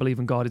 I don't believe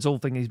in God. It's all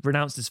thing. He's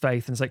renounced his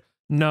faith, and it's like,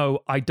 no,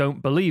 I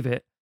don't believe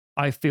it.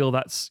 I feel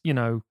that's these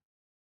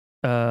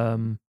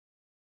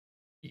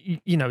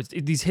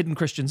hidden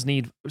Christians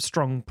need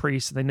strong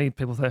priests. They need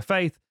people with their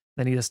faith.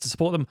 They need us to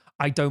support them.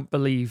 I don't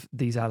believe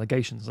these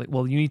allegations. Like,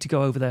 well, you need to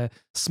go over there,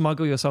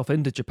 smuggle yourself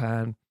into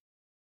Japan,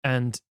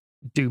 and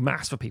do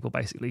mass for people,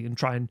 basically, and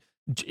try and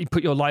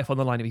put your life on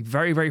the line. It'd be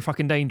very, very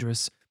fucking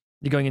dangerous.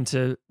 You're going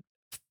into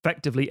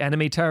effectively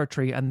enemy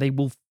territory, and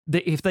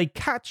if they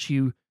catch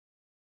you,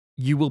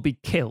 you will be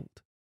killed.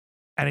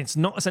 And it's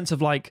not a sense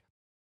of like,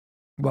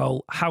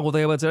 well, how will they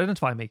be able to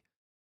identify me?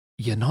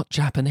 You're not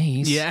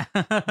Japanese. Yeah.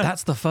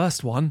 That's the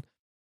first one.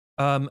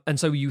 And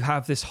so you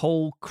have this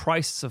whole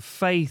crisis of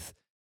faith.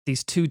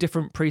 These two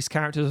different priest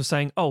characters are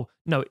saying, oh,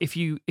 no, if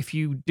you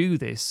do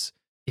this,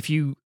 if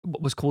you,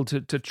 what was called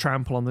to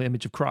trample on the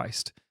image of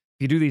Christ,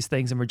 if you do these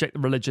things and reject the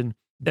religion,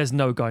 there's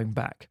no going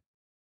back.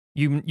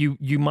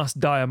 You must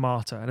die a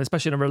martyr, and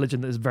especially in a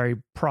religion that is very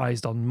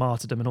prized on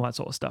martyrdom and all that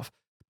sort of stuff.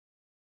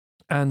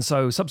 And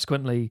so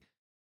subsequently,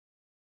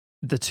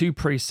 the two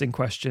priests in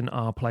question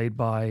are played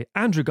by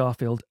Andrew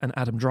Garfield and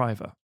Adam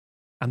Driver.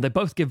 And they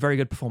both give very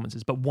good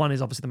performances, but one is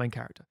obviously the main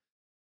character,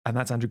 and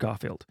that's Andrew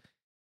Garfield.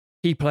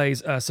 He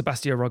plays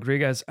Sebastião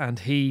Rodrigues, and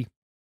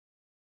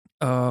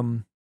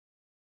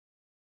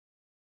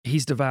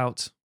he's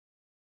devout,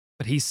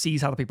 but he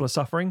sees how the people are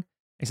suffering.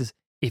 He says,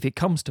 if it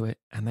comes to it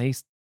and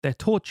they're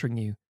torturing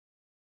you,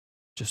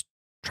 just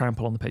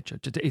trample on the picture.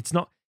 It's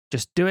not,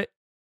 just do it.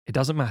 It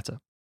doesn't matter.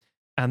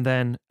 And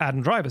then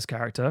Adam Driver's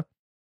character,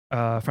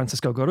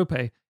 Francisco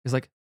Garupe, is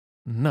like,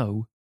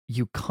 no,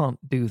 you can't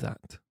do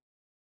that.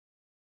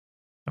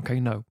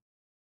 Okay, no,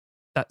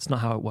 that's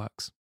not how it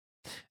works.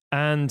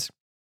 And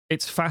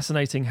it's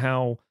fascinating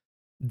how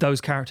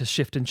those characters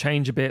shift and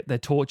change a bit. They're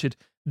tortured.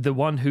 The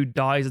one who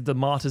dies the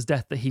martyr's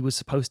death that he was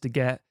supposed to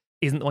get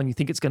isn't the one you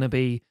think it's going to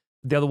be.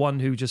 The other one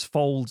who just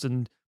folds,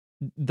 and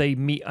they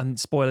meet, and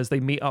spoilers, they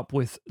meet up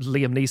with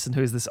Liam Neeson,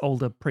 who is this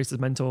older priest's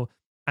mentor,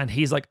 and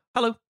he's like,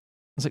 hello. I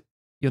was like,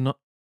 you're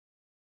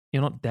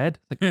not dead?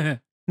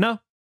 Like, no,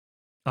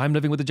 I'm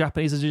living with the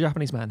Japanese as a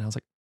Japanese man. And I was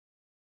like,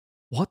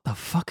 what the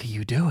fuck are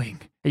you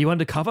doing? Are you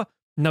undercover?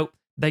 No,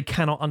 they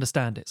cannot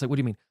understand it. It's like, what do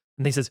you mean?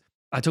 And he says,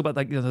 I talk about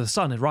like the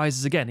sun, it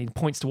rises again. He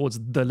points towards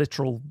the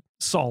literal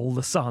sol,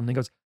 the sun, and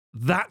goes,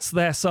 that's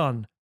their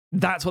sun.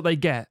 That's what they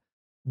get.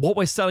 What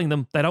we're selling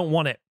them, they don't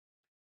want it.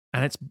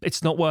 And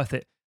it's not worth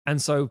it.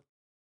 And so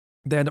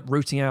they end up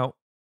rooting out,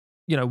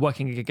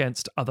 working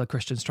against other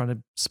Christians trying to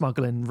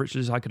smuggle in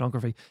religious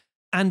iconography.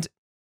 And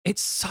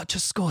it's such a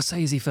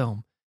Scorsese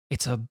film.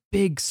 It's a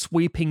big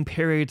sweeping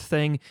period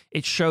thing.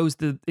 It shows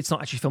it's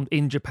not actually filmed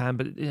in Japan,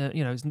 but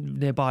it's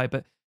nearby,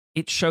 but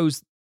it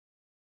shows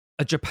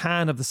a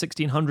Japan of the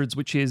 1600s,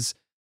 which is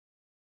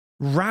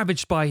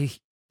ravaged by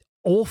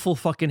awful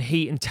fucking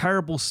heat and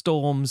terrible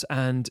storms,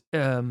 and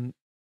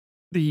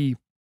the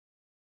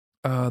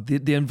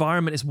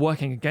environment is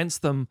working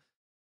against them.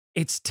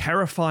 It's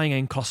terrifying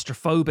and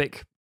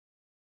claustrophobic.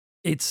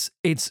 It's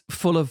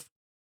full of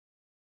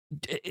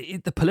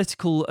the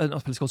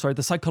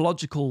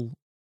psychological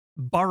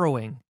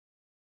burrowing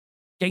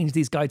against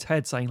these guys'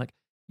 heads, saying like,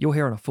 you're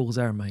here on a fool's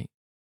errand, mate.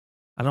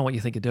 I don't know what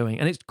you think you're doing.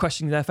 And it's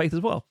questioning their faith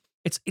as well.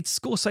 It's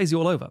Scorsese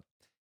all over.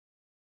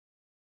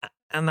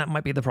 And that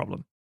might be the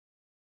problem.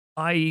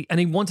 And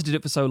he wanted to do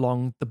it for so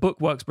long. The book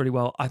works pretty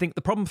well. I think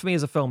the problem for me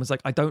as a film is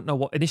like, I don't know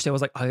what, initially I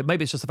was like,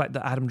 maybe it's just the fact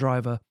that Adam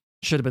Driver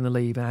should have been the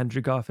lead and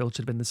Andrew Garfield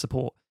should have been the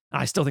support.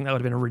 And I still think that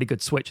would have been a really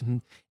good switch,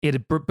 and it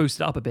had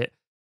boosted it up a bit.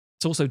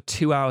 It's also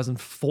 2 hours and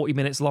 40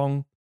 minutes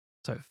long,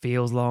 so it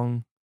feels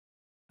long.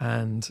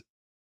 And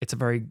it's a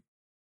very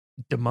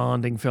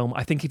demanding film.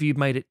 I think if you'd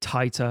made it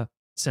tighter,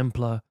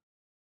 simpler,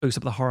 boost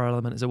up the horror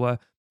element, as it were,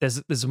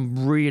 there's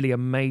some really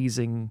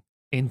amazing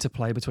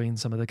interplay between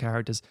some of the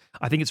characters.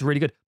 I think it's really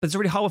good, but it's a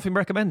really hard thing to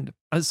recommend.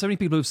 There's so many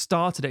people who've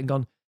started it and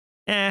gone,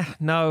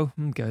 no,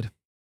 I'm good.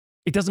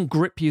 It doesn't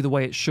grip you the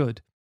way it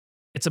should.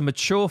 It's a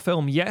mature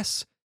film,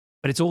 yes,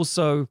 but it's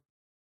also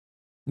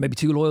maybe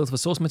too loyal to the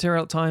source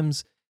material at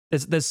times.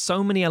 There's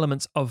so many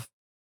elements of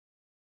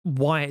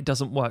why it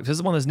doesn't work. This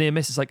is one of those near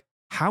misses. Like,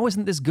 how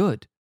isn't this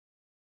good?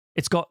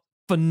 It's got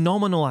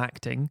phenomenal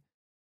acting,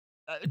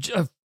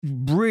 a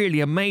really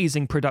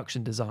amazing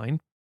production design,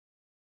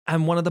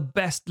 and one of the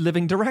best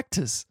living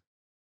directors.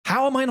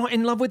 How am I not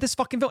in love with this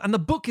fucking film? And the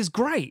book is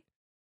great.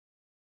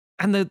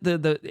 And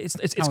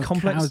it's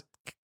complex.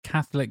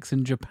 Catholics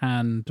in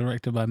Japan,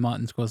 directed by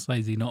Martin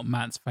Scorsese, not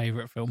Matt's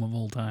favorite film of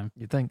all time.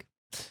 You'd think.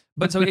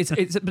 But so but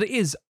it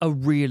is a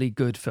really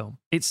good film.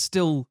 It's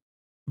still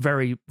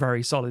very,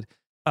 very solid.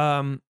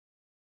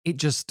 It's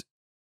just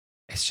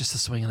a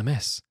swing and a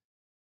miss.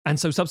 And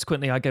so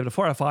subsequently I gave it a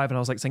 4 out of 5, and I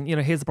was like saying,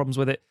 here's the problems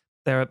with it.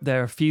 There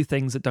are a few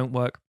things that don't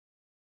work.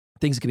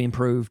 Things that can be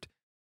improved.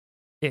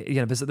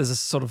 There's a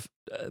sort of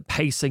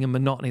pacing and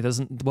monotony that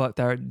doesn't work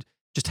there. It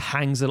just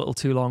hangs a little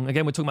too long.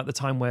 Again, we're talking about the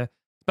time where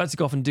about to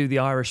go off and do The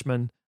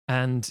Irishman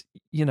and,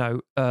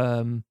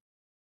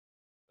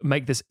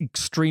 make this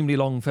extremely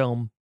long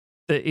film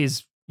that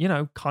is,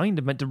 kind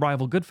of meant to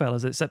rival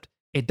Goodfellas, except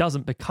it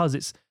doesn't, because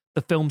it's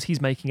the films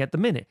he's making at the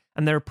minute,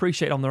 and they're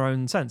appreciated on their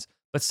own sense.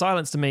 But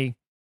Silence, to me,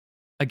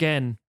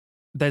 again,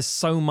 there's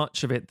so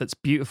much of it that's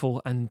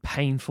beautiful and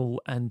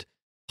painful and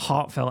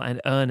heartfelt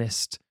and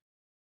earnest.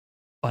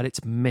 but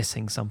it's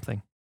missing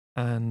something.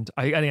 And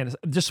again,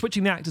 just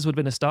switching the actors would have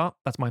been a start.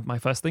 That's my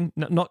first thing.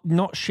 Not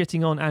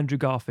shitting on Andrew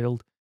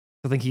Garfield.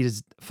 I think he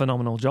does a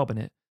phenomenal job in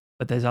it,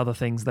 but there's other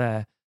things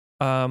there.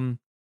 And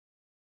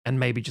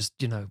maybe just,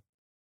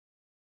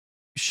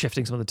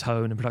 shifting some of the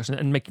tone and production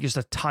and making just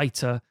a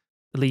tighter,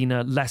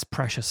 leaner, less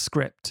precious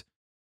script.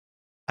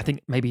 I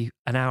think maybe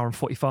an hour and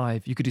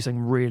 45, you could do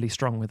something really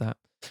strong with that.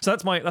 So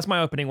that's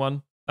my opening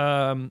one.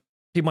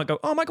 People might go,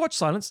 "Oh my God,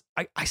 Silence."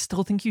 I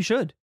still think you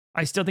should.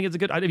 I still think it's a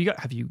good.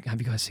 Have you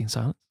guys seen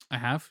Silence? I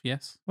have,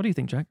 yes. What do you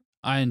think, Jack?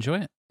 I enjoy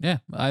it. Yeah,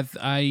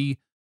 I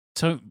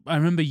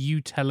remember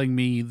you telling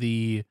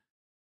me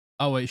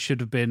it should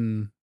have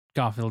been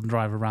Garfield and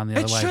Driver around the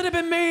other way. It should have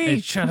been me.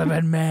 It should have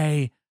been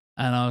me.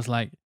 And I was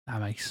like,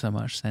 that makes so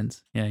much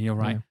sense. Yeah, you're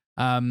right.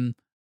 Yeah.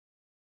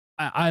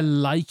 I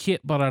like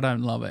it, but I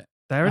don't love it.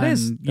 There it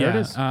is. There it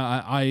is.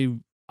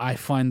 I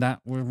find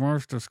that with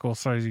most of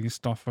Scorsese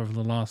stuff over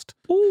the last.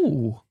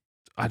 Ooh.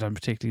 I don't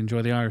particularly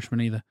enjoy The Irishman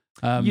either.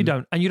 You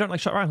don't, and you don't like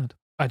Shutter Island.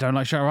 I don't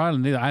like Shutter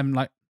Island either. I'm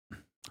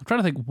trying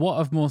to think what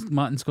of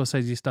Martin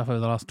Scorsese stuff over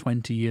the last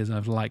 20 years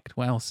I've liked.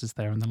 What else is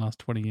there in the last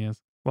 20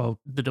 years? Well,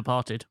 The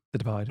Departed.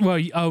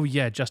 Well, oh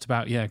yeah, just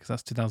about, yeah, because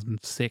that's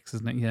 2006,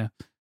 isn't it? Yeah.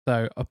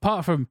 So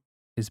apart from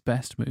his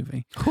best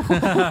movie,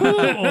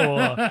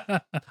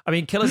 I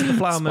mean, Killers of the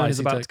Flower Moon is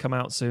about to come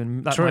out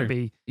soon. That might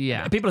be.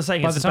 Yeah. People are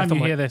saying by it's the time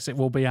you hear this, it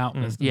will be out.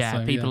 Yeah,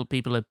 so,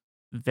 people are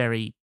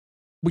very.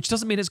 Which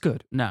doesn't mean it's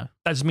good. No,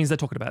 that just means they're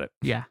talking about it.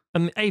 Yeah,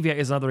 and Aviator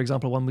is another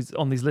example of one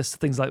on these lists.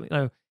 Things like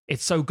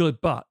it's so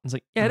good, but it's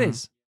like it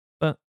is,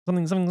 but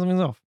something's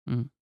off.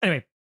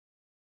 Anyway,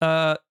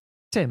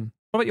 Tim,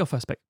 what about your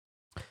first pick?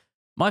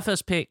 My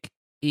first pick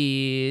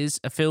is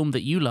a film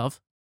that you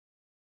love.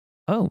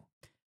 Oh,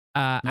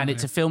 and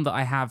it's a film that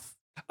I have.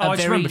 I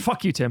just remembered.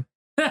 Fuck you, Tim.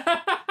 That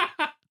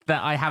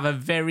I have a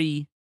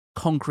very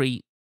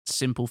concrete,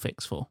 simple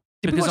fix for.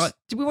 Did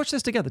we watch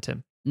this together,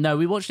 Tim? No,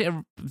 we watched it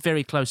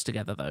very close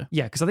together, though.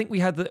 Yeah, because I think we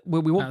had we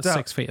walked out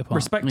 6 feet apart,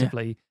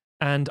 respectively,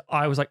 and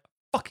I was like,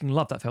 "Fucking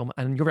love that film,"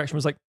 and your reaction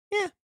was like,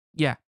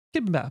 "Yeah,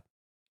 could have been better."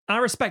 And I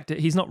respect it.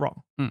 He's not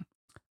wrong.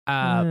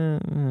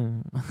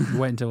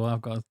 Wait until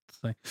I've got to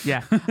say.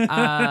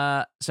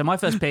 Yeah. So my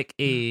first pick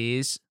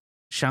is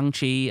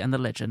Shang-Chi and the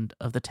Legend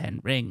of the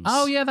Ten Rings.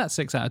 Oh yeah, that's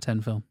 6 out of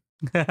 10 film.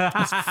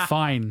 That's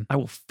fine. I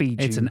will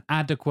feed you. It's an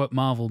adequate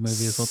Marvel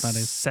movie, is what that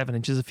is. 7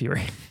 Inches of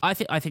Fury. I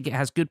think it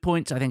has good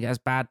points. I think it has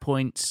bad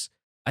points.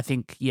 I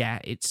think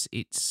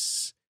it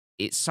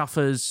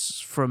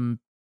suffers from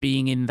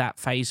being in that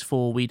phase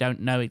 4. We don't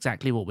know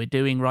exactly what we're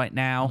doing right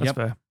now. That's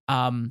fair.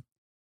 And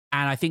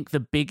I think the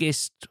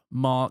biggest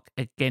mark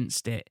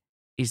against it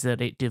is that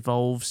it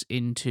devolves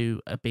into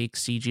a big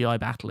CGI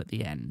battle at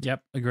the end.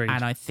 Yep, agreed.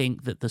 And I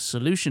think that the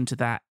solution to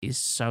that is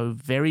so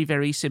very,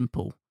 very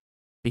simple.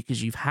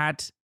 Because you've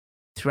had,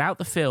 throughout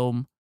the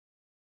film,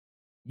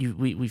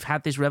 we've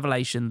had this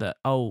revelation that,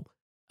 Wenwu,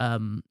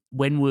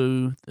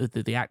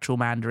 the actual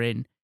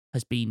Mandarin,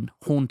 has been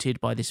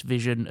haunted by this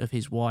vision of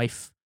his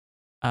wife,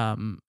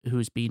 who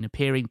has been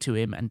appearing to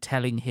him and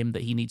telling him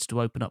that he needs to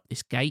open up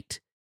this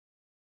gate.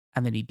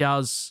 And then he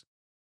does,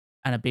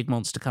 and a big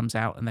monster comes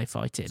out and they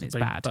fight it, and it's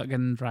bad.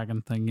 Fucking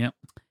dragon thing, yep.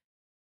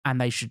 And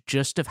they should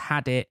just have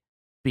had it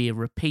be a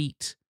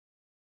repeat.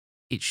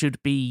 It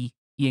should be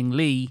Ying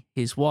Li,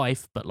 his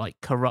wife, but like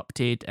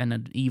corrupted and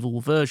an evil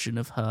version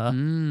of her.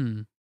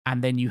 And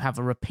then you have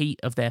a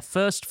repeat of their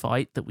first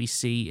fight that we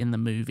see in the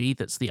movie.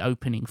 That's the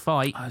opening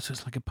fight. Oh, so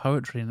it's like a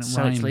poetry and it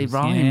so rhymes. It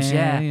rhymes,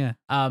 yeah.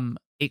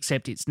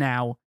 Except it's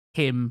now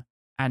him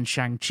and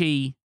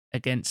Shang-Chi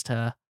against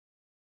her.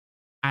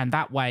 And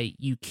that way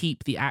you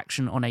keep the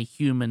action on a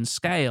human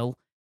scale,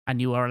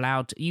 and you are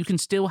allowed to, you can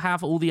still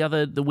have all the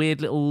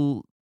weird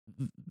little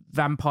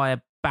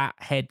vampire bat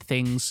head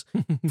things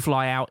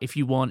fly out if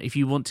you want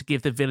to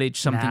give the village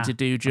something to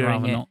do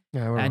during it.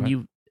 And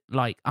you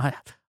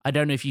I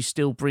don't know if you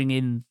still bring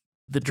in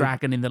the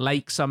dragon in the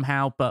lake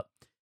somehow, but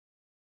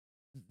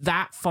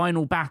that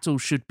final battle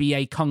should be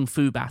a kung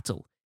fu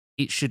battle.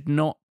 It should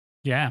not.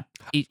 Yeah,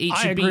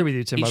 I agree with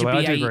you, Tim. By the way,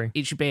 I do agree.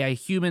 It should be a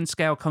human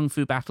scale kung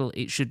fu battle.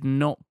 It should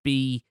not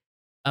be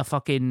a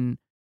fucking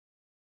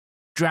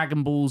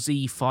Dragon Ball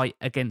Z fight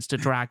against a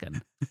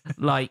dragon.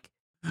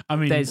 I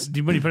mean,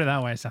 when you put it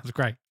that way, it sounds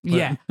great.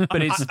 Yeah,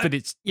 but it's not.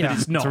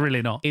 It's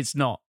really not. It's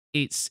not.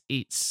 It's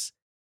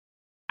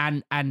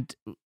and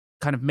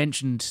kind of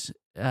mentioned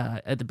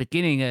at the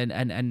beginning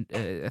and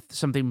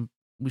something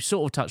we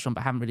sort of touched on,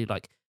 but haven't really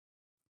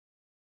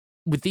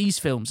with these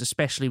films,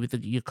 especially with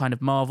your kind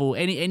of Marvel,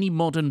 any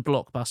modern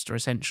blockbuster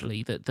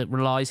essentially that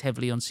relies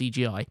heavily on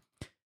CGI.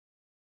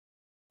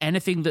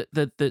 Anything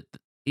that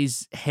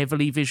is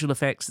heavily visual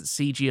effects, that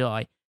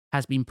CGI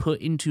has been put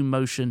into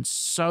motion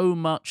so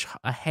much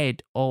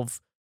ahead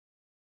of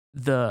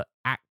the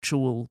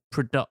actual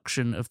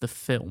production of the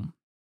film,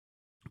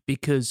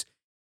 because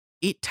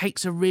it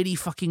takes a really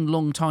fucking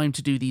long time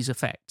to do these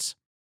effects.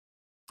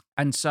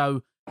 And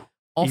so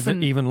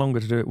often... Even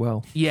longer to do it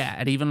well. Yeah,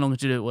 and even longer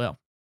to do it well.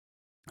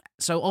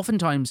 So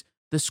oftentimes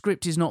the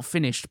script is not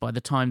finished by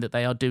the time that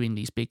they are doing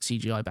these big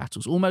CGI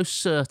battles, almost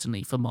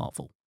certainly for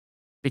Marvel,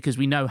 because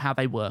we know how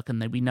they work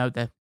and we know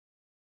their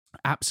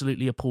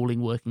absolutely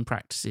appalling working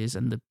practices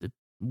and the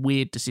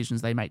weird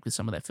decisions they make with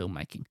some of their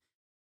filmmaking.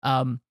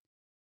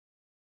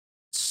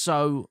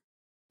 So,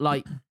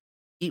 like,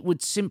 it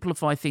would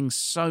simplify things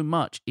so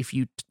much if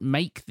you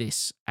make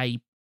this a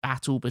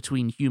battle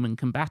between human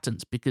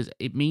combatants, because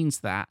it means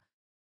that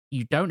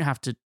you don't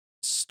have to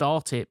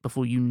start it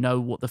before you know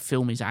what the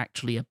film is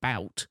actually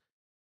about.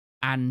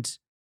 And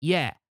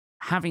yeah,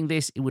 having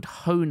this, it would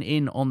hone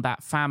in on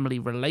that family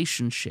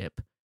relationship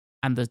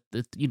and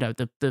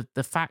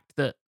the fact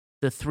that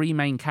the three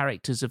main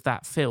characters of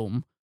that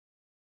film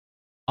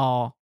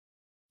are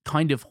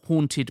kind of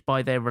haunted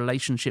by their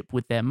relationship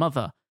with their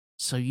mother.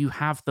 So you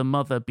have the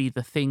mother be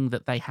the thing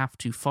that they have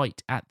to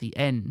fight at the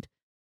end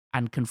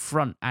and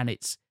confront, and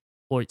it's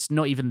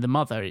not even the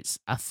mother, it's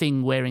a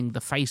thing wearing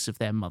the face of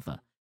their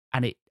mother.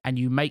 And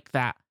you make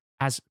that,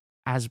 as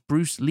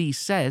Bruce Lee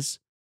says,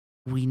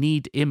 we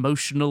need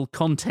emotional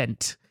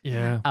content.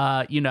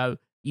 Yeah.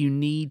 You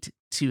need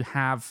to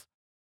have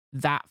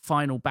that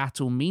final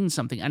battle mean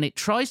something. And it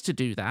tries to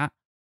do that,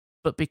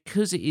 but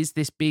because it is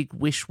this big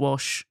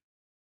wish-wash,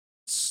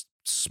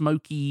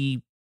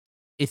 smoky,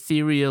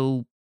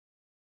 ethereal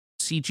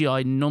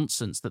CGI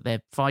nonsense that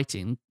they're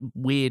fighting,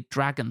 weird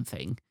dragon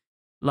thing,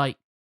 like,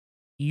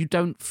 you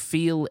don't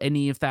feel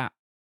any of that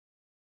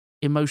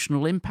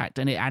emotional impact.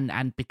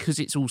 And because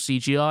it's all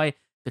CGI,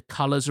 the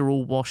colors are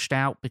all washed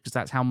out, because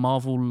that's how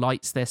Marvel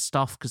lights their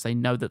stuff, because they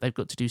know that they've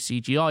got to do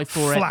CGI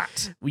for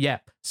Flat. it. Yeah,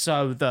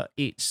 so that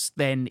it's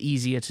then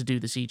easier to do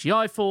the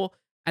CGI for.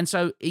 And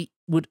so it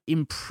would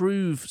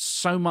improve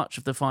so much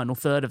of the final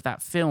third of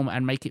that film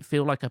and make it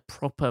feel like a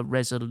proper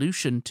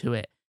resolution to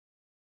it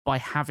by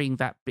having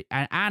that.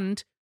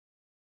 And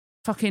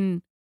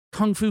fucking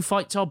kung fu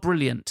fights are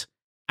brilliant.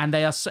 And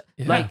they are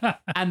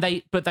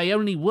but they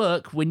only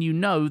work when you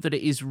know that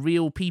it is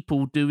real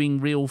people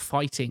doing real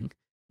fighting,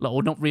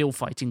 or not real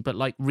fighting, but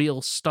like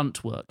real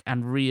stunt work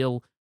and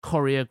real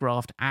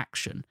choreographed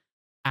action.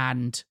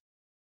 And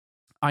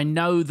I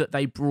know that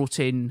they brought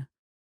in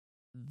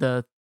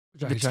the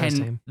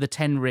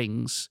 10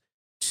 rings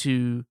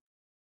to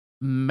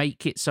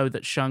make it so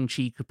that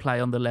Shang-Chi could play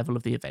on the level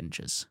of the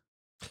Avengers.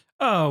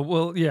 Oh,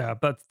 well, yeah,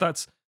 but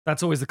that's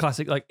always the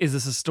classic, like, is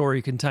this a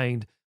story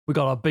contained? We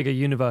got our bigger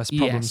universe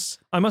problems.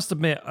 Yes. I must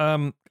admit,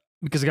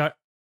 because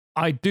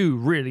I do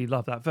really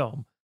love that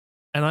film,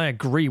 and I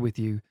agree with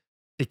you,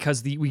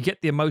 because we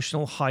get the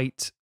emotional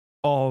height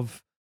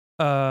of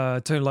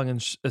Tony Leung and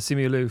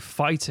Simu Liu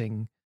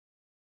fighting,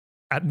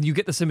 and you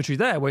get the symmetry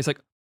there, where it's like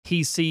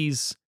he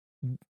sees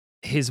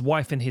his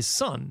wife and his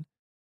son,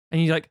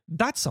 and you're like,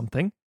 that's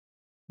something.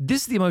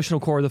 This is the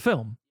emotional core of the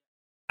film,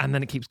 and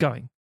then it keeps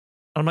going.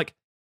 And I'm like,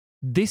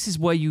 this is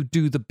where you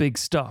do the big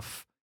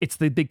stuff. It's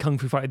the big kung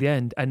fu fight at the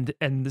end, and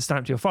the stand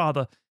up to your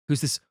father,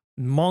 who's this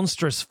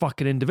monstrous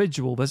fucking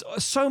individual. There's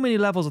so many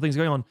levels of things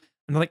going on.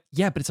 And they're like,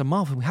 yeah, but it's a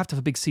Marvel. We have to have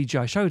a big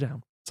CGI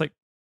showdown. It's like,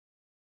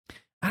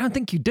 I don't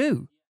think you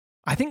do.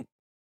 I think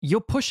you're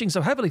pushing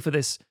so heavily for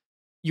this.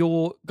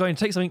 You're going to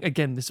take something,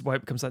 again, this is why it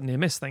becomes that near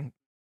miss thing.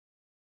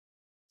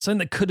 Something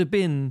that could have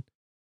been,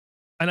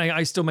 and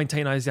I still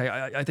maintain, I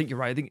think you're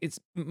right. I think it's,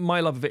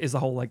 my love of it is the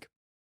whole, like,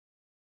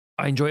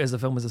 I enjoy it as a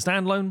film as a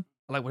standalone.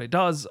 I like what it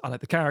does. I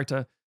like the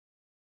character.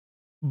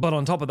 But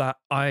on top of that,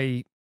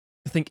 I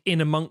think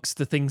in amongst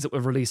the things that were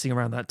releasing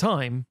around that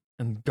time,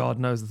 and God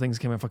knows the things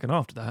came out fucking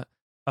after that,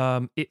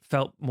 it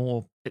felt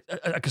more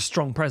like a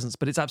strong presence.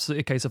 But it's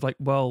absolutely a case of like,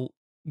 well,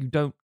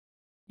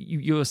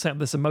 you're set up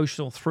this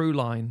emotional through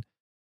line,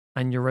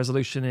 and your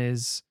resolution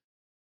is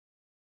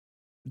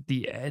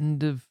the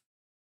end of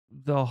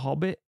The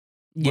Hobbit,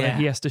 where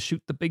he has to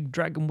shoot the big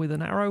dragon with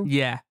an arrow.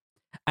 Yeah,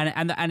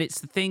 and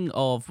it's the thing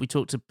of, we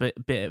talked a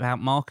bit about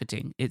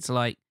marketing. It's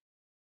like,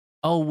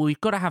 oh, well, we've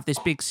got to have this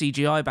big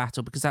CGI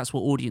battle because that's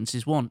what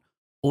audiences want.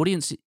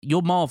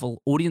 You're Marvel.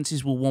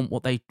 Audiences will want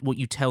what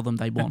you tell them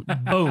they want.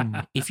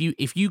 Boom. If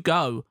you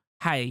go,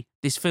 hey,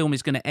 this film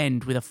is going to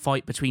end with a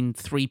fight between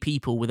three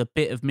people with a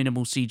bit of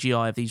minimal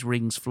CGI of these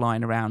rings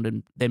flying around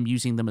and them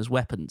using them as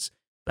weapons,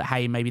 but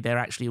hey, maybe they're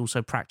actually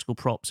also practical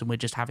props and we're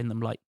just having them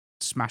like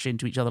smash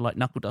into each other like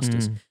knuckle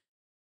dusters.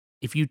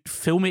 If you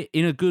film it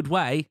in a good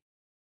way,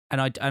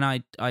 and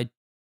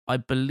I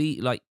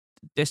believe, like,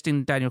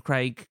 Destin Daniel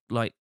Craig,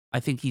 like, I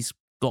think he's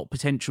got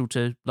potential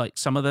to, like,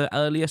 some of the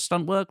earlier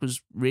stunt work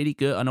was really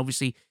good, and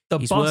obviously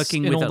he's bus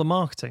working in all the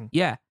marketing.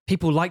 Yeah,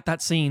 people liked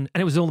that scene,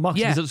 and it was all the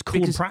marketing because it was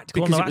cool and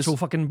practical on the actual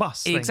fucking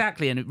bus thing.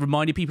 Exactly, and it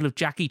reminded people of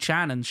Jackie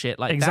Chan and shit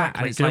like that.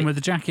 And it's doing like, with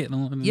the jacket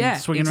and yeah,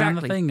 swinging around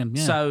the thing. And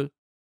so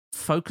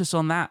focus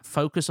on that.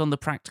 Focus on the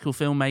practical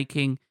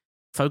filmmaking.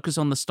 Focus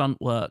on the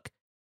stunt work,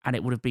 and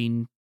it would have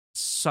been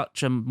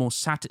such a more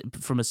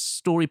from a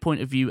story point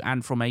of view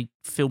and from a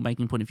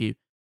filmmaking point of view,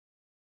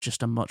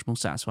 just a much more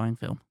satisfying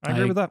film. I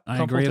agree with that.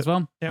 I agree as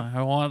well. Yeah. I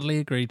wholeheartedly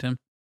agree, Tim.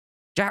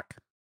 Jack,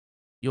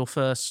 your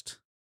first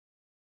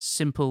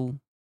simple,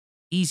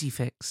 easy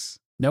fix.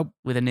 Nope.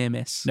 With a near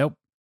miss. Nope.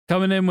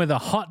 Coming in with a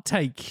hot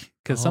take,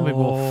 because some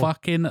people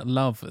fucking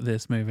love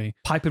this movie.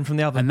 Piping from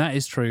the oven. And that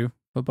is true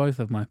for both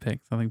of my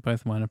picks. I think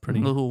both of mine are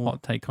pretty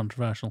hot take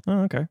controversial. Oh,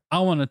 okay. I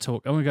want to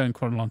go in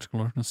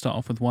chronological order and start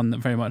off with one that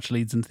very much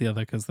leads into the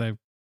other because they're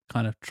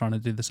kind of trying to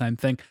do the same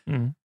thing.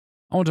 Mm.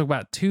 I want to talk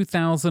about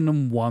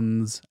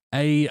 2001's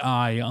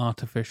AI,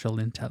 artificial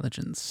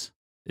intelligence.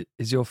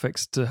 Is your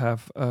fix to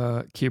have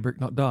Kubrick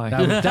not die?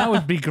 That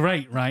would be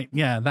great, right?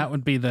 Yeah, that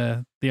would be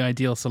the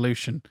ideal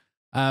solution.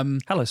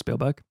 Hello,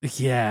 Spielberg.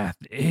 Yeah,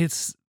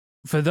 it's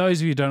for those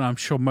of you who don't know, I'm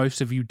sure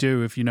most of you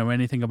do if you know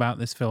anything about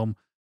this film.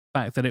 The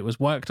fact that it was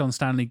worked on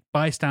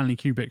by Stanley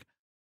Kubrick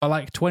for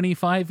like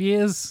 25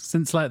 years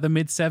since like the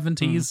mid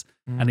 70s,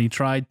 and he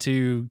tried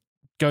to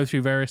go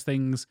through various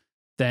things.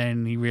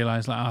 Then he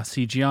realized like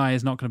CGI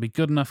is not going to be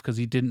good enough because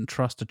he didn't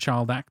trust a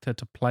child actor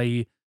to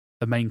play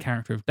the main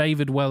character of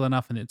David well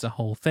enough, and it's a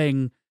whole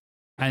thing.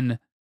 And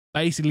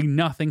basically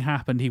nothing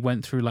happened. He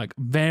went through like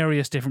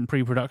various different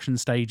pre-production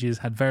stages,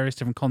 had various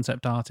different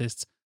concept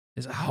artists.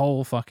 It's a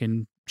whole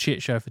fucking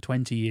shit show for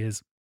 20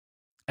 years.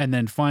 And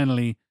then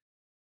finally,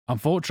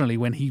 unfortunately,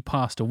 when he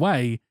passed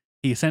away,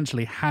 he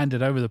essentially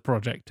handed over the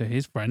project to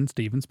his friend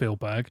Steven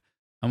Spielberg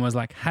and was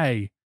like,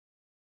 hey,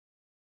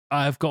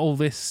 I've got all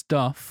this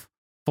stuff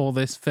for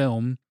this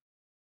film.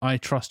 I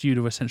trust you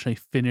to essentially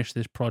finish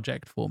this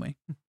project for me.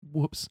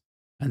 Whoops.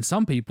 And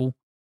some people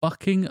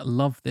fucking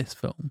love this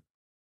film.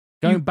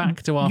 Going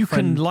back to our you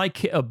friend... can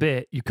like it a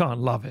bit, you can't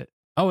love it.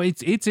 Oh,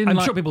 it's in I'm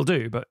like, sure people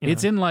do, but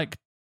it's in like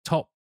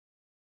top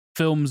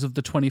films of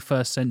the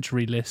 21st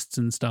century lists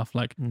and stuff,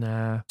 like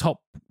top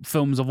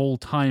films of all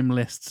time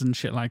lists and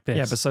shit like this.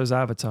 Yeah, but so's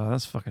Avatar.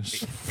 That's fucking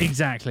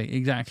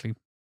exactly.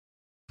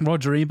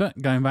 Roger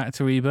Ebert, going back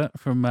to Ebert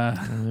from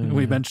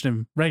we mentioned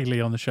him regularly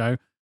on the show.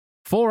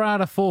 4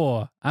 out of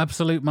 4,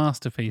 absolute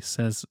masterpiece,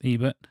 says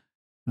Ebert.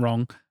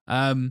 Wrong.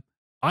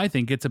 I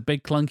think it's a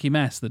big clunky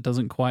mess that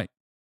doesn't quite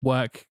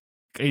work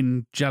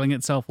in gelling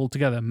itself all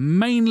together,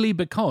 mainly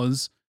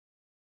because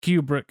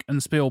Kubrick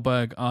and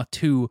Spielberg are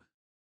two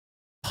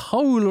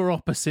polar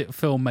opposite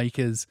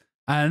filmmakers.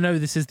 And I know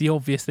this is the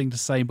obvious thing to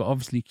say, but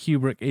obviously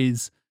Kubrick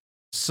is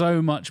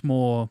so much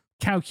more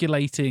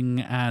calculating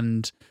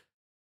and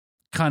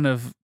kind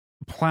of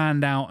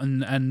planned out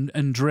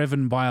and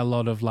driven by a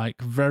lot of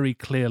like very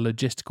clear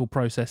logistical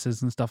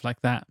processes and stuff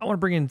like that. I want to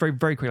bring in very,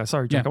 very quickly.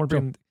 Sorry, Jack. I want to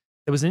bring in,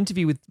 there was an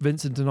interview with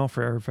Vincent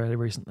D'Onofrio fairly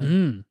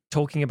recently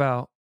talking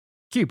about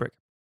Kubrick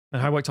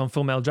and how he worked on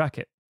Full Metal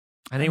Jacket.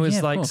 And he was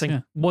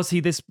saying, was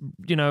he this,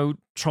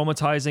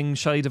 traumatizing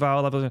Shelley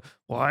Duvall level?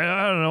 Well,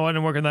 I don't know. I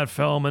didn't work on that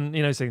film.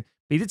 And, saying,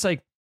 he did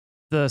say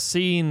the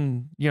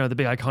scene, the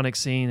big iconic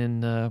scene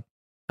in,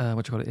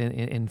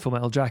 in Full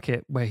Metal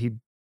Jacket where he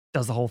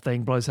does the whole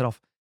thing, blows his head off.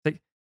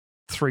 Like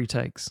 3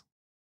 takes.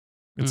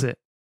 That's it.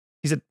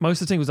 He said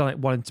most of the thing was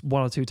done like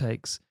one or 2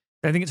 takes.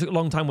 I think it took a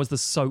long time was the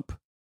soap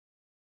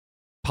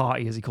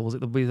party, as he calls it,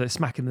 the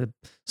smacking the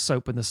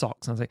soap in the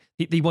socks. And I was like,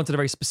 he wanted a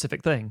very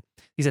specific thing.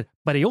 He said,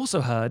 but he also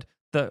heard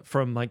that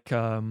from like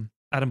Adam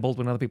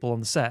Baldwin and other people on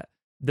the set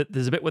that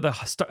there's a bit with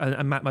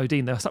and Matt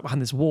Modine, they're stuck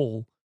behind this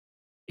wall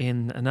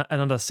in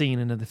another scene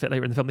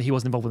later in the film that he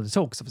wasn't involved with at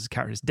all because his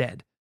character is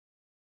dead.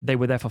 They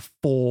were there for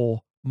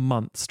 4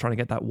 months trying to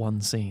get that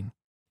one scene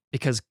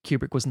because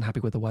Kubrick wasn't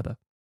happy with the weather.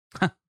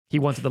 He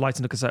wanted the lighting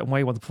to look a certain way,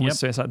 he wanted the performance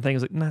to do a certain thing. He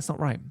was like, no, it's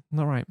not right.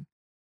 Not right.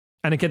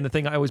 And again, the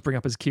thing I always bring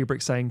up is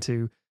Kubrick saying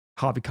to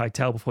Harvey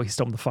Keitel before he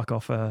stormed the fuck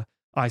off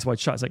Eyes Wide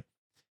Shut, it's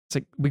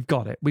like, we've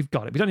got it. We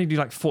don't need to do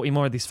like 40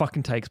 more of these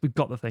fucking takes. We've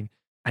got the thing.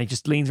 And he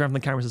just leans around from the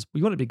camera and says, well,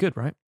 you want it to be good,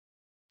 right?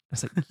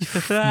 It's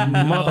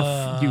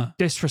like, you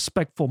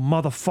disrespectful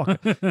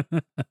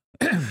motherfucker.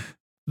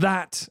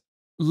 That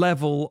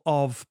level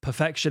of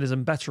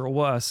perfectionism, better or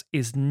worse,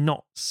 is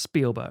not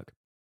Spielberg.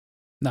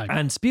 No.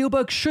 And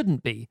Spielberg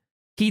shouldn't be.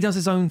 He does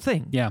his own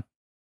thing. Yeah.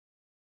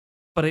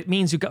 But it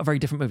means you've got a very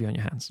different movie on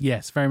your hands.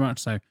 Yes, very much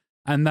so.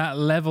 And that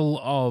level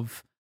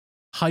of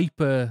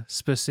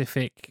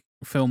hyper-specific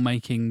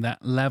filmmaking,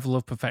 that level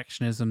of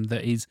perfectionism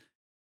that is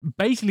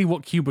basically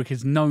what Kubrick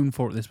is known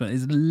for at this point,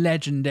 is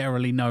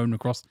legendarily known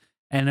across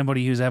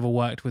anybody who's ever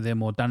worked with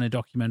him or done a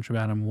documentary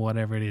about him or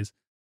whatever it is.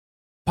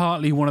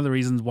 Partly one of the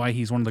reasons why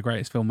he's one of the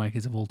greatest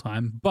filmmakers of all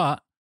time,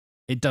 but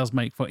it does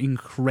make for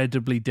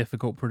incredibly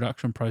difficult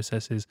production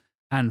processes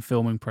and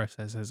filming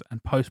processes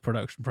and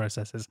post-production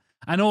processes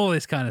and all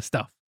this kind of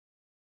stuff.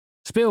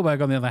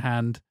 Spielberg, on the other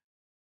hand,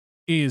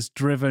 is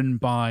driven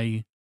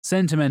by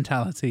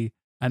sentimentality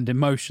and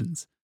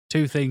emotions,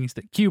 2 things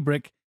that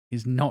Kubrick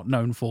is not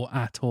known for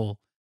at all.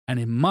 And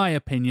in my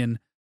opinion,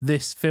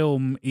 this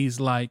film is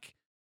like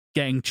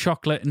getting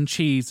chocolate and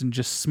cheese and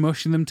just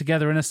smushing them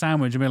together in a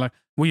sandwich and being like,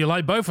 well, you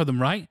like both of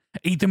them, right?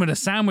 Eat them in a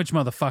sandwich,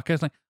 motherfucker.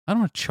 It's like, I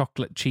don't want a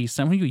chocolate cheese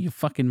sandwich. You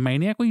fucking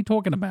maniac. What are you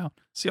talking about?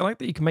 See, I like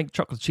that you can make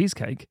chocolate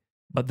cheesecake,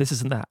 but this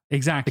isn't that.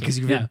 Exactly. Because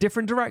you've got a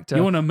different director.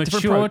 You want a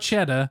mature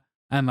cheddar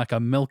and like a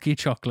milky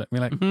chocolate.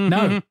 We're like,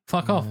 no,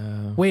 fuck off.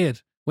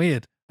 Weird.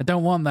 I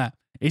don't want that.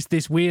 It's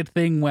this weird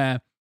thing where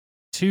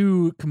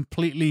 2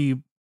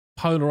 completely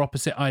polar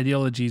opposite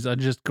ideologies are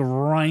just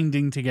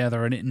grinding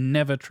together and it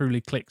never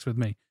truly clicks with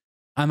me.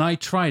 And I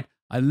tried.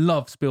 I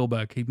love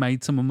Spielberg. He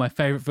made some of my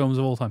favorite films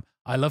of all time.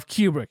 I love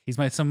Kubrick. He's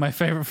made some of my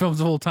favorite films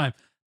of all time.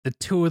 The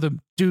two of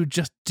them do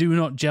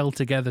not gel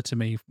together to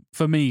me,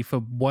 for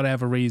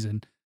whatever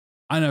reason.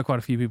 I know quite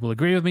a few people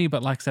agree with me,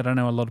 but like I said, I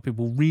know a lot of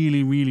people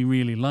really, really,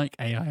 really like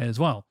AI as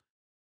well.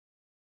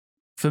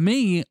 For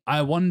me,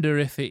 I wonder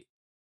if it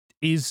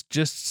is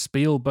just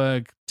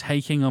Spielberg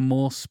taking a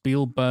more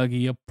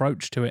Spielbergy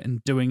approach to it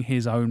and doing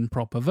his own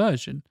proper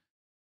version.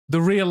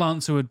 The real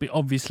answer would be,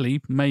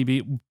 obviously,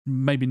 maybe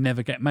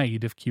never get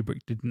made if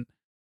Kubrick didn't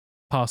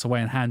pass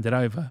away and hand it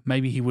over.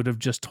 Maybe he would have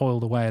just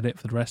toiled away at it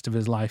for the rest of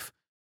his life.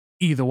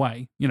 Either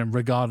way,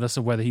 regardless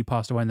of whether he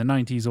passed away in the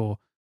 90s or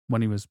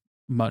when he was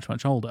much,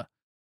 much older.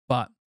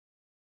 But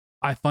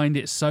I find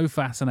it so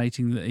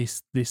fascinating that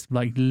it's this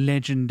like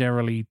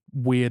legendarily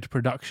weird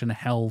production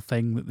hell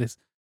thing that this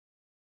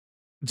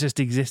just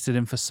existed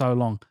in for so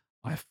long.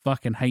 I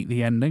fucking hate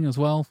the ending as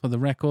well, for the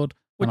record.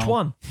 Which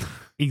one?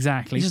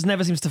 Exactly. It just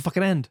never seems to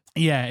fucking end.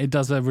 Yeah, it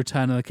does a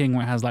Return of the King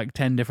where it has like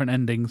 10 different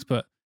endings,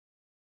 but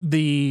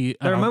there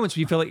are moments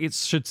where you feel like it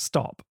should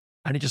stop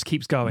and it just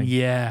keeps going.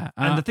 Yeah.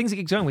 And the things it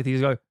keeps going with, you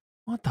go,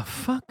 what the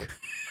fuck?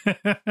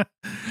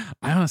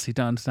 I honestly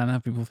don't understand how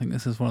people think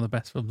this is one of the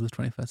best films of the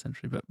 21st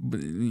century, but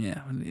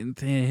yeah,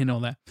 here and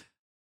all that.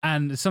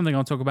 And it's something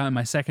I'll talk about in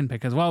my second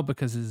pick as well,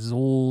 because this is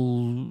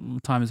all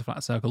Time is a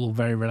Flat Circle, all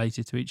very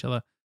related to each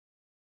other.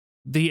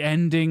 The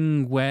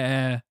ending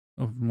where,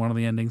 one of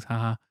the endings,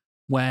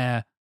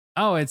 where,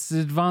 it's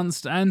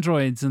advanced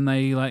androids and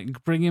they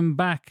like bring him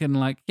back and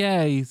like,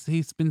 yeah,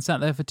 he's been sat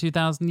there for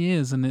 2,000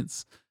 years and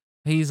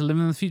he's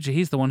living in the future.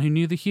 He's the one who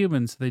knew the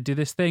humans. So they do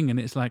this thing and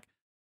it's like,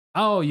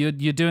 you're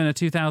doing a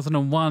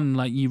 2001,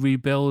 like you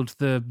rebuild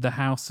the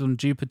house on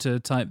Jupiter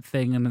type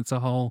thing, and it's a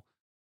whole,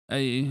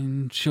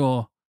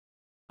 sure.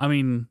 I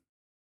mean,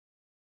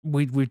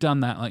 we've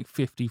done that like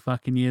 50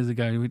 fucking years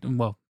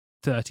ago.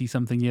 30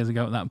 something years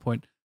ago at that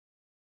point.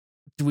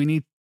 Do we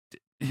need?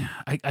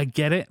 I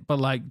get it, but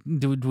like,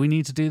 do we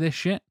need to do this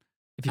shit?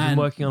 If you've been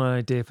working on an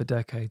idea for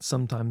decades,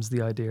 sometimes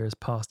the idea is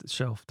past its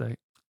shelf date.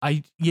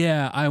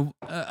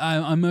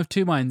 I'm of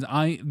two minds.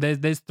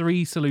 There's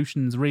three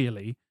solutions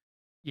really.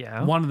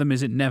 Yeah. One of them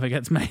is it never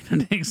gets made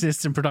and it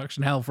exists in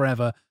production hell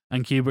forever,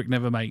 and Kubrick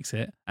never makes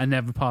it and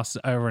never passes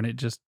it over and it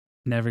just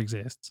never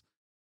exists.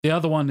 The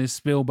other one is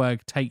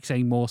Spielberg takes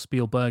a more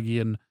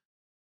Spielbergian,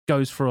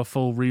 goes for a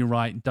full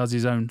rewrite, does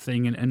his own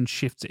thing and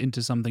shifts it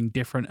into something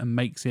different and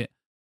makes it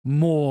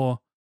more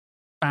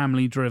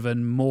family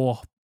driven,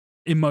 more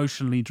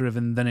emotionally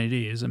driven than it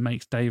is, and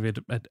makes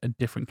David a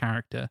different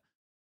character.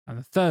 And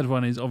the third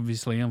one is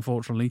obviously,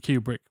 unfortunately,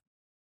 Kubrick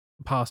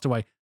passed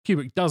away.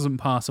 Kubrick doesn't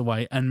pass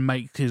away and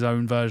makes his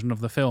own version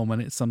of the film,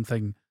 and it's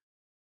something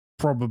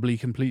probably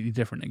completely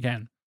different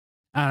again.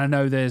 And I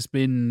know there's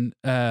been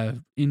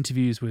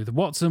interviews with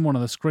Watson, one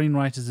of the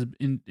screenwriters,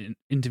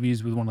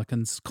 interviews with one of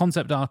the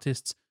concept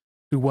artists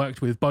who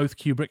worked with both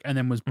Kubrick and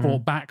then was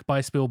brought back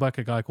by Spielberg,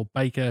 a guy called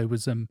Baker, who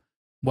was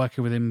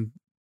working with him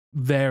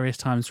various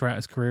times throughout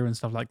his career and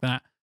stuff like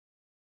that.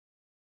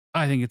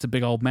 I think it's a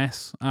big old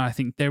mess. I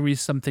think there is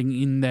something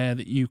in there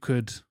that you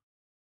could,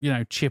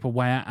 chip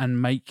away at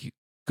and make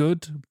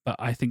good, but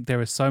I think there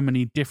are so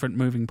many different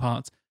moving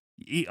parts.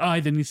 It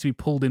either needs to be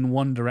pulled in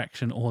one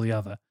direction or the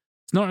other.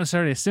 It's not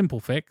necessarily a simple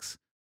fix,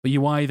 but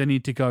you either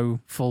need to go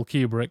full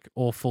Kubrick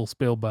or full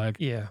Spielberg,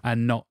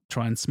 and not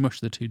try and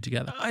smush the two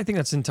together. I think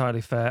that's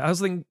entirely fair. I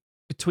was thinking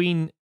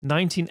between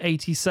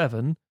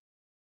 1987,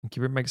 when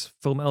Kubrick makes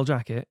Full Metal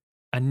Jacket,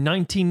 and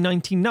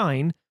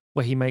 1999,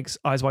 where he makes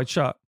Eyes Wide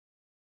Shut,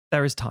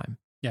 there is time.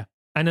 Yeah.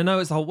 And I know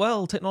it's the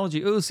whole,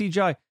 technology,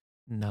 CGI.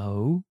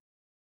 No,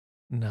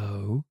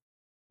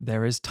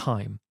 there is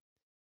time.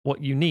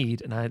 What you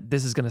need, and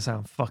this is going to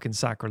sound fucking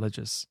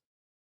sacrilegious,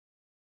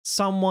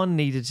 someone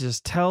needed to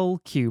just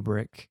tell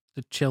Kubrick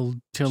to chill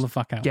the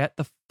fuck out. Get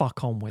the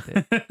fuck on with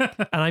it.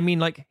 And I mean,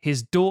 like,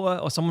 his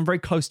daughter or someone very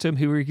close to him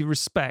who he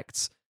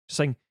respects, just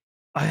saying,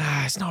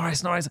 it's not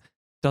right.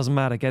 Doesn't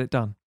matter. Get it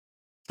done.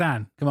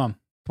 Dan, come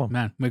on,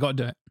 man. We got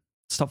to do it.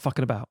 Stop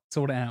fucking about.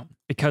 Sort it out.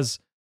 Because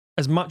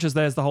as much as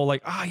there's the whole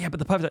like, but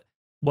the perfect.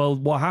 Well,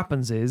 what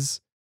happens is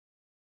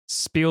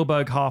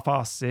Spielberg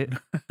half-asses it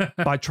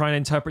by trying to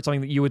interpret something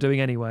that you were doing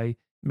anyway,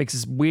 makes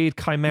this weird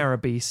chimera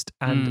beast,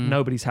 and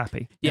nobody's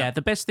happy. Yeah,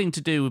 the best thing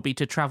to do would be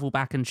to travel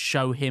back and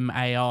show him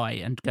AI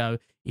and go,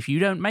 if you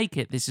don't make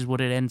it, this is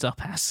what it ends up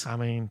as. I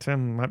mean,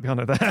 Tim might be on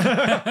it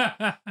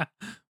there.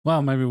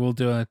 Well, maybe we'll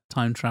do a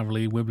time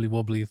travel-y,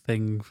 wibbly-wobbly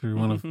thing through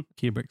one of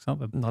Kubrick's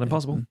other. Not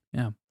impossible.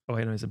 Yeah. Oh,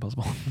 wait, no, it's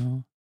impossible.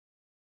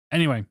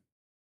 Anyway,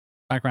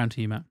 back round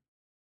to you, Matt.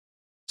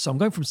 So I'm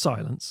going from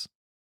silence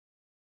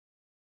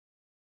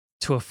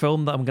to a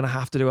film that I'm going to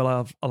have to do a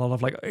lot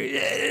of like,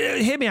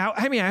 hear me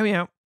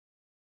out.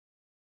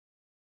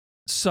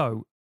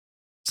 So,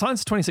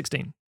 Silence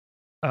 2016,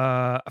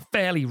 a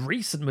fairly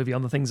recent movie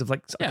on the things of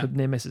like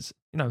near misses,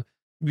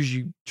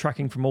 usually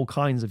tracking from all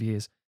kinds of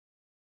years.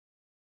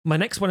 My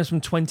next one is from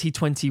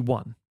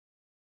 2021.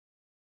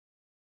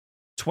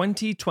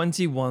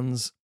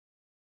 2021's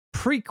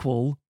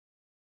prequel,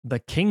 The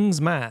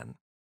King's Man.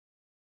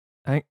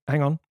 hang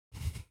on.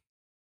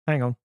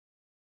 Hang on.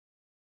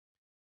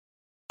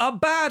 A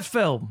bad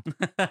film.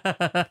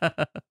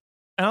 And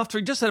after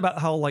he just said about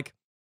how, like,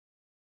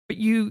 but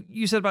you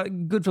said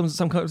about good films at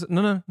some kind of,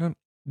 no.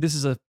 This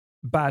is a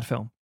bad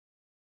film.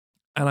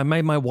 And I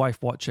made my wife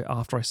watch it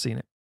after I seen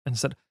it and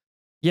said,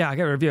 yeah, I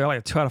gave a review, I like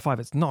a 2 out of 5.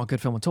 It's not a good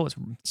film at all.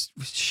 It's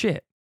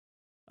shit.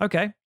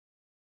 Okay.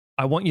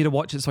 I want you to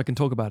watch it so I can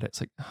talk about it.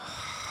 It's like,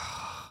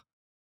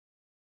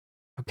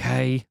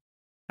 okay.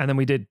 And then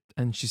we did.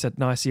 And she said,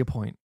 no, I see your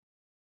point.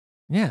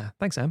 Yeah,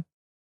 thanks, Em.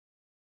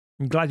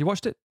 You glad you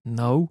watched it?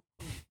 No.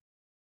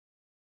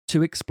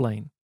 To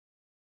explain.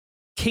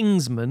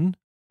 Kingsman,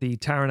 the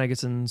Taron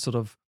Egerton sort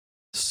of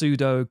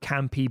pseudo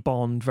campy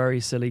Bond,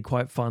 very silly,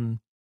 quite fun,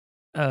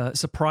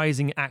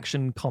 surprising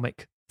action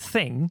comic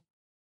thing,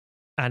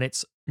 and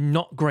its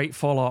not great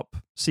follow-up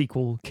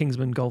sequel,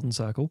 Kingsman Golden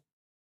Circle,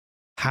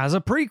 has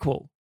a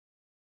prequel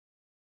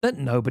that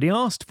nobody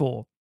asked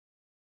for.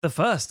 The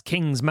first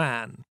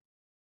Kingsman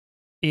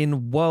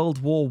in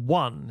World War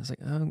One. It's like,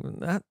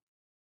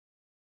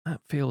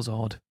 that feels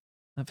odd.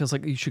 That feels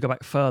like you should go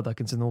back further,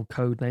 considering all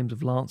code names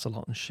of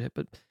Lancelot and shit.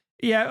 But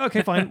yeah,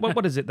 okay, fine.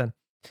 What is it then?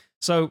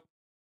 So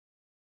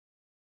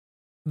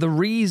the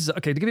reason,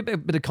 okay, to give you a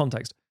bit of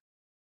context,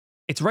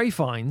 it's Ralph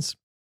Fiennes,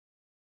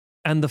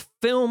 and the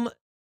film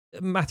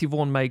Matthew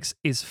Vaughn makes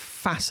is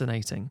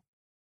fascinating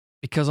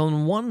because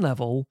on one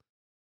level,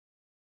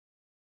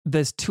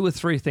 there's 2 or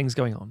 3 things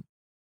going on.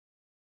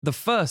 The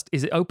first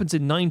is it opens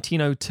in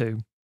 1902,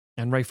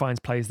 and Ralph Fiennes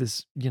plays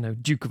this,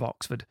 Duke of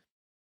Oxford,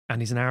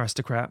 and he's an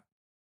aristocrat,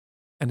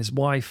 and his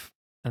wife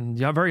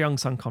and a very young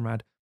son,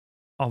 Conrad,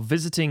 are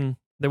visiting.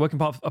 They're working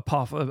part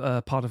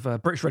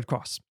of British Red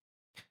Cross,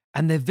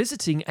 and they're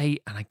visiting and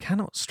I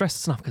cannot stress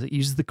this enough because it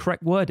uses the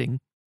correct wording,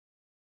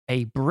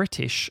 a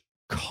British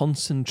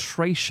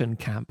concentration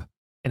camp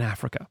in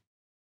Africa.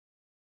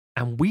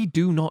 And we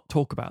do not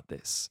talk about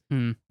this.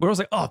 We're always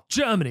like, oh,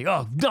 Germany,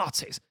 oh,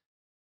 Nazis.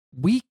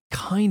 We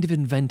kind of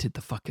invented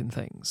the fucking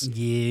things.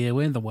 Yeah,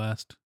 we're the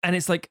worst. And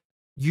it's like,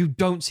 you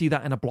don't see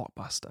that in a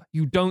blockbuster.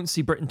 You don't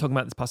see Britain talking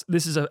about this past.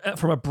 This is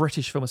from a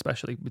British film,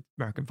 especially with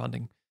American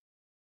funding.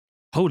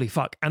 Holy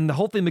fuck. And the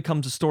whole thing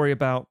becomes a story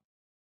about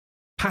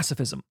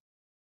pacifism.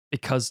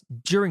 Because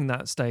during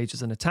that stage,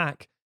 there's an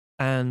attack,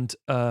 and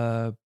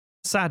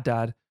sad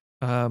dad,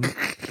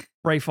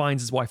 Ray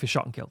finds his wife is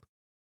shot and killed.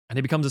 And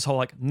he becomes this whole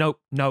like,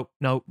 nope.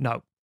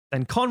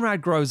 Then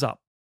Conrad grows up,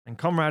 and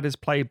Conrad is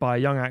played by a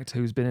young actor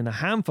who's been in a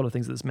handful of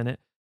things at this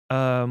minute.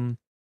 And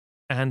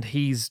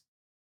he's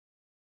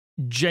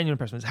genuine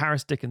impressive. It's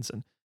Harris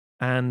Dickinson.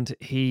 And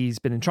he's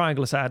been in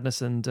Triangle of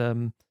Sadness,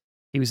 and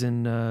he was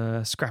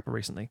in Scrapper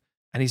recently.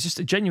 And he's just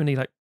a genuinely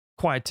like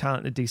quite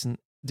talented, decent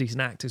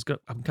actor who's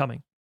up and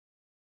coming.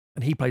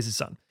 And he plays his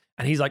son.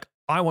 And he's like,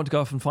 I want to go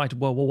off and fight in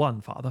World War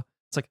One, father.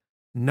 It's like,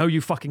 no, you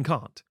fucking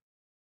can't.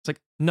 It's like,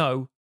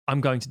 no,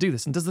 I'm going to do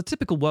this. And does the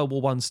typical World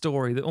War One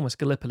story, that almost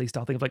Gallipoli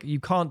style thing of like, you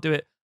can't do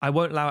it. I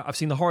won't allow it. I've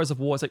seen the horrors of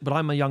war. It's like, but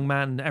I'm a young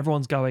man and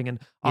everyone's going and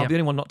I'll be the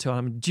only one not to.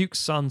 I'm a Duke's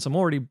son, so I'm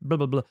already blah,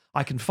 blah, blah.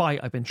 I can fight.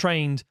 I've been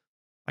trained.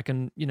 I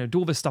can, do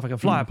all this stuff. I can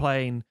fly a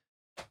plane.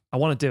 I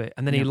want to do it.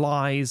 And then he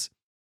lies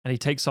and he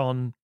takes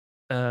on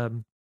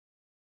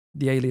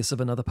the alias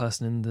of another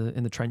person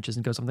in the trenches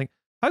and goes something.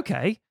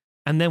 Okay.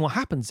 And then what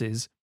happens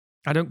is,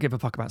 I don't give a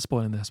fuck about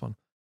spoiling this one.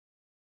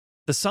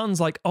 The son's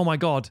like, oh my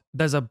God,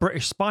 there's a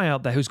British spy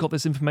out there who's got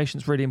this information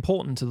that's really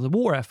important to the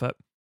war effort.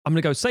 I'm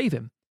going to go save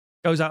him.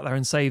 Goes out there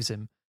and saves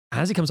him.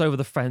 And as he comes over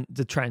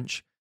the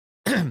trench,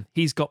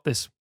 he's got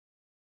this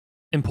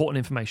important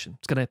information.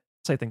 It's going to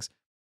say things.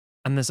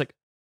 And there's like,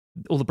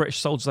 all the British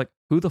soldiers like,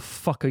 who the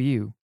fuck are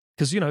you?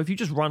 Because, if you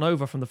just run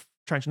over from the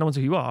trench and no one knows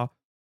who you are,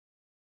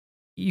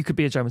 you could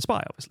be a German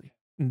spy, obviously,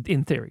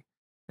 in theory.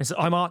 And so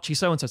I'm Archie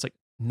so-and-so. It's like,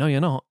 no,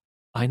 you're not.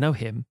 I know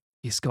him.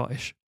 He's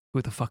Scottish.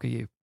 Who the fuck are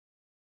you?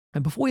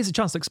 And before he has a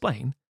chance to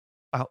explain,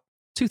 about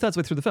 2/3 of the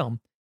way through the film,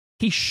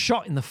 he's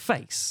shot in the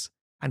face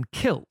and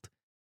killed.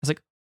 It's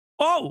like,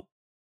 oh,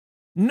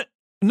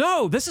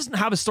 no, this isn't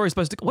how the story's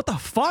supposed to go. What the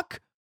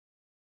fuck?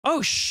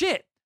 Oh,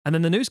 shit. And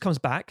then the news comes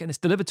back and it's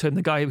delivered to him,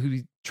 the guy who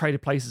he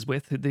traded places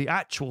with, the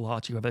actual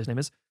Archie, whoever his name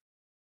is,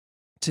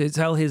 to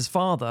tell his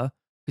father.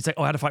 He's like,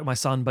 oh, I had to fight my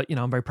son, but,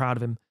 I'm very proud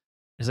of him.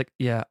 He's like,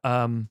 yeah,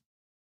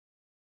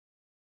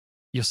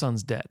 your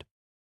son's dead.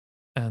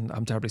 And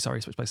I'm terribly sorry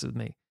he switched places with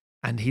me.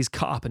 And he's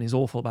cut up and he's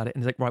awful about it.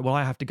 And he's like, right, well,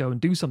 I have to go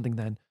and do something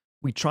then.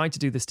 We tried to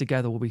do this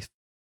together where we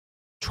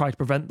tried to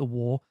prevent the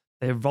war.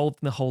 They involved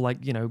in the whole,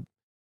 the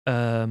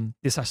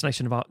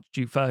assassination of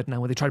Archduke Ferdinand,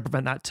 where they tried to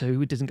prevent that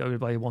too. It didn't go the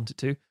way they wanted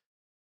to.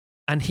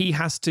 And he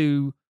has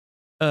to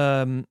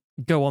go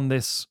on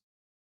this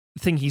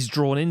thing he's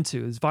drawn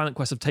into, this violent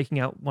quest of taking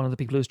out one of the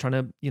people who's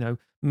trying to,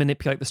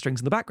 manipulate the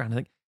strings in the background. I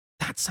think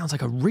that sounds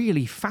like a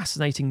really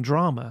fascinating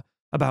drama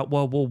about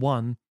World War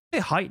One. A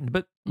bit heightened,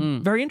 but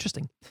very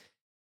interesting.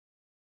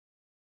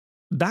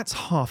 That's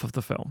half of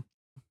the film.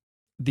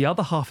 The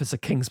other half is a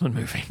Kingsman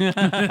movie.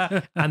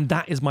 And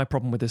that is my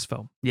problem with this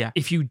film. Yeah.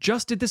 If you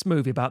just did this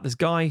movie about this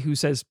guy who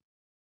says,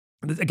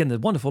 again, the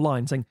wonderful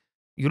line saying,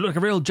 you look like a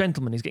real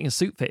gentleman, he's getting a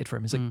suit fitted for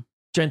him. He's like,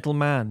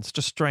 gentleman, such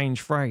a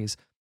strange phrase.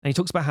 And he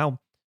talks about how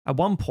at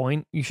one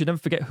point you should never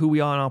forget who we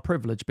are and our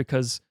privilege,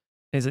 because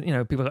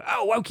people are like,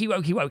 oh, wokey,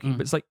 wokey, wokey.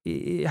 But it's like,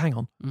 hang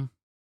on.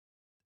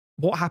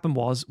 What happened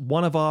was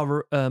one of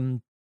our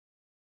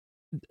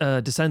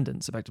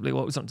descendants, effectively,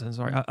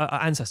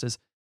 our ancestors,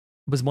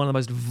 was one of the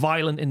most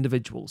violent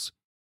individuals,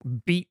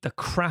 beat the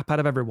crap out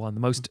of everyone, the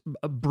most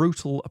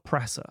brutal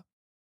oppressor.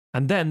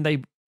 And then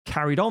they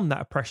carried on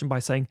that oppression by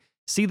saying,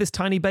 see this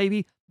tiny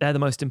baby? They're the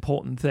most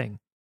important thing.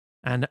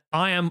 And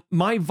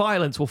my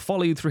violence will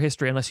follow you through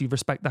history unless you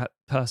respect that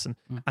person.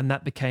 And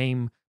that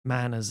became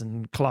manners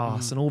and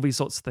class and all these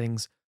sorts of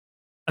things.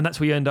 And that's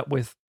where you end up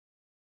with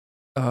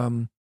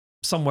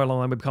somewhere along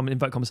the line we become, in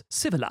inverted commas,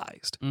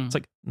 civilized. It's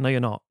like, no, you're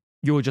not.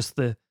 You're just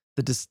the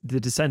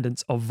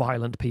descendants of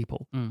violent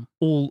people.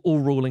 All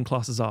ruling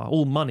classes are.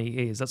 All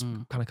money is. That's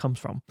kind of comes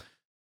from.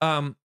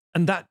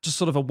 And that just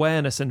sort of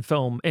awareness in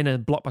film, in a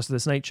blockbuster of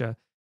this nature,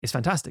 is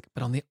fantastic.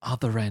 But on the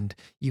other end,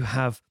 you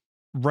have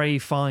Ray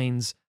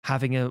Fiennes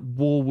having a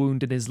war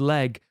wound in his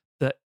leg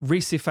that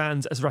Rhys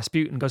Ifans as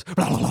Rasputin goes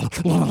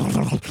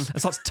and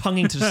starts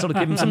tonguing to sort of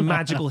give him some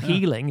magical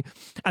healing.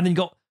 And then you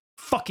got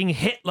fucking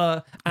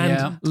Hitler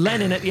and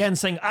Lenin at the end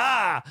saying,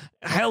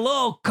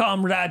 hello,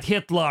 Comrade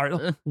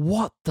Hitler.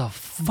 What the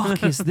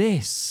fuck is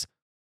this?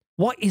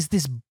 What is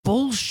this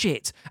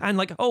bullshit? And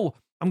like, oh,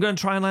 I'm going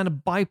to try and land a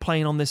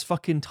biplane on this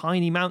fucking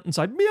tiny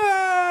mountainside.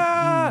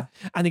 Yeah!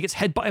 And he gets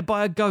headbutted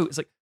by a goat. It's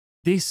like,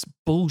 this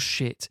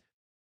bullshit.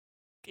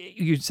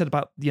 You said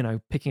about,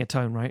 picking a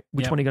tone, right?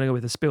 Which one are you going to go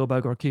with, a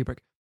Spielberg or a Kubrick?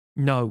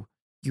 No.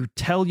 You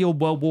tell your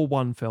World War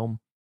I film,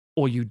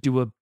 or you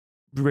do a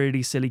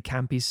really silly,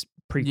 campy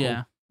prequel.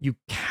 Yeah. You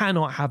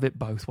cannot have it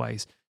both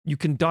ways. You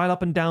can dial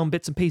up and down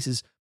bits and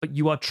pieces, but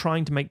you are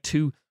trying to make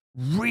two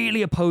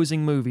really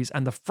opposing movies,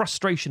 and the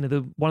frustration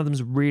of one of them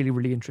is really,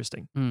 really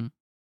interesting.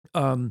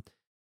 And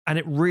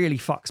it really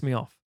fucks me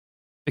off,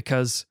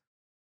 because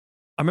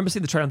I remember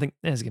seeing the trailer and think,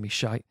 this is going to be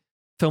shite.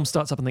 Film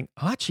starts up and think,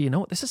 oh, actually, you know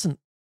what? This isn't,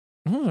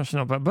 it's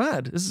not that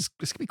bad. It's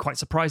going to be quite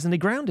surprisingly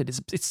grounded.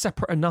 It's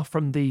separate enough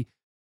from the,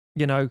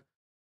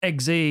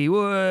 eggsy,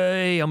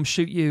 way, I'm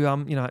shoot you.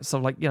 It's sort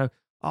of like,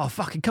 oh,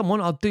 fucking come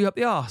on, I'll do you up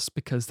the arse,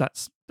 because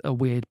that's a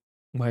weird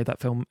way that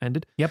film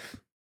ended. Yep.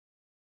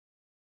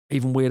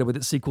 Even weirder with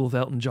its sequel with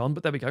Elton John,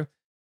 but there we go.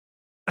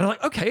 And I'm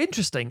like, okay,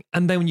 interesting.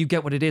 And then when you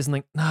get what it is and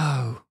think,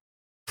 no,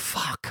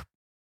 fuck.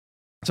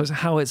 So it's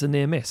how it's a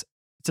near miss.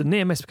 It's a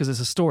near miss because it's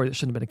a story that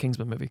shouldn't have been a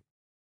Kingsman movie.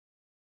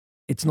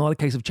 It's not a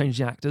case of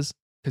changing the actors,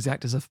 because the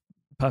actors are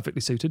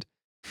perfectly suited.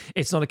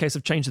 It's not a case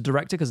of change the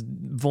director, because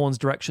Vaughn's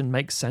direction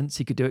makes sense.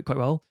 He could do it quite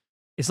well.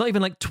 It's not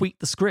even like tweak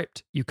the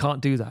script. You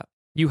can't do that.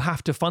 You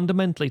have to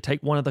fundamentally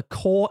take one of the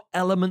core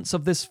elements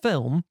of this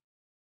film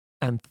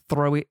and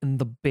throw it in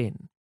the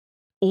bin.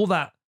 All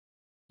that,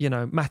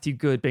 Matthew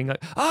Good being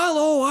like,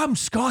 hello, I'm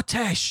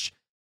Scottish.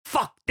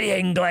 Fuck the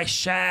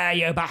English,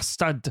 you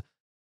bastard.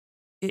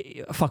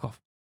 Fuck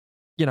off.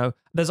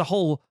 There's a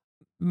whole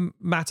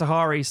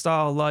Matahari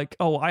style, like,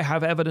 oh, I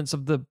have evidence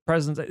of the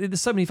presence.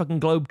 There's so many fucking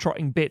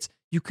globe-trotting bits.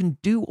 You can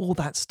do all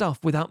that stuff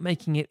without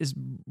making it this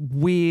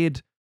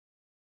weird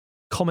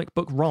comic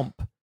book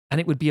romp, and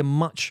it would be a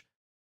much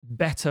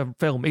better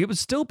film. It would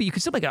still be, you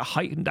could still make a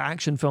heightened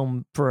action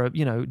film for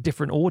a,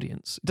 different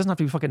audience. It doesn't have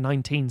to be fucking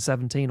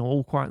 1917 or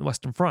All Quiet on the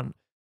Western Front.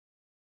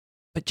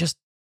 But just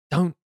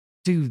don't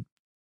do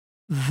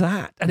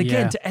that. And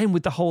again, to end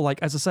with the whole,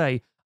 like, as I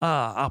say,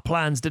 our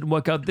plans didn't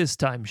work out this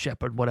time,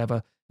 Shepard,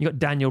 whatever. You got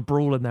Daniel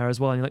Bruhl in there as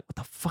well. And you're like, what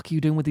the fuck are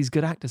you doing with these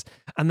good actors?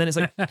 And then it's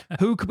like,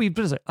 who could we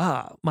visit?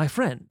 My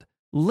friend,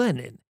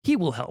 Lenin. He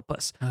will help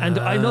us. And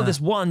I know this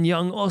one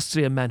young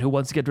Austrian man who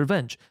wants to get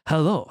revenge.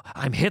 Hello,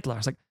 I'm Hitler.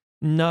 It's like,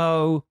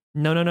 no.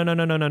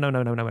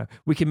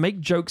 We can make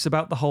jokes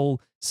about the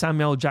whole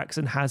Samuel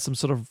Jackson has some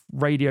sort of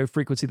radio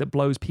frequency that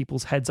blows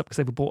people's heads up because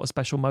they've bought a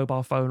special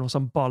mobile phone or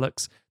some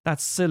bollocks.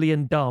 That's silly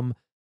and dumb.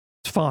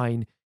 It's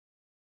fine.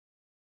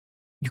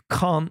 You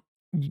kind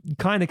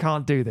of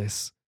can't do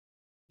this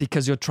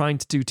because you're trying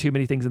to do too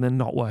many things and they're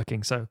not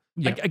working. So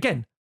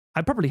again,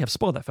 I'd probably have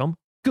spoiled that film.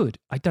 Good.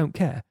 I don't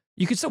care.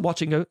 You could still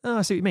watch it and go, oh,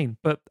 I see what you mean.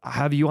 But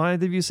have you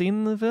either of you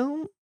seen the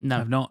film?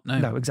 No. I've not.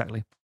 No,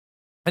 exactly.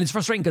 And it's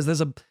frustrating because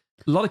there's a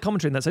lot of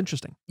commentary and that's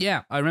interesting.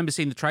 Yeah, I remember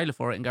seeing the trailer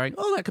for it and going,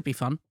 oh, that could be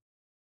fun.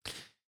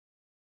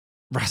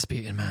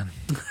 Rasputin, man.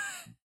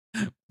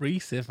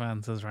 Rhys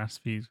Ifans as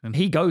Rasputin.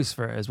 He goes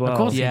for it as well. Of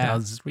course he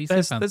does.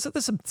 There's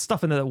some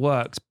stuff in there that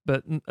works,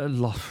 but a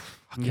lot.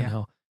 Fucking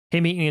hell.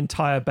 Him eating the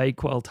entire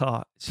Bakewell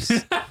tart. It's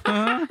just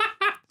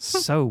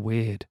so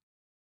weird.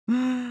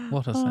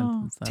 What a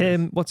sentence.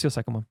 Tim, what's your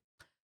second one?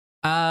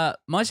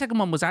 My second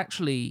one was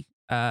actually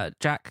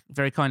Jack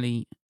very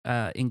kindly,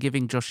 in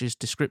giving Josh's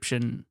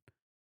description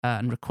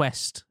and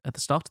request at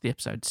the start of the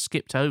episode,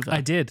 skipped over.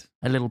 I did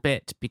a little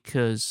bit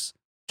because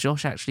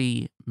Josh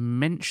actually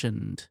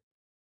mentioned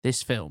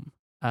this film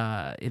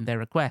in their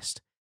request,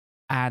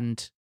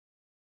 and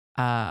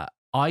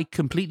I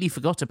completely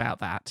forgot about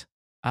that,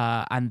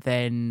 and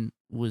then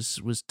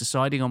was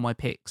deciding on my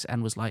picks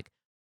and was like,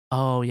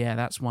 oh yeah,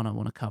 that's one I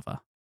want to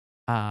cover,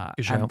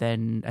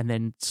 and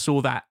then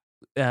saw that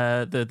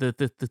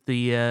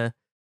the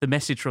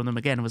message from them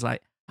again and was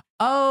like,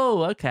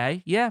 oh,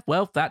 okay, yeah,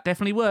 well, that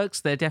definitely works.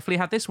 They definitely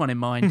had this one in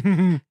mind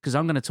because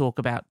I'm going to talk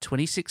about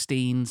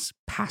 2016's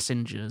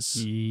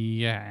Passengers.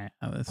 Yeah,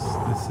 this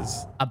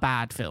is a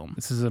bad film.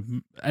 This is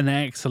an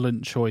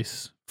excellent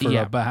choice for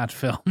a bad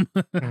film.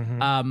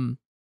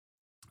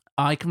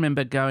 I can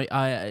remember going.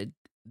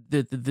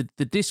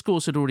 The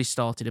discourse had already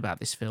started about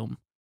this film,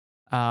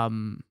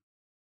 and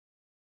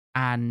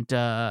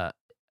I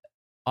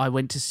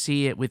went to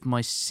see it with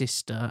my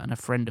sister and a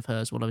friend of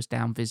hers while I was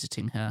down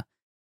visiting her.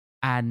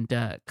 And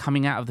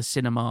coming out of the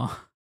cinema,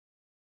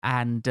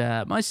 and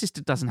my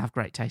sister doesn't have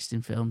great taste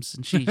in films,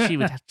 and she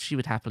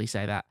would happily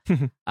say that.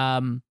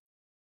 And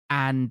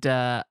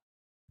I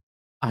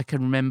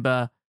can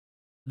remember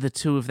the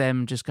two of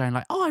them just going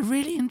like, "Oh, I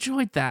really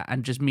enjoyed that,"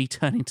 and just me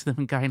turning to them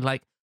and going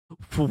like,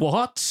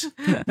 "What?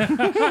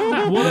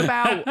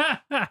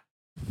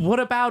 What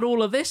about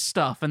all of this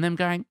stuff?" And them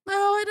going, "No,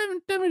 I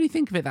don't really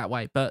think of it that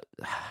way." But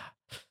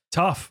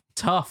tough.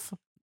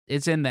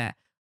 It's in there.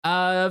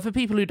 For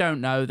people who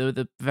don't know,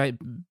 the very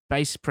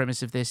base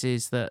premise of this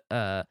is that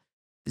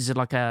this is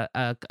like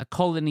a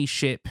colony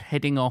ship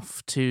heading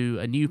off to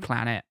a new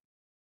planet,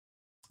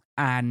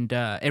 and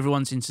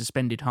everyone's in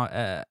suspended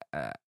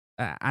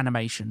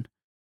animation.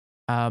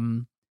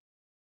 And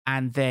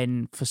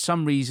then, for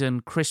some reason,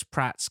 Chris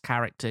Pratt's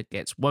character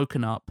gets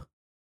woken up,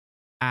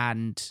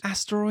 and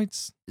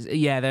asteroids.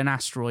 Yeah, then an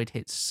asteroid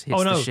hits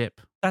the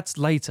ship. That's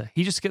later.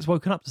 He just gets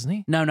woken up, doesn't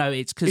he? No,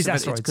 it's because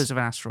of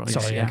an asteroid.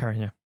 Sorry, yeah.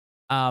 Karen,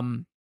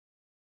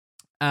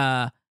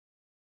 yeah.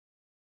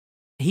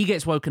 He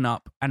gets woken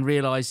up and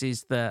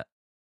realizes that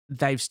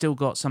they've still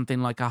got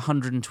something like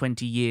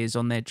 120 years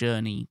on their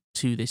journey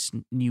to this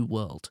new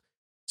world.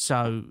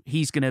 So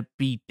he's going to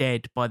be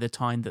dead by the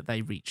time that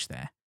they reach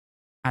there.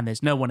 And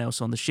there's no one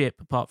else on the ship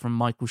apart from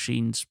Michael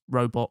Sheen's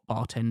robot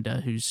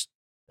bartender, who's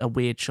a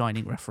weird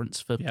Shining reference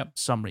for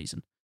some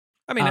reason.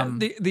 I mean,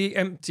 the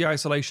empty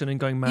isolation and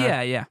going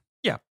mad.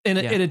 Yeah. In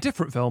a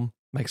different film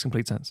makes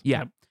complete sense.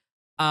 Yeah.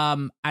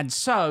 And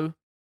so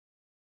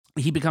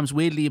he becomes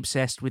weirdly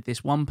obsessed with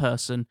this one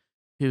person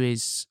who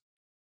is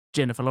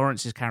Jennifer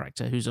Lawrence's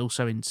character, who's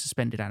also in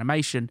suspended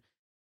animation.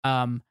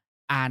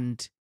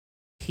 And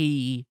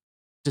he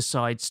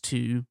decides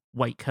to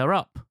wake her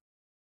up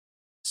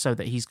so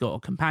that he's got a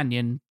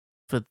companion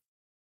for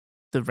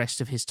the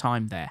rest of his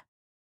time there.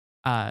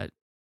 But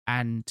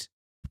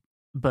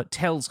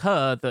tells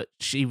her that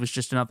she was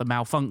just another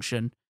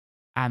malfunction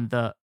and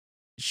that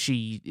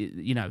she,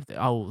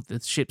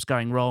 the ship's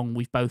going wrong.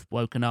 We've both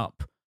woken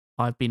up.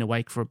 I've been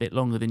awake for a bit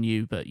longer than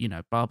you, but,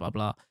 blah, blah,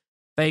 blah.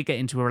 They get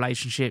into a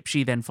relationship.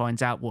 She then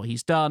finds out what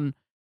he's done,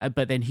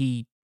 but then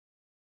he,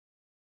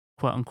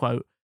 quote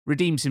unquote,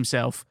 redeems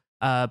himself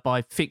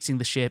by fixing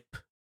the ship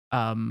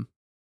and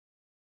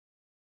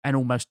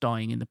almost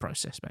dying in the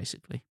process,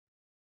 basically.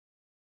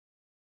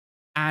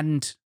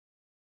 And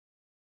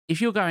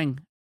if you're going,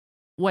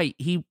 wait,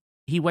 he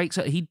wakes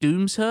up, he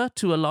dooms her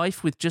to a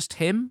life with just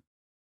him,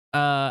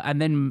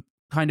 and then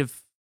kind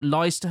of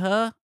lies to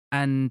her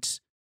and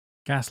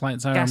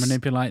gaslights her,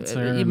 manipulates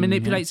her. He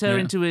manipulates her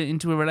into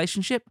a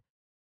relationship,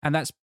 and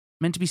that's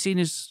meant to be seen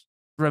as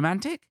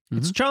romantic.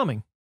 It's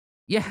charming.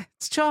 Yeah,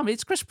 it's charming.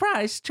 It's Chris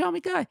Pratt. It's a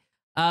charming guy.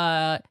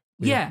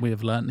 We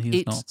have learned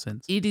he's not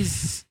since. It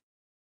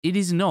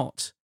is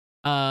not.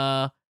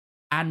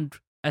 And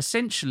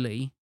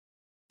essentially,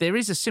 there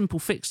is a simple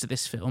fix to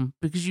this film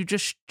because you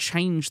just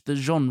change the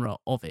genre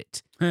of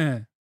it.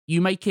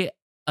 You make it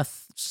a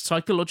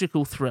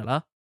psychological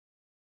thriller.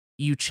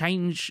 You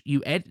change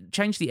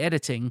the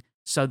editing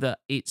so that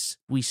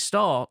we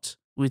start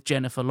with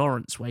Jennifer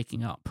Lawrence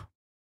waking up.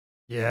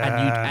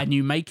 Yeah. And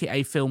you make it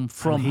a film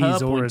from her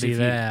point of view.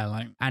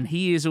 There, and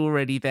he is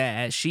already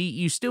there.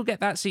 You still get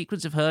that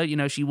sequence of her,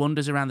 she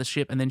wanders around the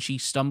ship and then she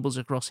stumbles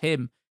across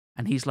him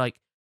and he's like,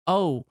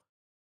 oh,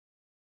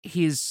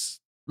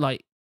 he's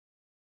like,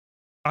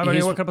 I've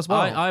only woken up as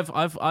well.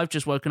 I've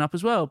just woken up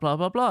as well, blah,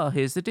 blah, blah.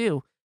 Here's the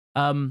deal.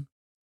 And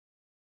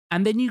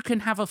then you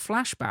can have a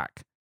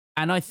flashback.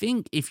 And I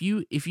think if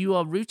you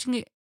are rooting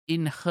it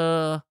in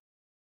her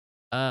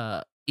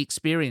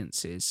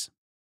experiences,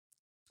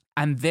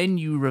 and then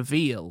you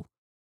reveal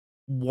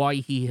why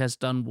he has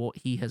done what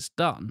he has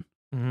done,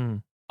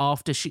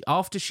 after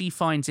she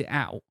finds it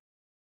out,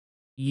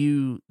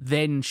 you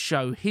then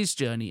show his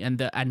journey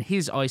and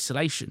his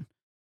isolation,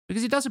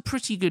 because it does a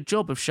pretty good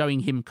job of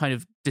showing him kind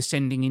of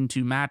descending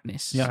into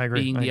madness, I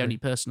agree. being the only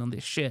person on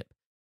this ship.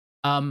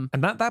 And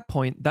at that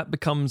point, that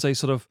becomes a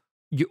sort of,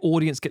 your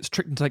audience gets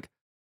tricked into like,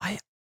 I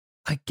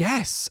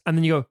guess. And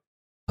then you go,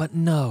 but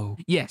no.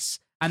 Yes.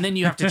 And then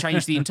you have to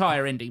change the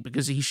entire ending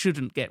because he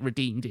shouldn't get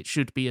redeemed. It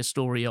should be a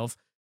story of,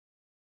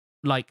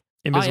 like,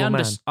 I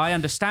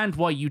understand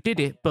why you did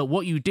it, but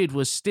what you did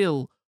was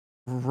still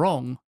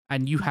wrong,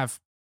 and you have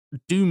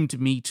doomed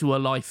me to a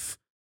life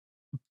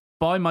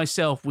by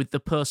myself with the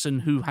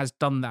person who has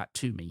done that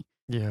to me.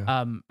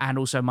 Yeah. And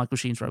also Michael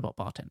Sheen's robot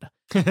bartender.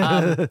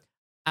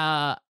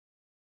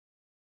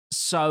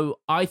 So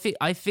I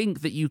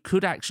think that you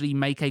could actually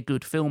make a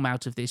good film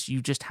out of this.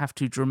 You just have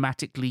to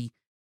dramatically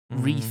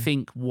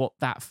rethink what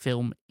that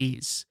film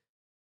is.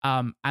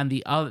 And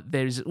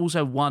there is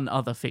also one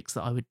other fix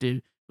that I would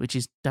do, which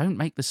is don't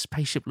make the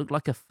spaceship look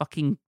like a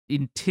fucking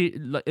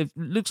it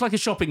looks like a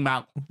shopping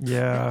mall.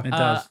 Yeah, it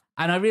does.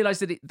 And I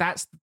realized that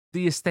that's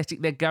the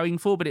aesthetic they're going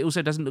for, but it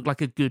also doesn't look like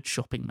a good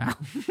shopping mall.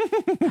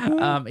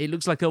 It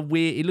looks like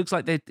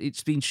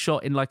it's been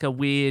shot in like a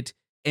weird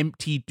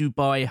empty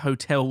Dubai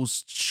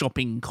hotels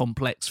shopping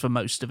complex for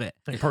most of it.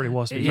 It probably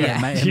was.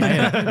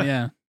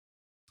 Yeah.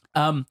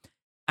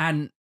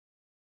 And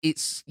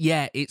it's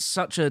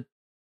such a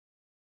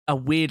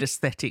weird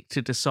aesthetic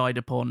to decide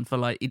upon for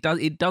like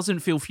it doesn't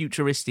feel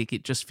futuristic.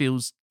 It just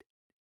feels,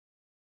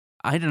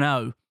 I don't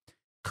know.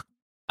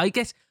 I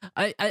guess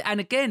and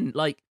again,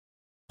 like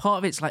part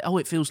of it's like, oh,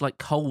 it feels like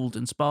cold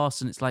and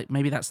sparse, and it's like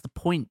maybe that's the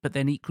point, but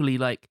then equally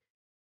like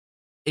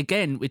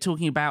again, we're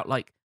talking about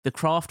like the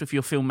craft of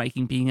your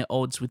filmmaking being at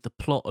odds with the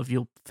plot of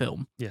your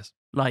film. Yes.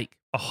 Like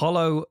a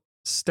hollow,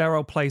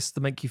 sterile place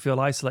to make you feel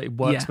isolated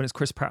works when it's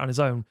Chris Pratt on his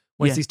own.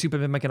 When it's these two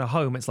people making a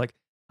home, it's like,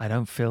 I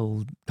don't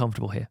feel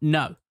comfortable here.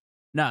 No.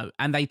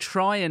 And they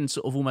try and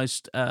sort of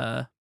almost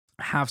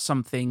have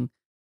something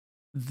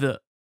that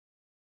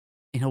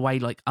in a way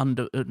like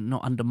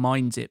not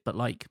undermines it, but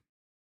like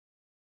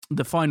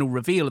the final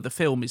reveal of the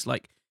film is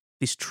like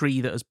this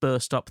tree that has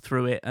burst up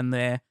through it,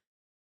 and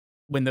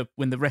when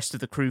the rest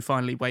of the crew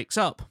finally wakes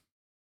up,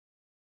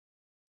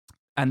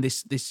 and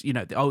this this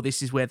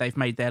is where they've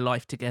made their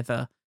life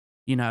together,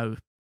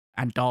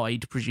 and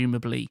died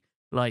presumably.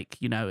 Like,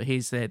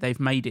 they've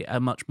made it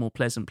a much more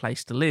pleasant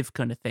place to live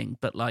kind of thing.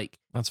 But like,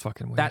 that's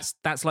fucking weird.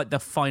 That's like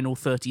the final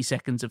 30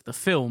 seconds of the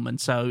film. And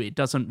so it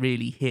doesn't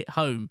really hit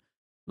home.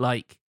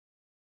 Like,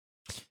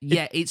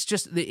 it's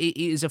just,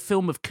 it is a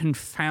film of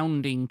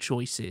confounding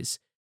choices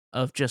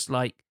of just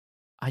like,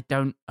 I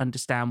don't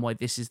understand why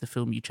this is the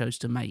film you chose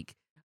to make.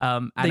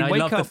 And they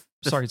wake up,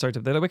 sorry,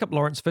 they wake up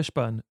Lawrence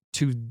Fishburne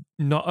to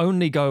not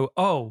only go,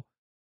 oh,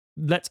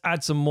 let's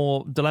add some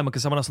more dilemma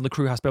because someone else on the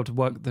crew has to be able to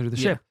work through the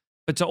ship.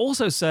 But to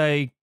also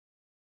say,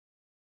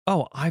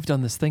 oh, I've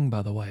done this thing,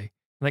 by the way.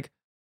 Like,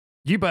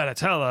 you better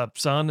tell her,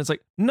 son. It's like,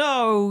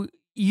 no,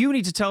 you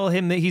need to tell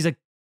him that he's a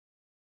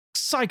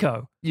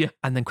psycho. Yeah.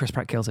 And then Chris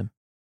Pratt kills him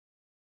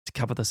to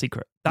cover the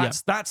secret.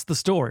 That's the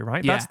story,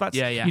 right? Yeah. That's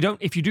Yeah.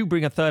 if you do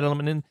bring a third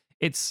element in,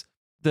 it's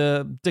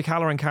the Dick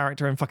Halloran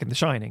character in fucking The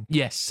Shining.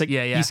 Yes. Like,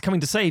 he's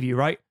coming to save you,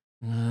 right?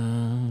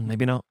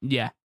 Maybe not.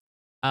 Yeah.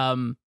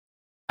 And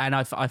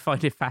I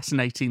find it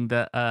fascinating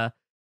that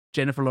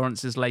Jennifer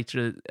Lawrence has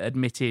later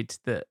admitted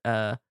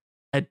that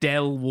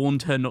Adele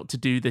warned her not to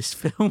do this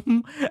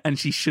film, and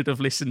she should have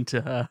listened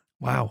to her.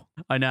 Wow.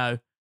 I know.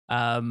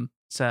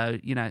 So,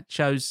 it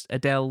shows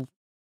Adele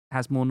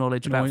has more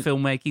knowledge about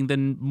filmmaking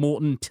than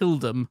Morton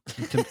Tildum,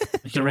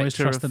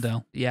 director of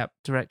Adele. Yeah,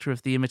 director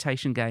of The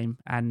Imitation Game,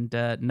 and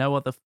no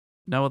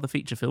other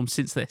feature film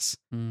since this.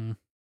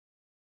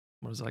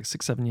 What was it, like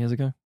 6-7 years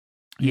ago?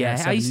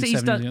 Yeah,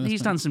 he's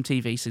done some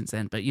TV since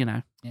then, but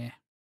Yeah.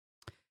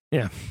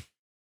 Yeah.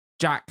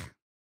 Jack,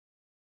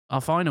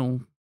 our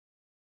final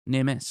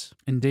near miss.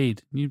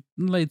 Indeed. You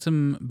laid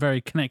some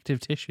very connective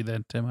tissue there,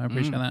 Tim. I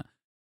appreciate that.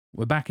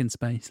 We're back in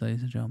space,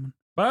 ladies and gentlemen.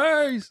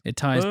 Space! It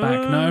ties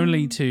back not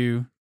only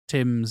to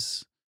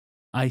Tim's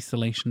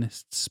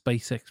isolationist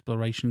space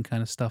exploration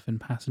kind of stuff in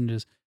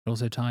Passengers, it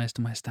also ties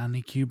to my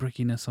Stanley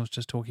Kubrickiness I was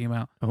just talking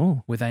about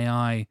with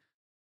AI,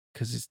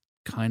 because it's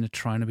kind of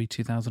trying to be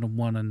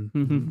 2001 and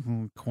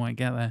won't quite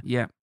get there.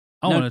 Yeah.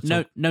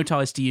 No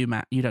ties to you,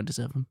 Matt. You don't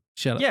deserve them.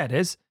 Shut up. Yeah, it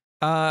is.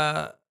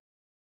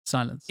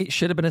 Silence. It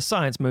should have been a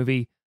science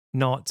movie,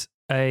 not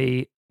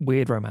a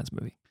weird romance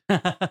movie.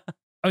 I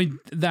mean,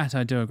 that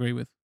I do agree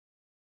with.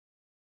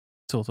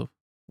 Sort of.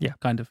 Yeah.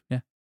 Kind of.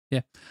 Yeah.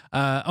 Yeah.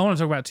 I want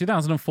to talk about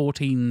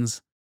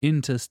 2014's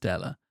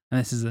Interstellar.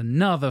 And this is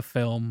another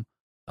film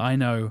I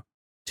know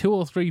 2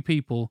 or 3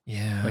 people,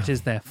 which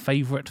is their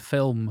favourite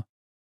film.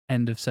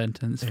 End of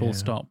sentence, full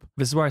stop.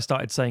 This is where I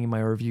started saying in my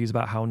reviews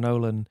about how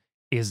Nolan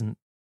isn't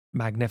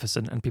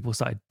magnificent, and people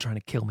started trying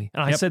to kill me.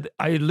 And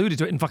I alluded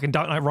to it in fucking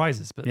Dark Knight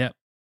Rises. But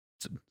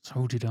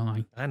so did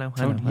I. I know.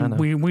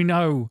 We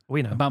know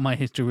about my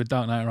history with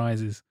Dark Knight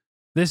Rises.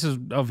 This is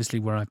obviously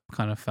where I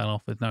kind of fell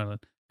off with Nolan,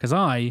 because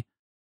I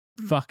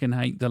fucking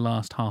hate the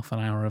last half an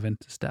hour of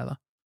Interstellar.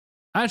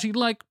 I actually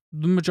like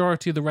the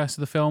majority of the rest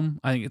of the film.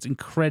 I think it's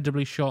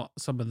incredibly shot.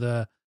 Some of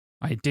the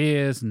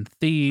ideas and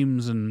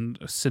themes and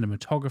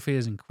cinematography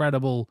is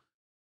incredible.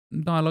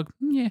 Dialogue,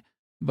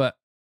 but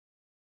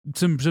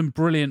some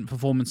brilliant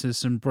performances,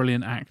 some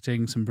brilliant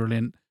acting, some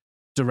brilliant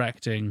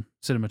directing,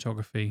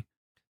 cinematography,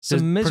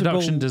 some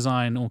production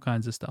design, all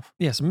kinds of stuff.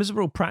 Yeah, some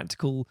miserable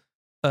practical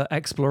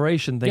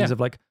exploration things of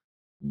like,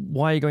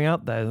 why are you going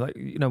out there? Like,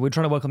 we're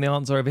trying to work on the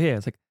answer over here.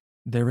 It's like,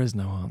 there is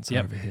no answer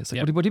over here. It's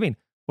like, what do you mean?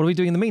 What are we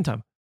doing in the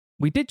meantime?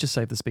 We did just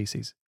save the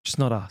species, just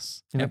not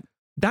us.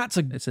 That's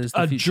a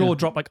jaw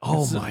drop. Like,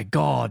 oh my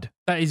God.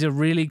 That is a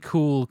really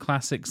cool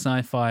classic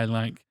sci-fi.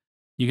 Like,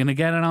 You're going to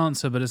get an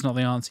answer, but it's not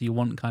the answer you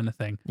want kind of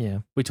thing. Yeah.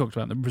 We talked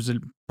about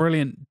the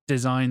brilliant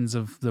designs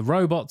of the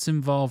robots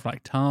involved,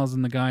 like Tars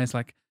and the guys,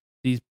 like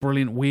these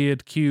brilliant,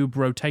 weird, cube,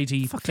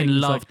 rotatey Fucking things.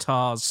 love like,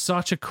 Tars.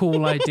 Such a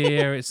cool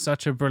idea. It's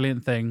such a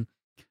brilliant thing.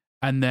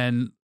 And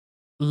then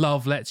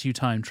love lets you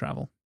time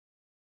travel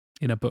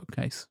in a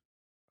bookcase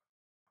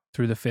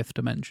through the fifth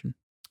dimension.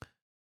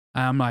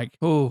 And I'm like,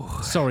 oh,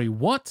 sorry,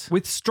 what?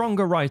 With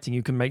stronger writing,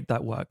 you can make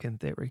that work in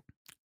theory.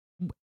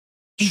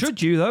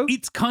 Should you, though?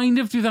 It's kind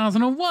of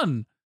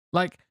 2001.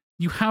 Like,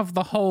 you have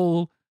the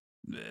whole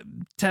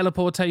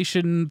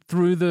teleportation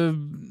through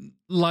the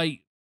light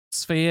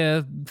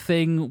sphere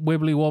thing,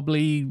 wibbly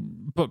wobbly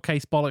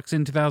bookcase bollocks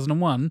in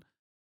 2001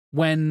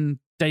 when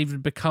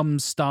David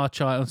becomes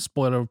Starchild.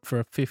 Spoiler for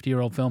a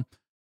 50-year-old film,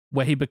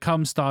 where he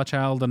becomes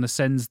Starchild and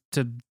ascends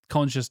to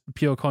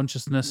pure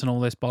consciousness and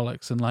all this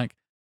bollocks. And like,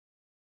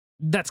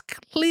 that's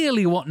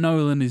clearly what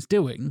Nolan is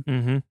doing.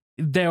 Mm-hmm.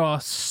 There are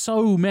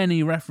so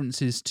many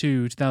references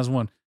to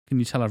 2001. Can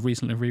you tell I've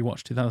recently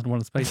rewatched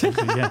 2001: A Space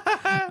Odyssey?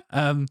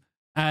 Yeah.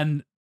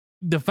 And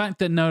the fact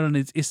that Nolan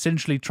is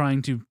essentially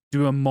trying to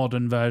do a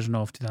modern version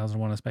of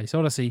 2001: A Space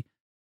Odyssey,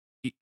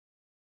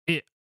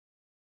 it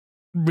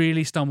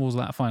really stumbles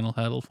that final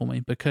hurdle for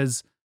me,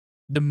 because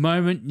the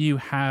moment you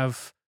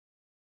have,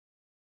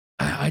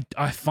 I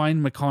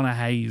find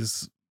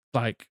McConaughey's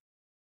like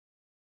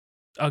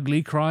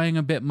ugly crying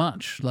a bit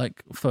much,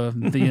 like for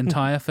the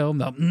entire film.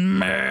 That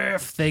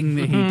Murph thing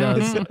that he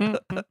does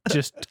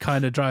just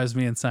kind of drives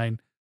me insane.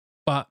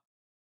 But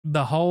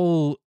the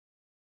whole,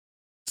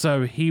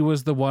 so he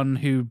was the one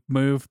who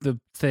moved the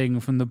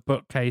thing from the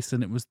bookcase,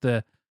 and it was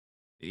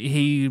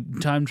he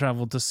time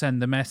traveled to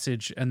send the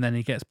message, and then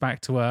he gets back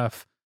to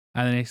Earth,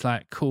 and then he's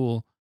like,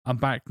 cool, I'm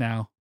back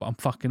now, but I'm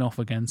fucking off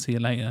again, see you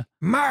later.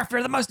 Murph,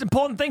 you're the most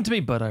important thing to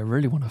me, but I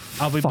really want to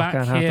I'll be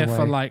back here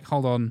for like,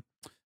 hold on,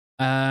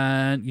 hold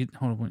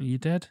on, are you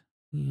dead?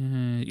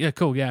 Yeah,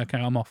 cool, yeah, okay,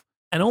 I'm off.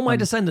 And all my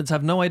descendants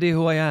have no idea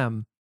who I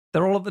am.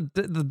 They're all at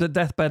the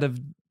deathbed of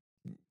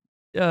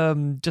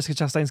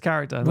Jessica Chastain's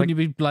character. Wouldn't you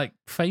be like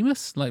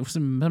famous? Like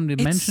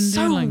somebody mentioned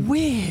so you? Like,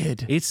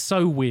 weird. It's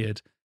so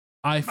weird.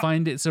 I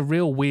find it's a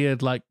real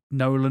weird, like,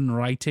 Nolan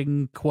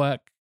writing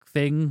quirk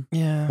thing.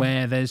 Yeah.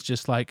 Where there's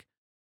just like,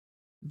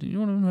 do you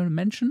want to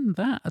mention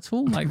that at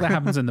all? Like, that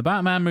happens in the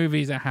Batman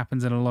movies. That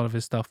happens in a lot of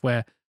his stuff,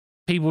 where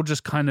people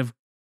just kind of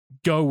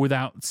go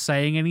without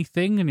saying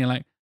anything, and you're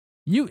like,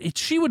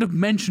 she would have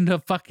mentioned her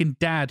fucking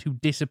dad who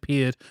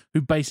disappeared,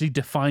 who basically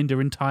defined her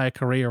entire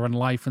career and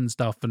life and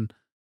stuff, and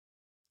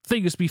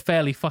things be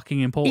fairly fucking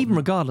important. Even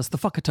regardless, the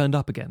fucker turned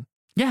up again.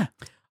 Yeah.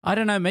 I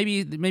don't know.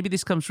 Maybe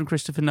this comes from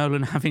Christopher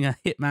Nolan having a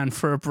hitman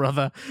for a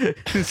brother.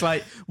 It's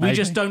like, we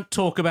just don't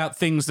talk about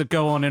things that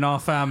go on in our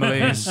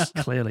families.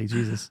 Clearly,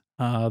 Jesus.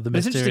 The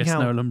mysterious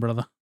Nolan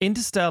brother.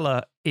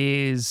 Interstellar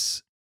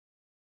is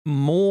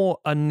more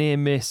a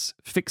near-miss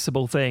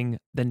fixable thing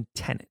than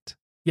Tenet.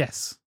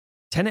 Yes.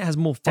 Tenet has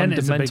more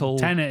fundamental...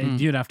 Tenet,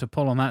 you'd have to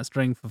pull on that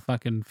string for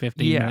fucking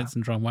 15 minutes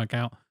and try and work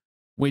out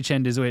which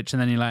end is which,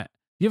 and then you're like,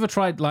 you ever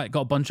tried, like,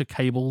 got a bunch of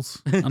cables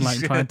and, like,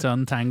 tried to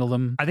untangle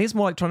them? I think it's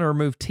more like trying to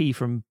remove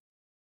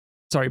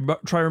try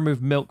to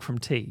remove milk from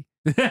tea.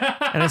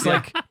 And it's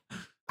like...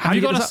 Have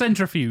you got a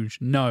centrifuge?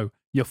 No.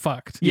 You're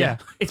fucked. Yeah.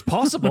 It's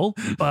possible,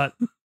 but...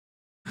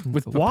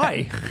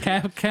 Why?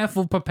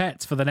 Careful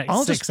pipettes for the next 6 hours.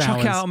 I'll just chuck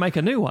it out and make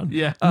a new one.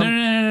 Yeah.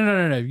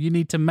 No. You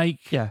need to make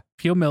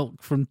pure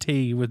milk from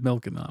tea with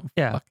milk in that.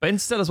 Yeah. But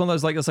Interstellar's one of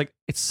those, like,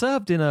 it's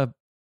served in a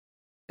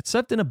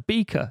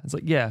beaker. It's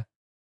like, yeah.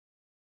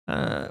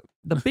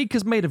 The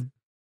beaker's made of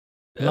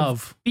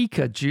love.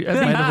 Beaker made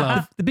of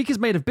love. The beaker's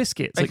made of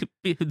biscuits. Like,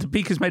 the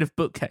beaker's made of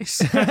bookcase.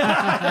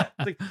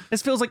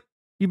 This feels like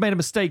you made a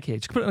mistake here.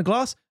 Just put it in a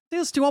glass. I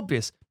think it's too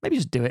obvious. Maybe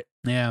just do it.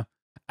 Yeah.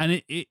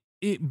 And it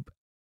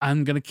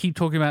I'm going to keep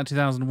talking about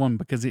 2001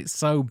 because it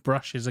so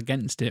brushes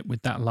against it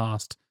with that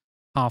last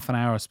half an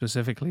hour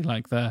specifically.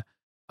 Like they're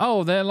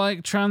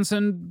like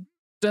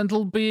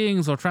transcendental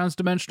beings or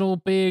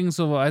transdimensional beings,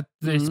 or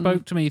they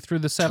spoke to me through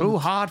the too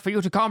hard for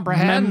you to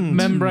comprehend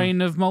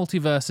membrane of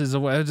multiverses, or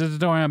whatever.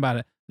 Don't worry about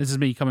it. This is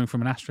me coming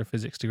from an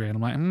astrophysics degree, and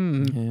I'm like,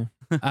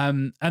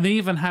 and they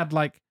even had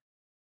like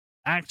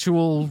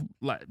actual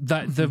like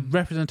the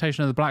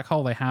representation of the black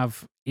hole they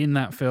have in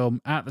that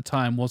film at the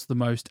time was the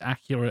most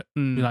accurate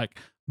like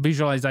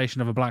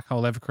visualization of a black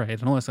hole ever created,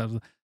 and all this stuff.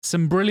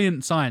 Some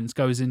brilliant science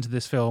goes into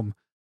this film,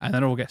 and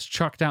then it all gets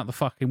chucked out the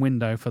fucking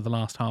window for the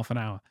last half an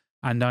hour.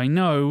 And I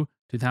know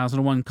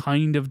 2001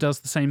 kind of does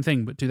the same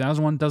thing, but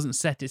 2001 doesn't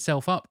set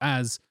itself up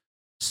as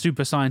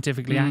super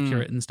scientifically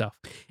accurate and stuff.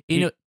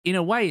 In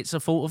a way, it's a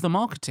fault of the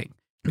marketing.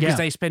 Because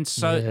they spent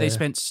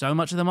so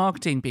much of the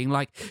marketing being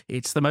like,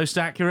 it's the most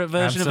accurate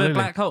version of a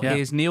black hole. Yep.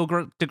 Here's Neil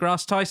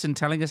deGrasse Tyson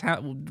telling us how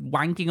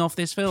wanking off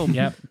this film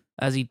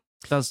as he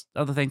does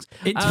other things.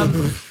 It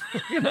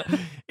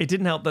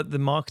didn't help that the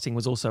marketing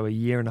was also a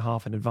year and a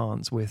half in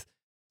advance with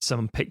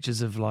some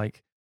pictures of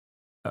like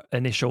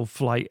initial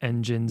flight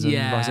engines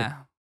and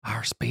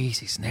our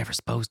species never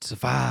supposed to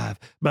survive.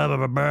 Blah, blah,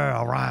 blah, blah.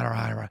 All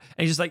right. And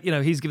he's just like,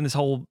 he's giving this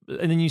whole,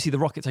 and then you see the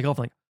rocket take off,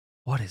 like,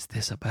 what is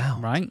this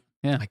about? Right?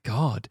 Yeah. My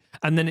God.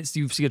 And then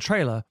you see a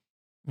trailer,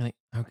 you're like,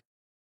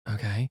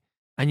 okay.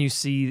 And you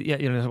see,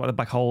 the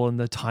black hole and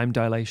the time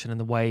dilation and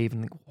the wave,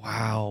 and think,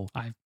 wow.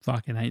 I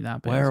fucking hate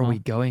that bit. Where as are well. we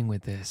going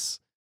with this?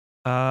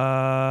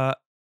 And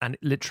it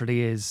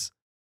literally is,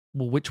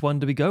 well, which one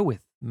do we go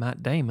with?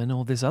 Matt Damon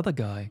or this other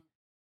guy?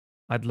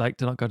 I'd like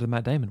to not go to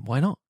Matt Damon. Why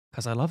not?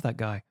 Because I love that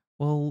guy.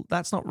 Well,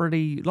 that's not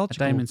really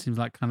logical. Damon seems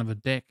like kind of a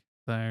dick.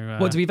 So,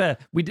 well, to be fair,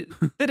 they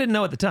didn't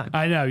know at the time.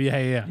 I know,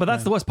 yeah. But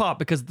that's the worst part,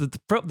 because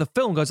the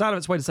film goes out of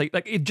its way to say,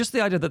 like, just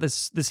the idea that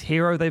this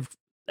hero they've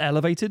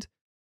elevated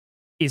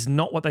is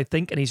not what they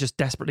think, and he's just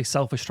desperately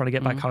selfish trying to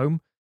get back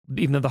home,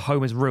 even though the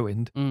home is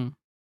ruined.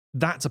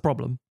 That's a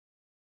problem.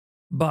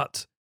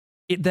 But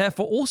it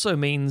therefore also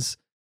means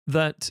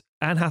that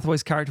Anne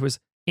Hathaway's character was,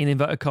 in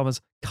inverted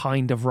commas,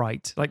 kind of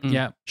right. Like,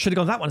 should have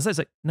gone that one. Instead, it's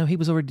like, no, he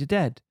was already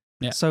dead.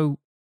 Yeah. So,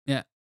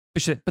 yeah.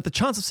 But the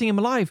chance of seeing him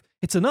alive,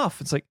 it's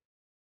enough. It's like,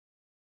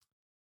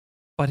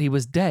 but he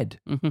was dead.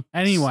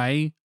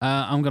 Anyway,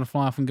 I'm going to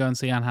fly off and go and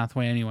see Anne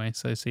Hathaway anyway,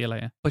 so see you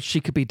later. But she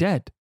could be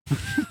dead.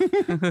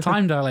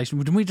 Time dilation.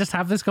 Didn't we just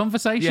have this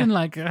conversation?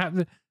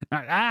 The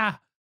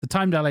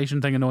time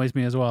dilation thing annoys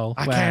me as well.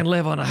 I can't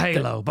live on a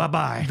halo.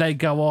 Bye-bye. They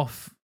go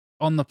off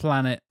on the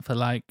planet for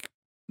like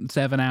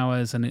 7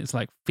 hours, and it's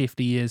like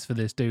 50 years for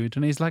this dude.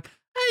 And he's like,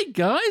 hey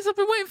guys, I've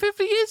been waiting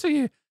 50 years for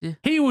you. Yeah.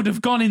 He would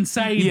have gone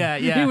insane. Yeah.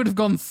 He would have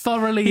gone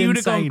thoroughly insane. He would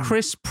have gone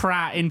Chris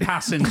Pratt in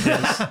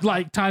Passengers.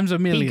 Like times a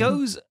million. He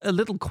goes a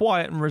little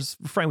quiet and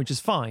refrain, which is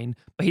fine,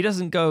 but he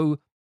doesn't go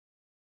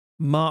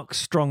Mark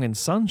Strong in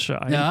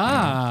Sunshine.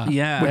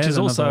 Yeah. Which is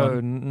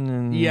also...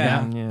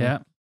 Yeah.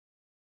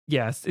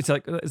 Yes, it's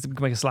like it's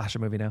make a slasher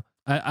movie now.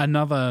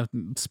 Another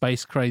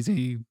space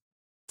crazy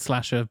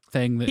slasher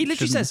thing that he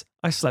literally says,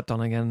 "I slept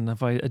on again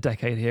for a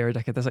decade here, a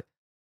decade." There's like,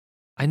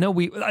 I know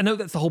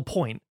that's the whole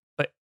point,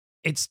 but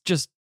it's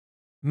just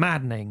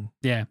maddening.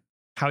 Yeah,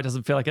 how it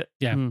doesn't feel like it.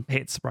 Yeah,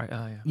 hits right.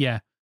 Oh yeah. Yeah.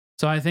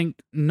 So I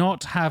think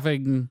not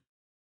having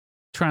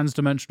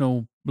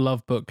transdimensional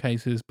love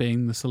bookcases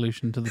being the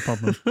solution to the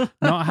problem.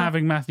 Not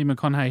having Matthew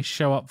McConaughey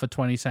show up for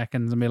 20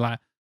 seconds and be like,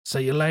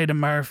 "See you later,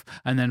 Murph,"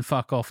 and then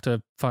fuck off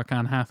to fuck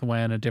Anne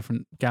Hathaway in a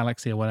different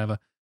galaxy or whatever.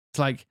 It's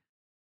like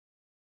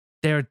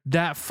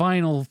that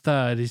final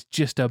third is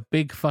just a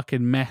big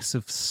fucking mess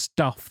of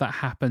stuff that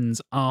happens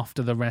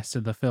after the rest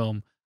of the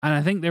film. And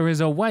I think there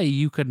is a way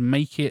you could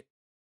make it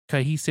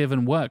cohesive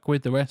and work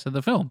with the rest of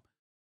the film.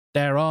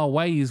 There are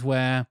ways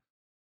where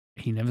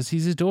he never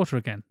sees his daughter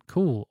again.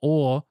 Cool.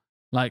 Or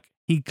like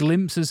he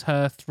glimpses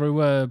her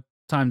through a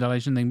time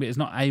dilation thing, but is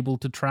not able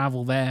to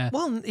travel there.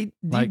 Well,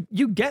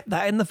 you get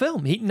that in the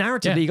film.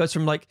 Narratively, he goes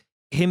from like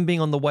him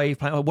being on the wave,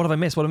 playing, oh, what have I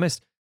missed? What have I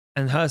missed?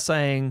 And her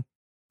saying,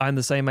 I'm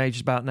the same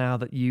age about now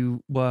that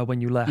you were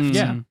when you left.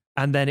 Yeah.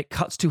 And then it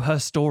cuts to her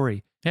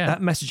story. Yeah.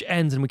 That message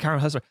ends and we carry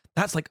on her story.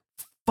 That's like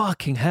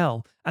fucking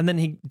hell. And then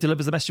he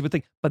delivers the message with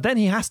thing. But then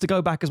he has to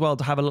go back as well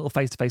to have a little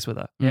face-to-face with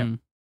her. Yeah.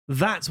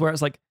 That's where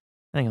it's like,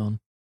 hang on,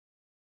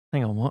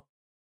 what?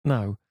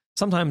 No.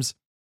 Sometimes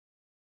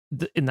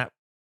in that,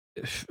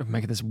 I'm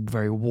making this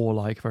very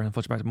warlike, very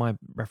unfortunate back to my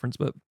reference,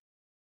 but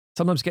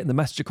sometimes getting the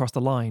message across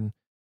the line,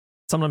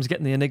 sometimes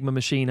getting the Enigma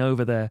machine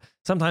over there,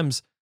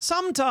 sometimes,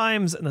 and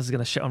this is going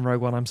to shit on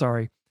Rogue One, I'm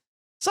sorry,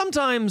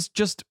 sometimes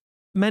just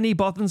many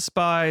Bothan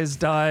spies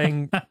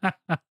dying,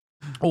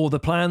 or the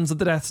plans of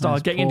the Death Star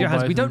Those getting into your poor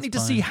hands. We don't need Bothan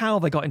to see spies. how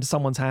they got into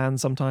someone's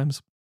hands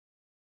sometimes.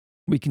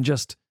 We can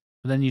just...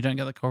 But then you don't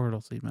get the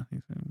corridor scene,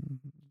 Matthew.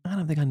 I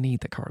don't think I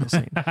need the corridor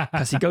scene.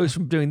 Because he goes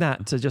from doing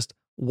that to just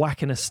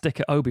whacking a stick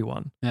at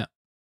Obi-Wan. Yeah.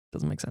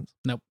 Doesn't make sense.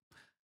 Nope.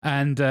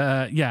 And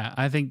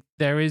I think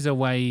there is a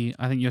way,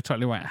 I think you're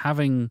totally right,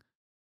 having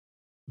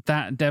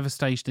that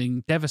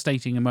devastating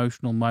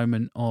emotional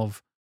moment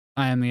of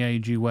I am the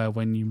age you were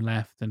when you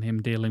left, and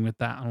him dealing with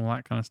that and all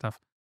that kind of stuff.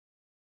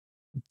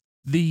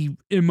 The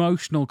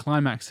emotional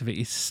climax of it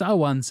is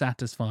so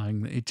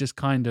unsatisfying that it just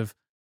kind of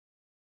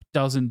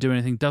doesn't do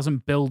anything,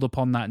 doesn't build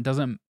upon that,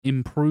 doesn't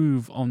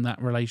improve on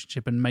that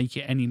relationship and make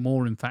it any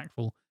more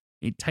impactful.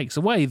 It takes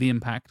away the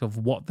impact of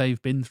what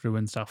they've been through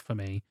and stuff for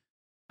me.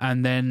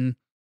 And then,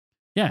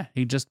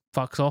 he just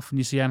fucks off and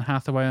you see Anne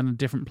Hathaway on a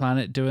different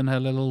planet doing her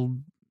little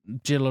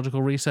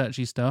geological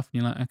researchy stuff.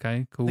 And you're like,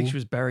 okay, cool. I think she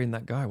was burying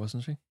that guy,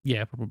 wasn't she?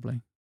 Yeah,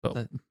 probably.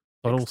 But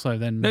also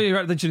then... No, you're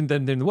right. Then she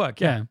didn't do the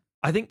work. Yeah.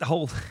 I think the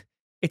whole...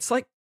 It's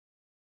like...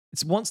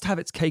 It wants to have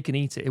its cake and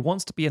eat it. It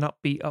wants to be an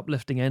upbeat,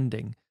 uplifting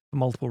ending for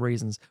multiple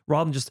reasons,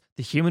 rather than just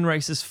the human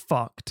race is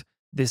fucked.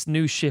 This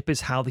new ship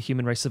is how the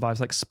human race survives,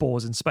 like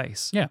spores in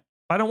space. Yeah.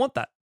 I don't want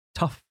that.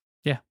 Tough.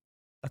 Yeah.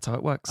 That's how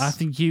it works. I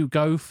think you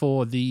go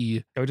for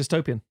the... Go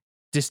dystopian.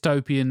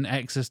 Dystopian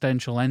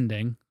existential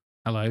ending.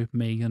 Hello,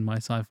 me and my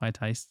sci-fi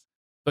tastes.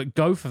 But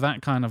go for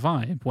that kind of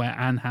vibe where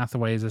Anne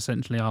Hathaway is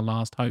essentially our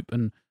last hope,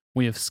 and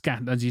we have,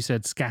 as you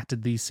said,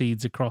 scattered these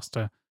seeds across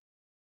to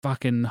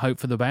fucking hope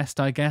for the best,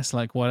 I guess.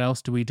 Like, what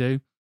else do we do?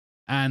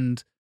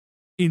 And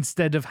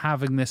instead of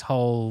having this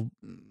whole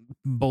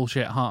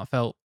bullshit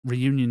heartfelt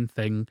reunion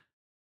thing,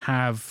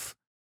 have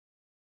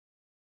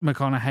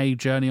McConaughey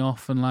journey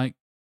off and like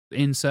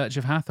in search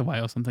of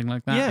Hathaway or something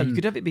like that. Yeah, you And-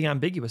 could have it be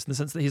ambiguous in the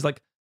sense that he's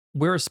like,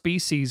 we're a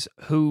species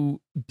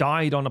who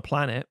died on a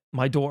planet,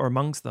 my daughter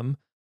amongst them.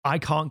 I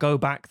can't go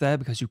back there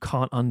because you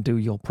can't undo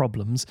your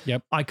problems.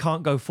 Yep. I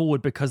can't go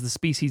forward because the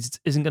species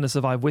isn't going to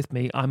survive with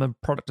me. I'm a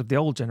product of the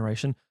old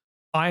generation.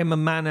 I am a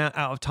man out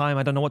of time.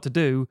 I don't know what to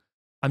do.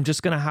 I'm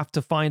just going to have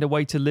to find a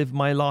way to live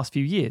my last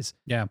few years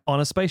Yeah. on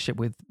a spaceship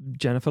with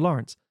Jennifer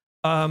Lawrence.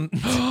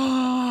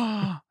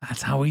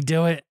 That's how we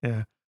do it.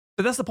 Yeah.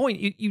 But that's the point.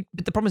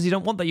 But the problem is you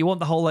don't want that. You want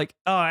the whole like,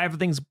 oh,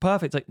 everything's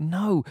perfect. Like,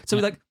 no. So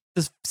like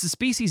the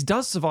species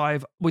does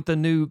survive with the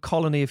new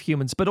colony of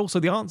humans, but also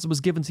the answer was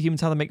given to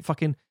humans how to make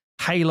fucking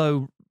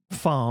Halo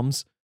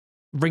farms,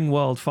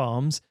 Ringworld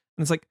farms.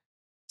 And it's like,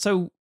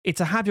 so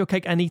it's a have your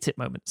cake and eat it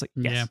moment. It's like,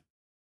 yes. Yeah.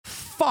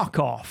 Fuck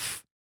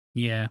off.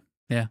 Yeah.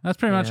 Yeah. That's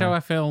pretty much Yeah. how I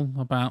feel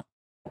about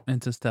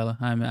Interstellar.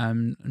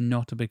 I'm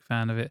not a big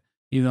fan of it.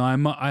 Even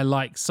though I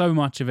like so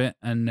much of it,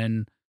 and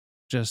then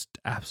just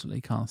absolutely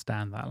can't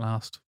stand that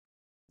last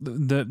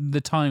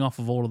the tying off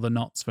of all of the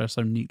knots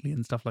so neatly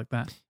and stuff like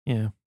that.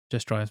 Yeah.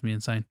 Just drives me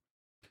insane.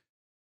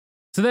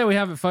 So there we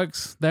have it,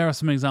 folks. There are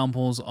some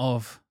examples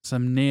of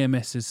some near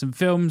misses, some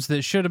films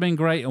that should have been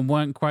great and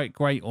weren't quite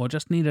great, or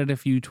just needed a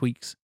few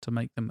tweaks to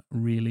make them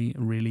really,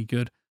 really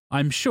good.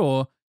 I'm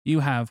sure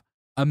you have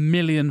a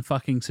million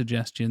fucking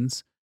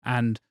suggestions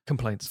and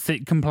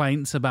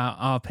complaints about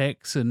our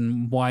picks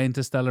and why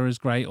Interstellar is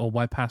great, or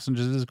why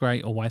Passengers is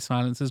great, or why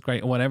Silence is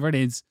great, or whatever it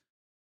is.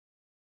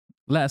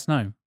 Let us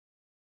know.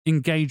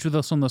 Engage with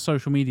us on the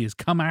social medias.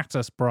 Come at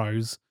us,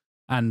 bros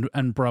and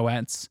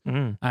broettes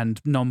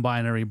and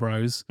non-binary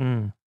bros,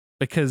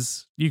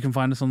 because you can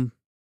find us on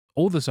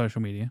all the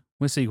social media.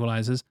 We're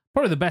Sequelizers.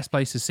 Probably the best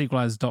place is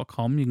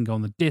sequelizers.com. You can go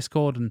on the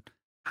Discord and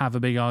have a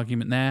big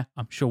argument there.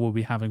 I'm sure we'll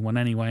be having one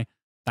anyway.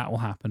 That will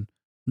happen.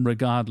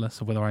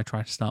 Regardless of whether I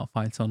try to start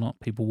fights or not,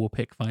 people will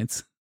pick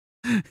fights.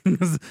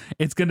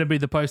 It's going to be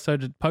the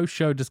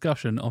post-show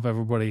discussion of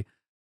everybody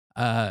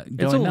going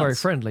It's all nuts. very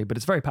friendly, but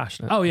it's very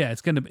passionate. Oh yeah,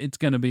 it's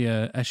gonna be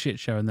a shit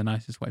show in the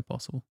nicest way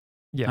possible.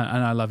 Yeah.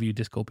 And I love you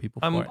Discord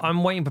people for it.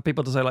 I'm waiting for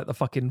people to say like the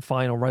fucking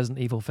final Resident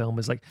Evil film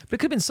is like, but it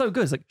could have been so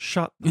good. It's like,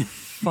 shut the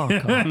fuck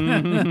up.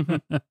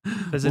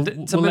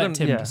 We'll let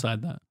Tim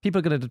decide that. People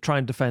are going to try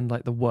and defend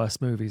like the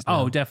worst movies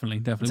now. Oh, definitely.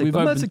 It's like,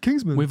 that's a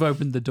Kingsman. We've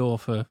opened the door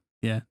for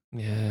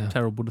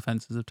terrible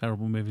defenses of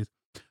terrible movies.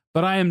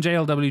 But I am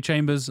JLW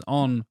Chambers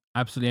on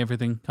absolutely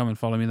everything. Come and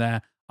follow me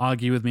there.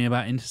 Argue with me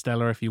about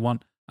Interstellar if you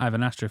want. I have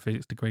an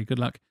astrophysics degree. Good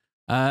luck.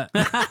 Matt,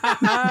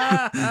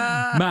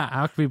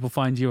 how can people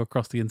find you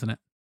across the internet?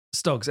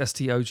 Stogs,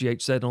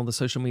 STOGHZ, on all the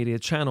social media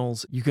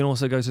channels. You can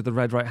also go to the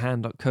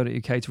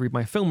redrighthand.co.uk to read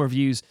my film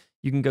reviews.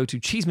 You can go to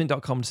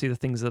cheesemint.com to see the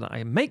things that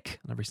I make.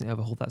 And I've recently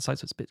overhauled that site,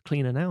 so it's a bit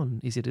cleaner now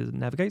and easier to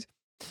navigate.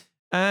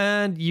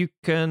 And you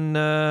can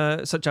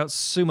search out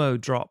Sumo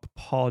Drop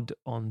Pod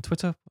on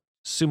Twitter.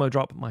 Sumo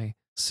Drop, my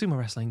sumo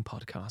wrestling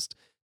podcast.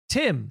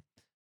 Tim,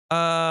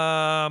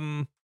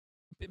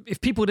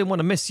 if people didn't want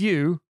to miss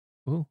you,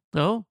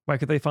 where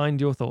could they find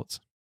your thoughts?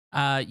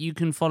 You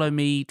can follow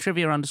me,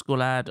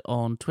 Trivia_lad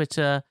on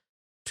Twitter,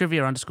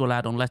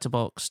 Trivia_lad on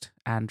Letterboxd,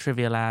 and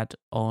Trivia_lad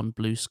on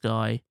Blue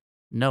Sky.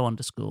 No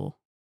underscore.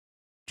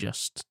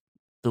 Just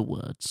the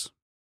words.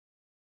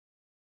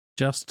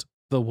 Just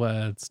the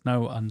words.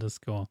 No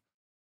underscore.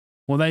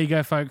 Well, there you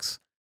go, folks.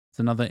 It's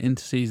another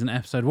interseason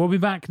episode. We'll be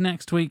back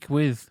next week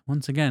with,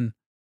 once again,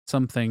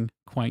 something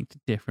quite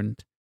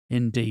different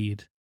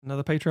indeed.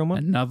 Another Patreon one?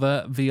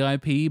 Another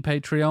VIP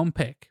Patreon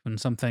pick, and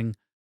something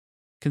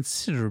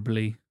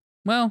considerably,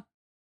 well,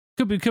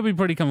 could be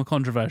pretty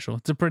controversial.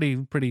 It's a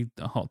pretty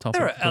hot topic.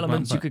 There are to talk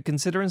elements about, you could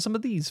consider in some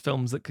of these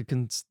films that could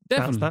bounce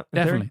definitely, that.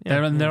 definitely.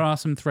 Yeah, There are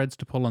some threads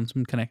to pull on,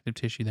 some connective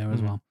tissue there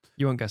as well.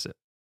 You won't guess it.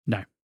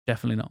 No,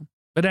 definitely not.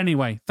 But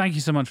anyway, thank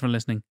you so much for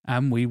listening,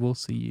 and we will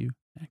see you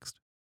next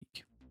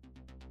week.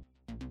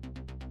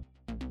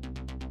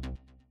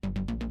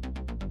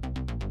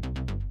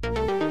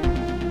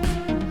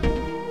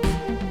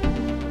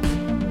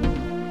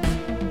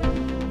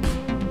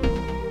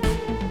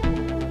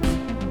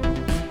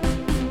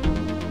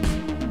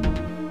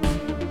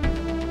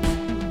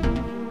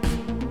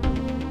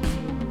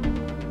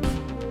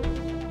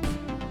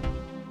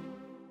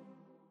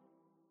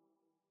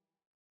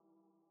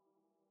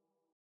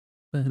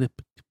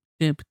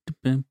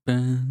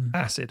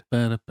 Acid.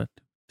 I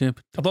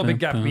thought Big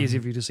Gap would be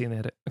easier for you to see in the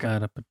edit.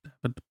 Okay.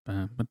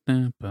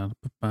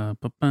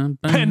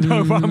 Bend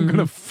over, I'm going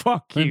to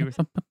fuck you.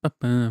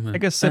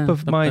 Take a sip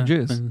of my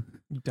juice.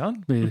 You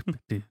done?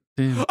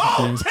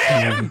 Oh,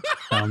 Tim!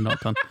 No, I'm not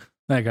done.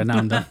 There you go, now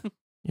I'm done.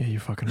 Yeah, you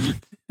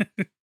fucking